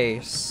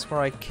place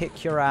where I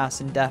kick your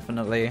ass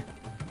indefinitely.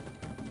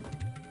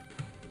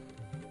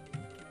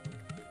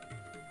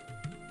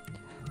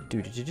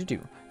 Do-do-do-do-do.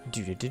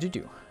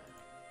 Do-do-do-do-do.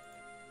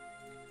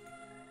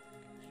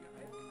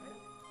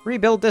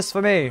 Rebuild this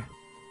for me!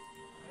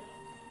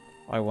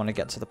 I want to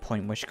get to the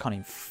point where she can't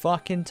even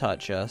fucking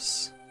touch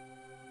us.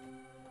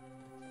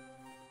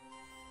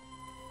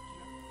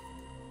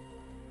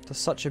 There's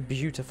such a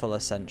beautiful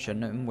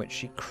ascension in which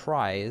she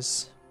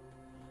cries.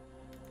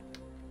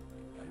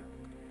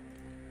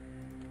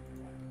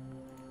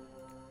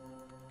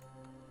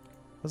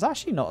 There's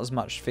actually not as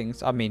much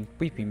things. I mean,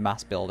 we've been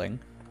mass building.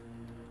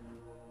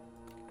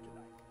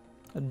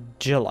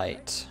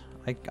 Delight.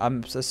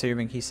 I'm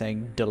assuming he's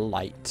saying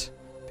delight.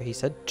 But he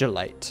said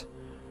delight.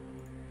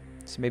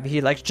 So maybe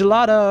he likes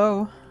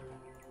gelato.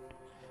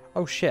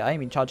 Oh shit, I ain't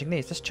been charging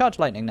these. Let's charge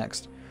lightning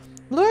next.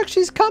 Look,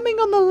 she's coming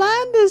on the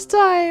land this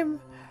time.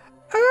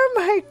 Oh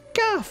my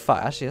god.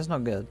 Fuck, actually, that's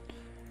not good.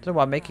 Don't know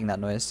why I'm making that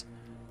noise.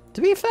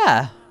 To be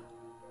fair,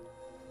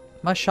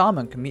 my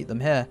shaman can meet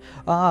them here.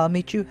 I'll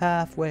meet you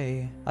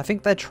halfway. I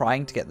think they're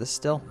trying to get this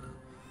still.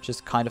 Which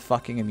is kind of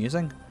fucking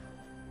amusing.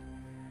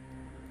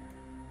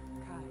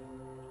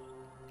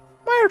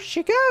 Where'd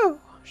she go?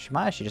 She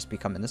might actually just be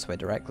coming this way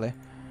directly.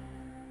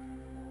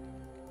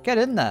 Get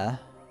in there.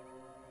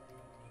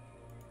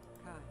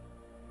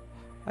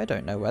 I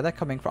don't know where they're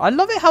coming from. I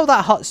love it how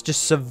that hut's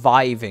just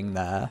surviving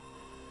there.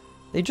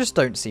 They just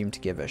don't seem to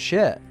give a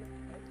shit.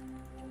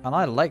 And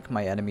I like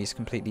my enemies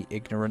completely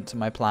ignorant to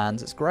my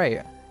plans. It's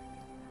great.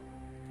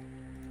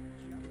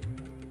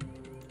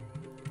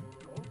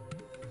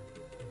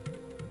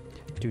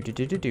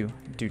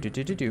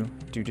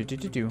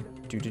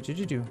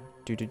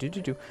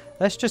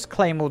 Let's just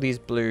claim all these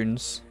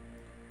balloons.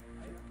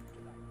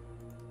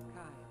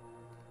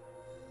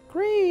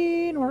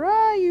 Green, where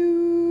are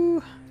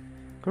you?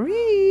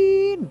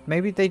 Green.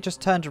 Maybe they just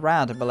turned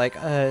around and were like,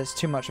 it's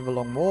too much of a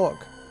long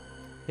walk.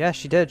 Yeah,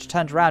 she did. She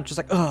turned around. She's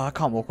like, oh, I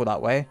can't walk all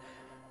that way.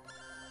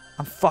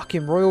 I'm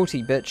fucking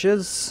royalty,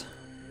 bitches.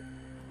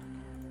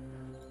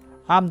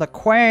 I'm the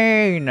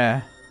queen.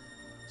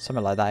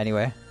 Something like that,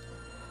 anyway.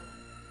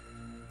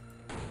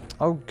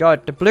 Oh,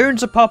 God. The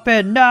balloons are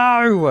popping.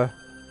 No.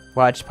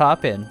 What's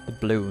popping? The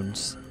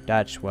balloons.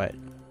 That's what.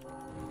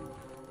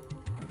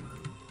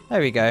 There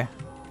we go.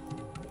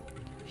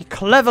 He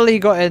cleverly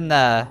got in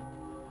there.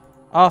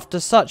 After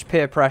such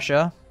peer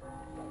pressure.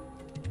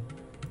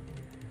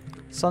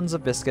 Sons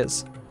of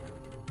biscuits.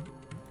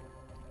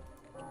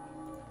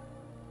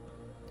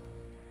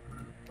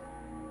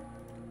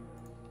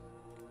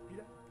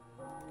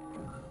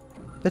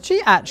 Did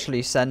she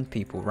actually send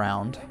people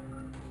round?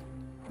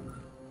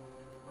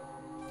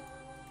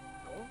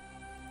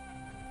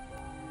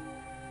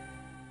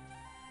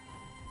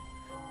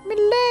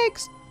 My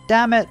legs!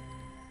 Damn it.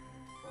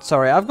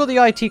 Sorry, I've got the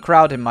IT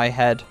crowd in my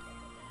head.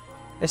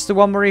 It's the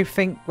one where he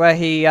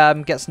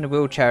gets in a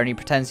wheelchair and he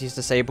pretends he's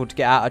disabled to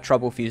get out of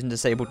trouble for using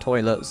disabled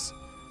toilets.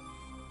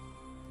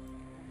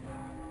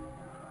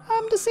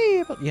 I'm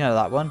disabled. You know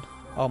that one?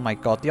 Oh my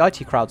god, the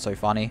IT crowd's so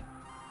funny.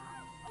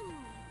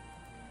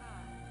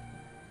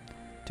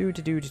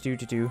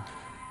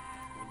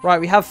 Right,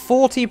 we have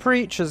 40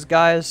 preachers,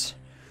 guys.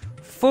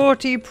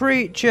 40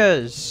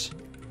 preachers.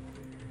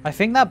 I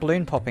think that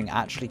balloon popping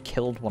actually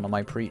killed one of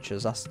my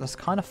preachers. That's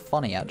kind of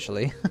funny,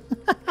 actually.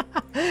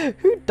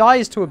 Who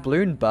dies to a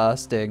balloon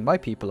bursting? My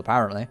people,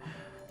 apparently.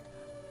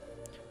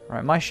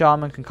 Right, my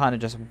shaman can kind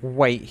of just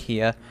wait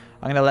here.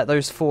 I'm going to let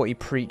those 40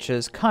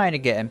 preachers kind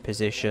of get in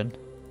position.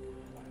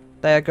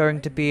 They are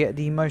going to be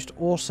the most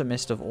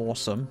awesomest of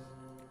awesome.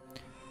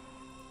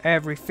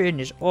 Everything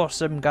is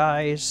awesome,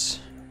 guys.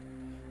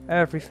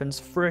 Everything's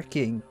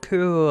freaking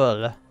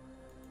cool.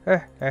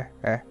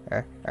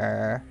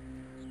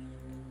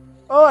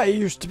 I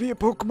used to be a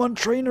Pokemon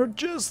trainer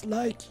just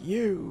like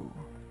you.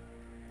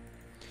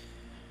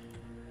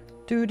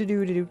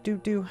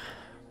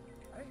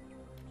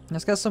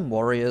 Let's get some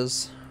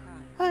warriors.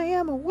 I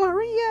am a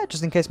warrior.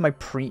 Just in case my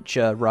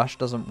preacher rush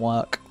doesn't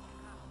work.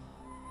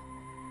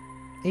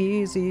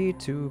 Easy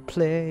to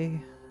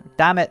play.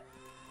 Damn it.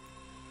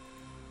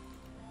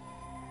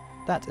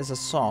 That is a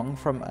song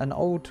from an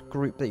old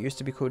group that used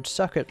to be called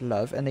Circuit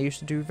Love, and they used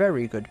to do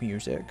very good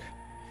music.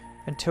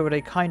 Until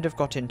they kind of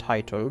got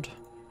entitled.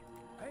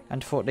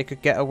 And thought they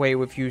could get away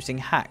with using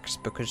hacks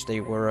because they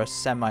were a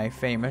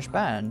semi-famous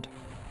band.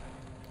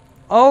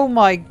 Oh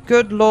my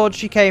good lord,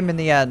 she came in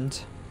the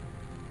end.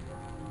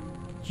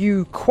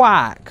 You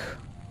quack.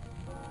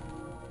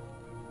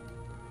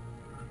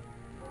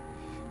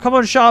 Come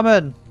on,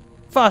 shaman.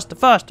 Faster,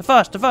 faster,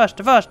 faster,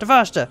 faster, faster,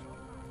 faster.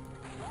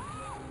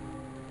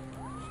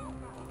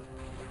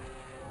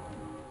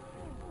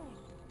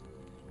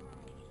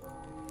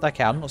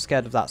 Okay, I'm not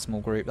scared of that small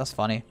group. That's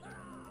funny.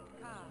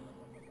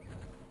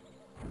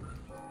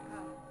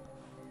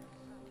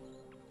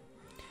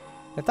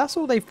 If that's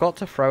all they've got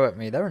to throw at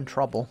me, they're in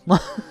trouble.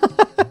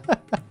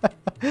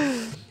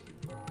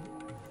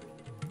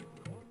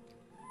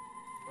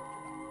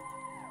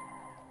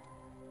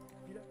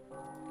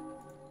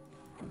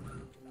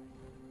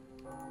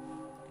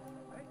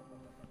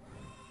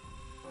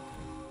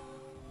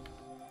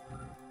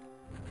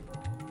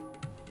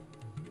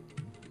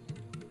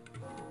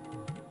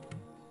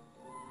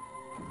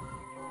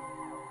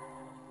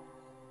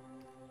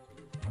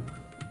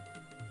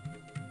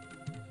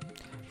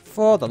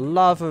 For the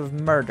love of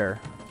murder.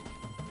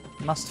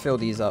 Must fill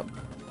these up.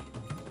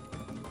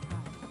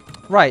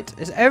 Right,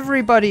 is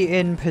everybody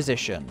in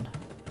position?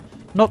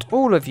 Not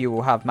all of you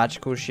will have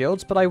magical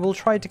shields, but I will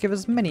try to give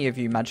as many of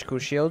you magical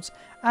shields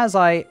as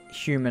I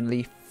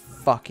humanly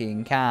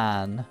fucking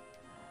can.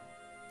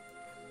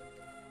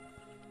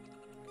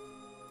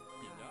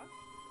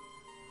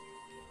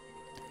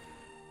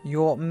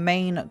 Your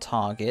main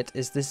target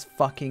is this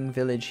fucking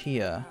village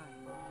here.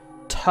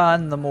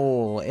 Turn them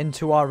all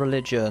into our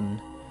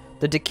religion.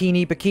 The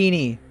Dakini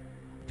Bikini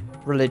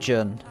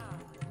religion.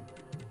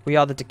 We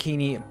are the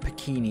Dakini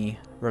Bikini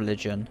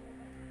religion.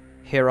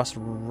 Hear us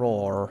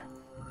roar.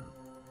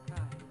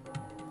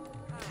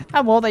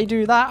 And while they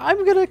do that,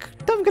 I'm gonna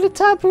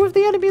tamper with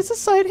the enemy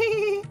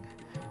society.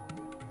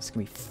 It's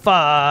gonna be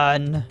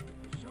fun.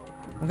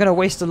 I'm gonna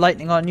waste the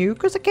lightning on you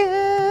because I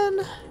can.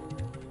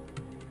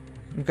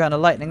 I'm gonna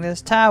lightning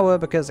this tower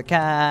because I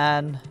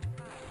can.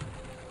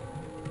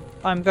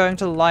 I'm going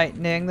to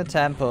lightning the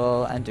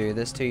temple and do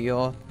this to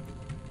your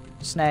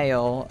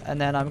snail, and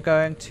then I'm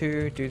going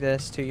to do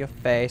this to your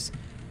face,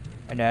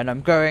 and then I'm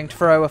going to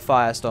throw a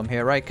firestorm.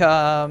 Here I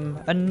come.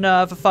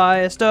 Another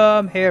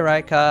firestorm. Here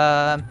I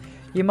come.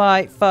 You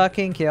might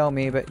fucking kill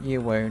me, but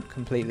you won't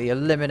completely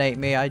eliminate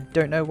me. I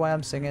don't know why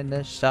I'm singing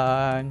this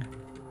song.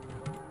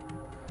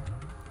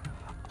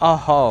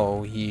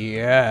 Oh,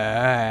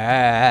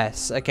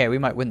 yes. Okay, we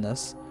might win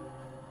this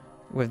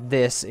with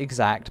this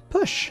exact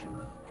push.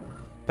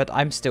 But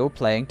I'm still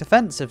playing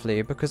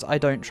defensively because I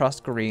don't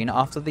trust green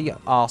after the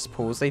arse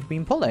pulls they've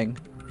been pulling.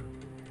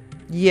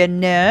 You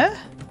know?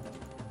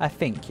 I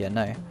think you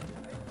know.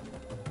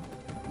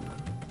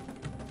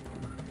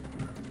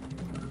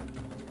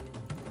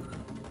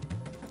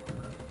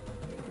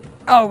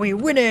 Are we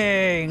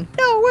winning?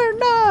 No, we're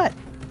not.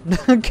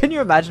 Can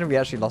you imagine if we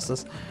actually lost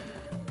this?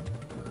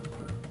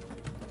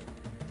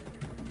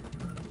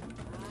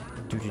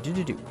 Okay,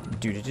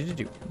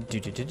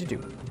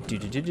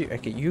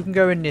 you can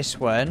go in this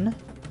one.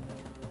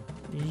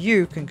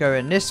 You can go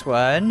in this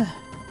one.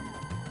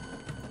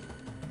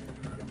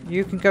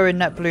 You can go in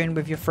that balloon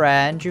with your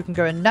friend. You can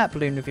go in that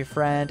balloon with your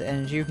friend.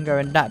 And you can go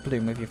in that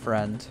balloon with your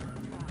friend.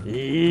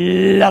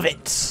 Love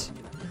it.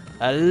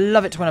 I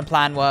love it when a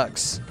plan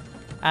works.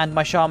 And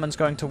my shaman's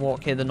going to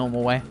walk here the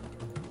normal way.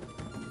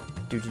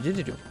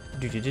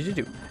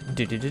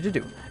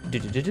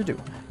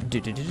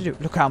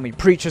 Look how many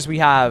preachers we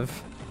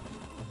have.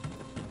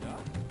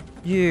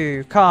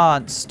 You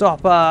can't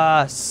stop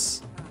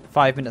us.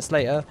 5 minutes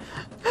later.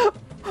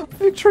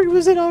 Victory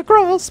was in our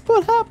grasp.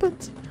 What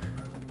happened?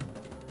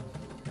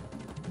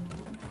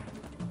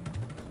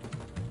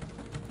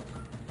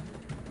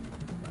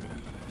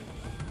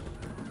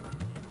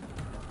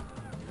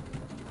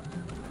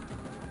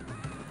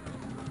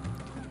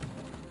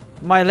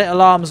 My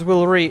little arms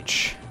will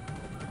reach.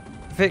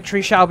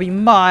 Victory shall be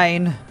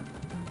mine.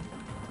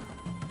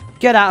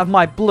 Get out of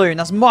my balloon.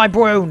 That's my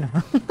balloon.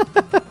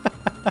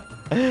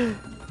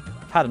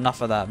 I've had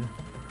enough of them.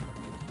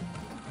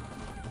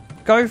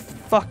 Go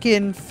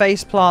fucking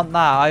faceplant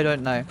that. I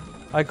don't know.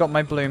 I got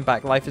my balloon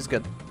back. Life is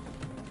good.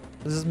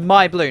 This is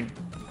my balloon.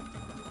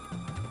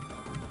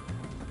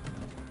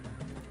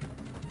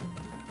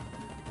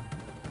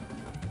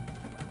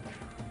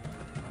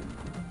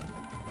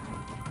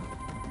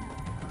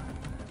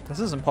 This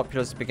isn't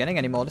Populous the beginning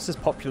anymore. This is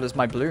Populous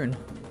my balloon.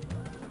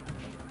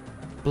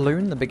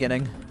 Balloon the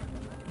beginning.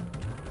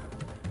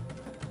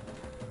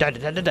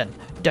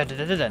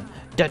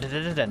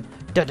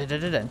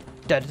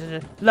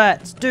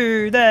 Let's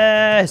do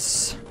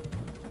this!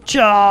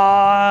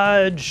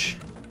 Charge!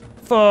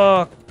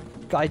 Fuck!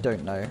 I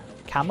don't know.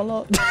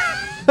 Camelot?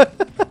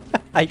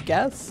 I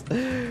guess?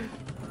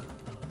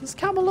 Does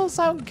Camelot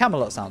sound...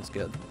 Camelot sounds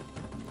good.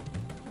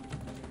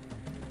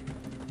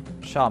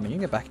 Shaman, you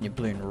can get back in your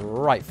balloon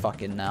right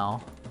fucking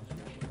now.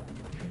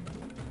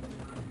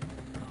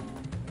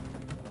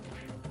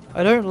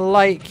 I don't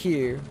like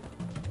you.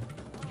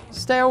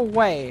 Stay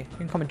away. You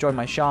can come and join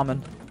my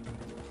shaman.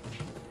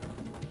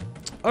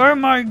 Oh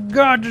my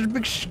god, there's a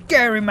big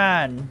scary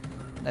man.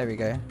 There we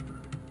go.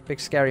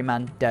 Big scary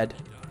man dead.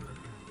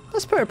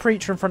 Let's put a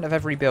preacher in front of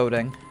every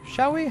building,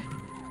 shall we?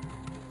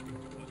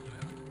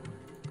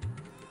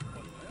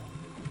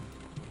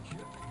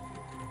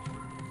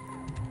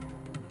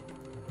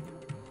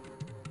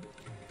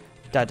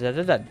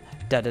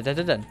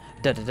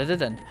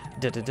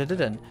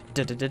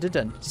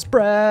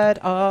 Spread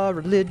our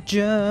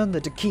religion, the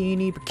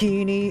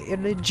bikini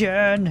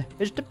religion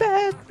is the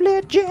best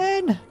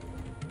religion.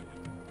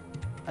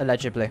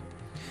 Allegedly.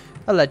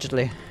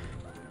 Allegedly.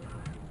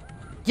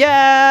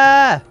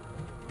 Yeah!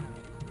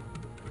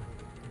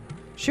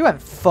 She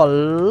went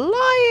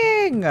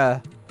flying!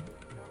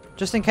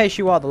 Just in case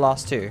you are the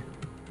last two.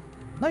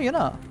 No, you're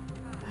not.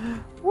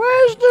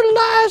 Where's the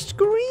last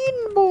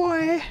green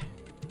boy?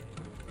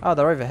 Oh,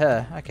 they're over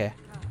here. Okay.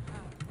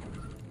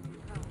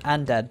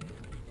 And dead.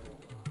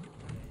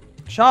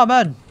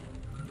 Shaman!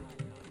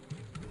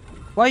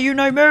 Why you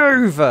no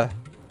move? Are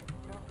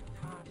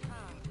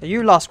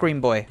you last green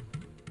boy?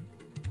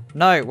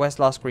 No, where's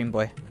last green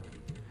boy?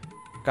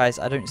 Guys,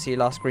 I don't see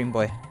last green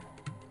boy.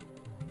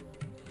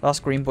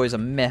 Last green boy's a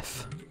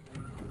myth.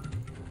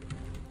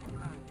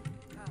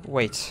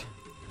 Wait.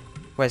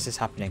 Where's this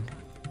happening?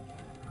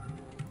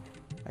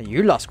 Are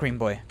you last green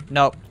boy?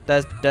 Nope.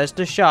 There's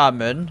the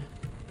shaman.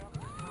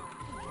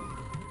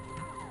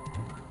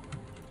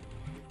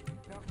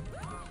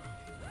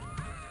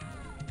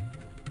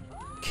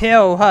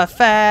 Kill her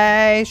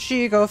face,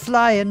 she go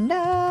flying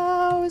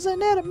now,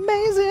 isn't it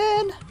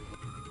amazing?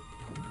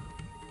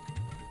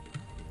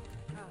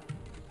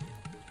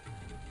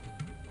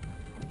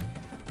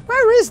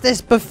 Where is this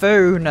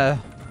buffoon?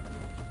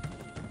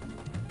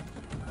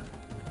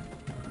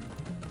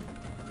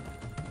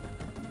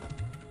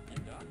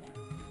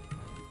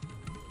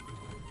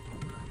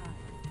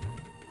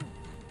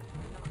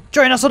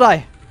 Join us or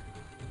die!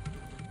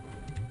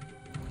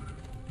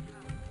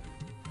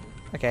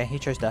 Okay, he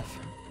chose death.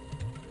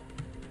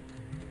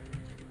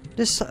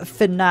 This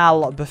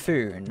finale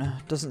buffoon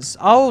doesn't...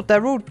 Oh,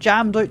 they're all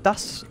jammed out.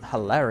 That's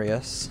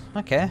hilarious.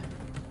 Okay.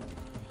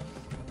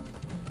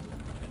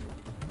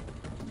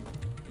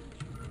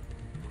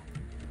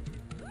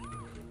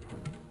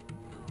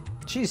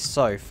 She's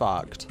so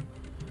fucked.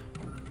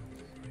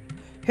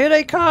 Here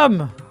they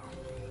come!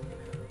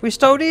 We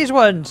stole these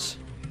ones.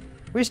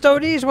 We stole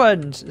these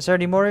ones. Is there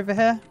any more over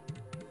here?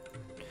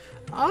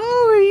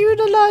 Oh, are you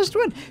the last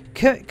one?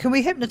 Can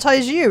we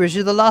hypnotize you as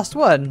you're the last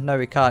one? No,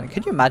 we can't.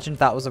 Can you imagine if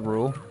that was a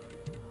rule?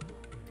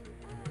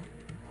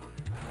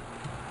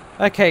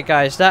 Okay,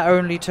 guys, that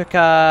only took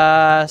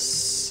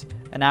us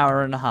an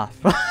hour and a half.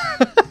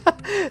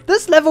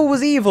 This level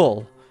was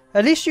evil.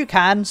 At least you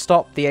can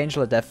stop the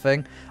Angel of Death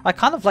thing. I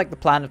kind of like the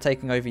plan of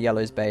taking over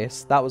Yellow's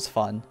base. That was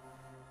fun.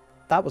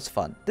 That was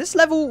fun. This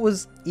level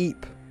was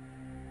eep.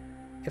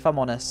 If I'm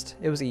honest,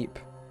 it was eep.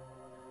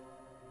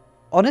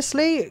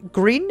 Honestly,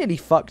 green nearly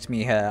fucked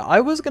me here.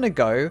 I was going to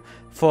go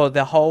for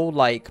the whole,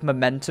 like,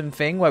 momentum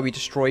thing where we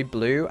destroy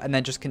blue and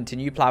then just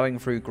continue plowing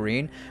through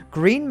green.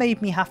 Green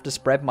made me have to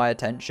spread my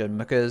attention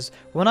because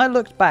when I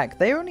looked back,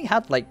 they only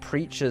had, like,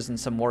 preachers and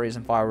some warriors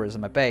and fire warriors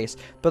in my base.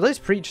 But those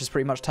preachers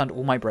pretty much turned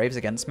all my braves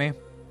against me.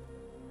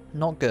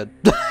 Not good.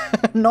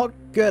 Not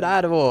good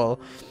at all.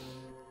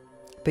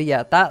 But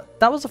yeah, that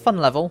was a fun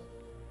level.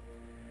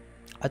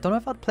 I don't know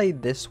if I'd play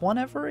this one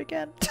ever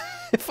again,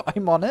 if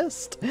I'm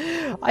honest.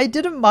 I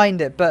didn't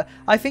mind it, but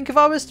I think if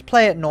I was to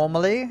play it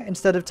normally,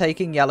 instead of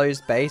taking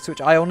Yellow's base,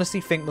 which I honestly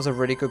think was a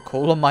really good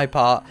call on my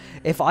part,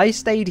 if I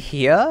stayed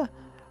here,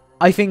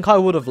 I think I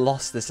would have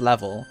lost this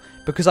level.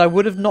 Because I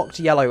would have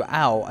knocked Yellow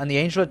out, and the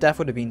Angel of Death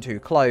would have been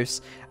too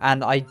close,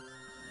 and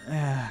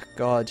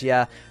God,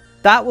 yeah.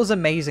 That was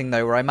amazing,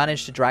 though, where I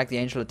managed to drag the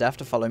Angel of Death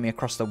to follow me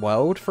across the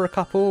world for a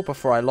couple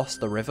before I lost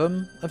the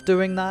rhythm of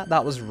doing that.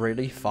 That was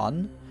really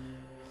fun.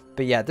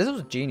 But yeah, this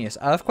was genius.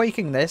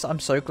 Earthquaking this, I'm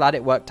so glad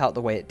it worked out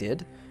the way it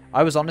did.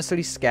 I was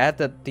honestly scared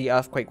that the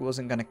earthquake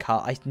wasn't going to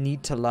cut. I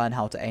need to learn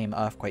how to aim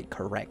earthquake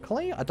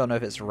correctly. I don't know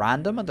if it's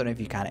random. I don't know if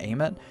you can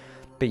aim it.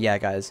 But yeah,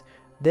 guys,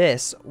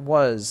 this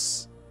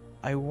was,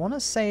 I want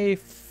to say,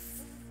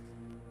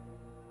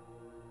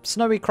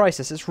 Snowy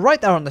Crisis. It's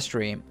right there on the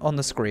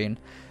screen.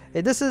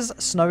 This is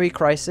Snowy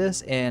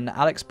Crisis in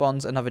Alex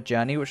Bond's Another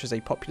Journey, which is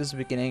a Populous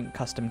beginning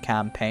custom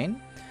campaign.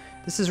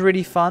 This is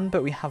really fun,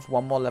 but we have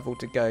one more level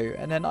to go,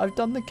 and then I've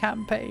done the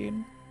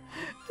campaign,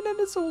 and then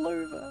it's all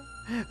over.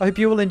 I hope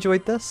you all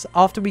enjoyed this.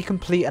 After we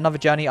complete Another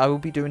Journey, I will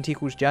be doing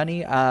Tikal's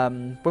Journey.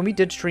 When we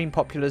did stream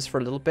Populous for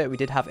a little bit, we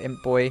did have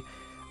Imp Boy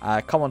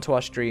come onto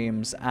our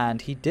streams,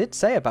 and he did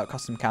say about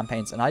custom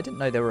campaigns, and I didn't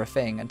know they were a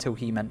thing until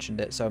he mentioned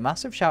it. So a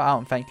massive shout out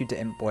and thank you to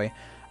Imp Boy.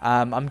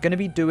 I'm going to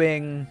be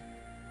doing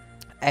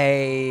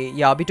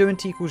I'll be doing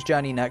Tikal's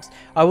Journey next.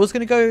 I was going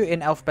to go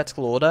in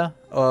alphabetical order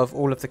of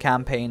all of the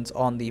campaigns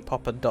on the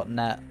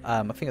popper.net,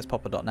 I think it's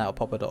popper.net or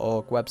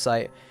popper.org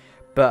website,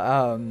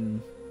 but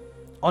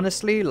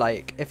honestly,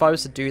 like, if I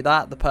was to do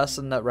that, the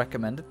person that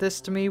recommended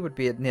this to me would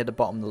be near the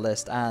bottom of the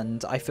list,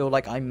 and I feel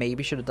like I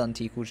maybe should have done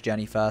Tikal's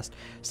Journey first.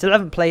 Still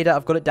haven't played it,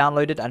 I've got it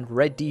downloaded and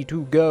ready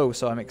to go,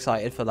 so I'm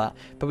excited for that.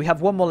 But we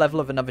have one more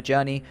level of Another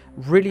Journey.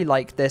 Really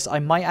like this. I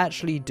might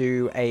actually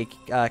do a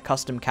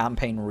custom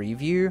campaign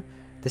review.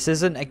 This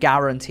isn't a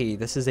guarantee,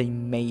 this is a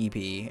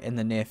maybe in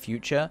the near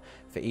future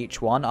for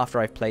each one after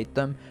I've played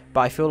them,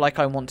 but I feel like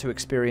I want to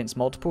experience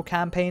multiple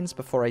campaigns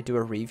before I do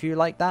a review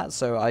like that,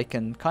 so I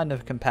can kind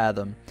of compare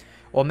them.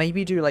 Or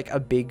maybe do like a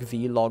big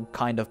vlog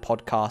kind of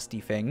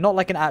podcasty thing, not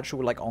like an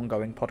actual like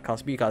ongoing podcast,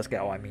 but you guys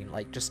get what I mean,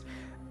 like just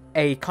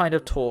a kind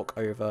of talk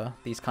over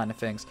these kind of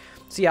things.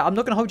 So yeah, I'm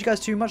not going to hold you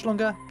guys too much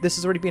longer. This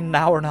has already been an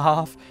hour and a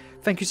half.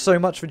 Thank you so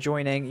much for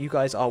joining. You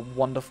guys are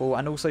wonderful.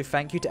 And also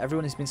thank you to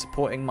everyone who's been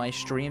supporting my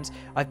streams.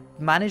 I've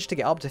managed to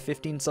get up to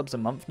 15 subs a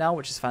month now,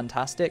 which is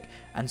fantastic.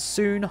 And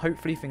soon,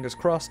 hopefully, fingers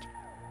crossed,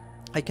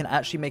 I can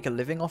actually make a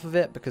living off of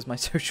it because my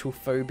social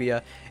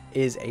phobia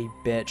is a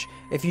bitch.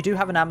 If you do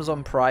have an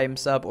Amazon Prime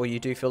sub or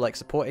you do feel like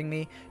supporting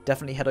me,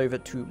 definitely head over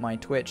to my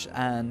Twitch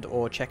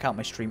or check out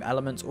my stream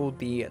elements. All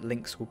the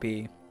links will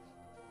be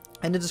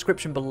in the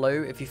description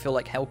below if you feel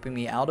like helping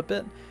me out a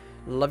bit.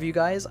 Love you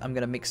guys. I'm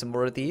going to make some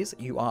more of these.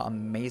 You are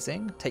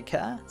amazing. Take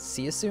care.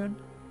 See you soon.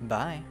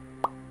 Bye.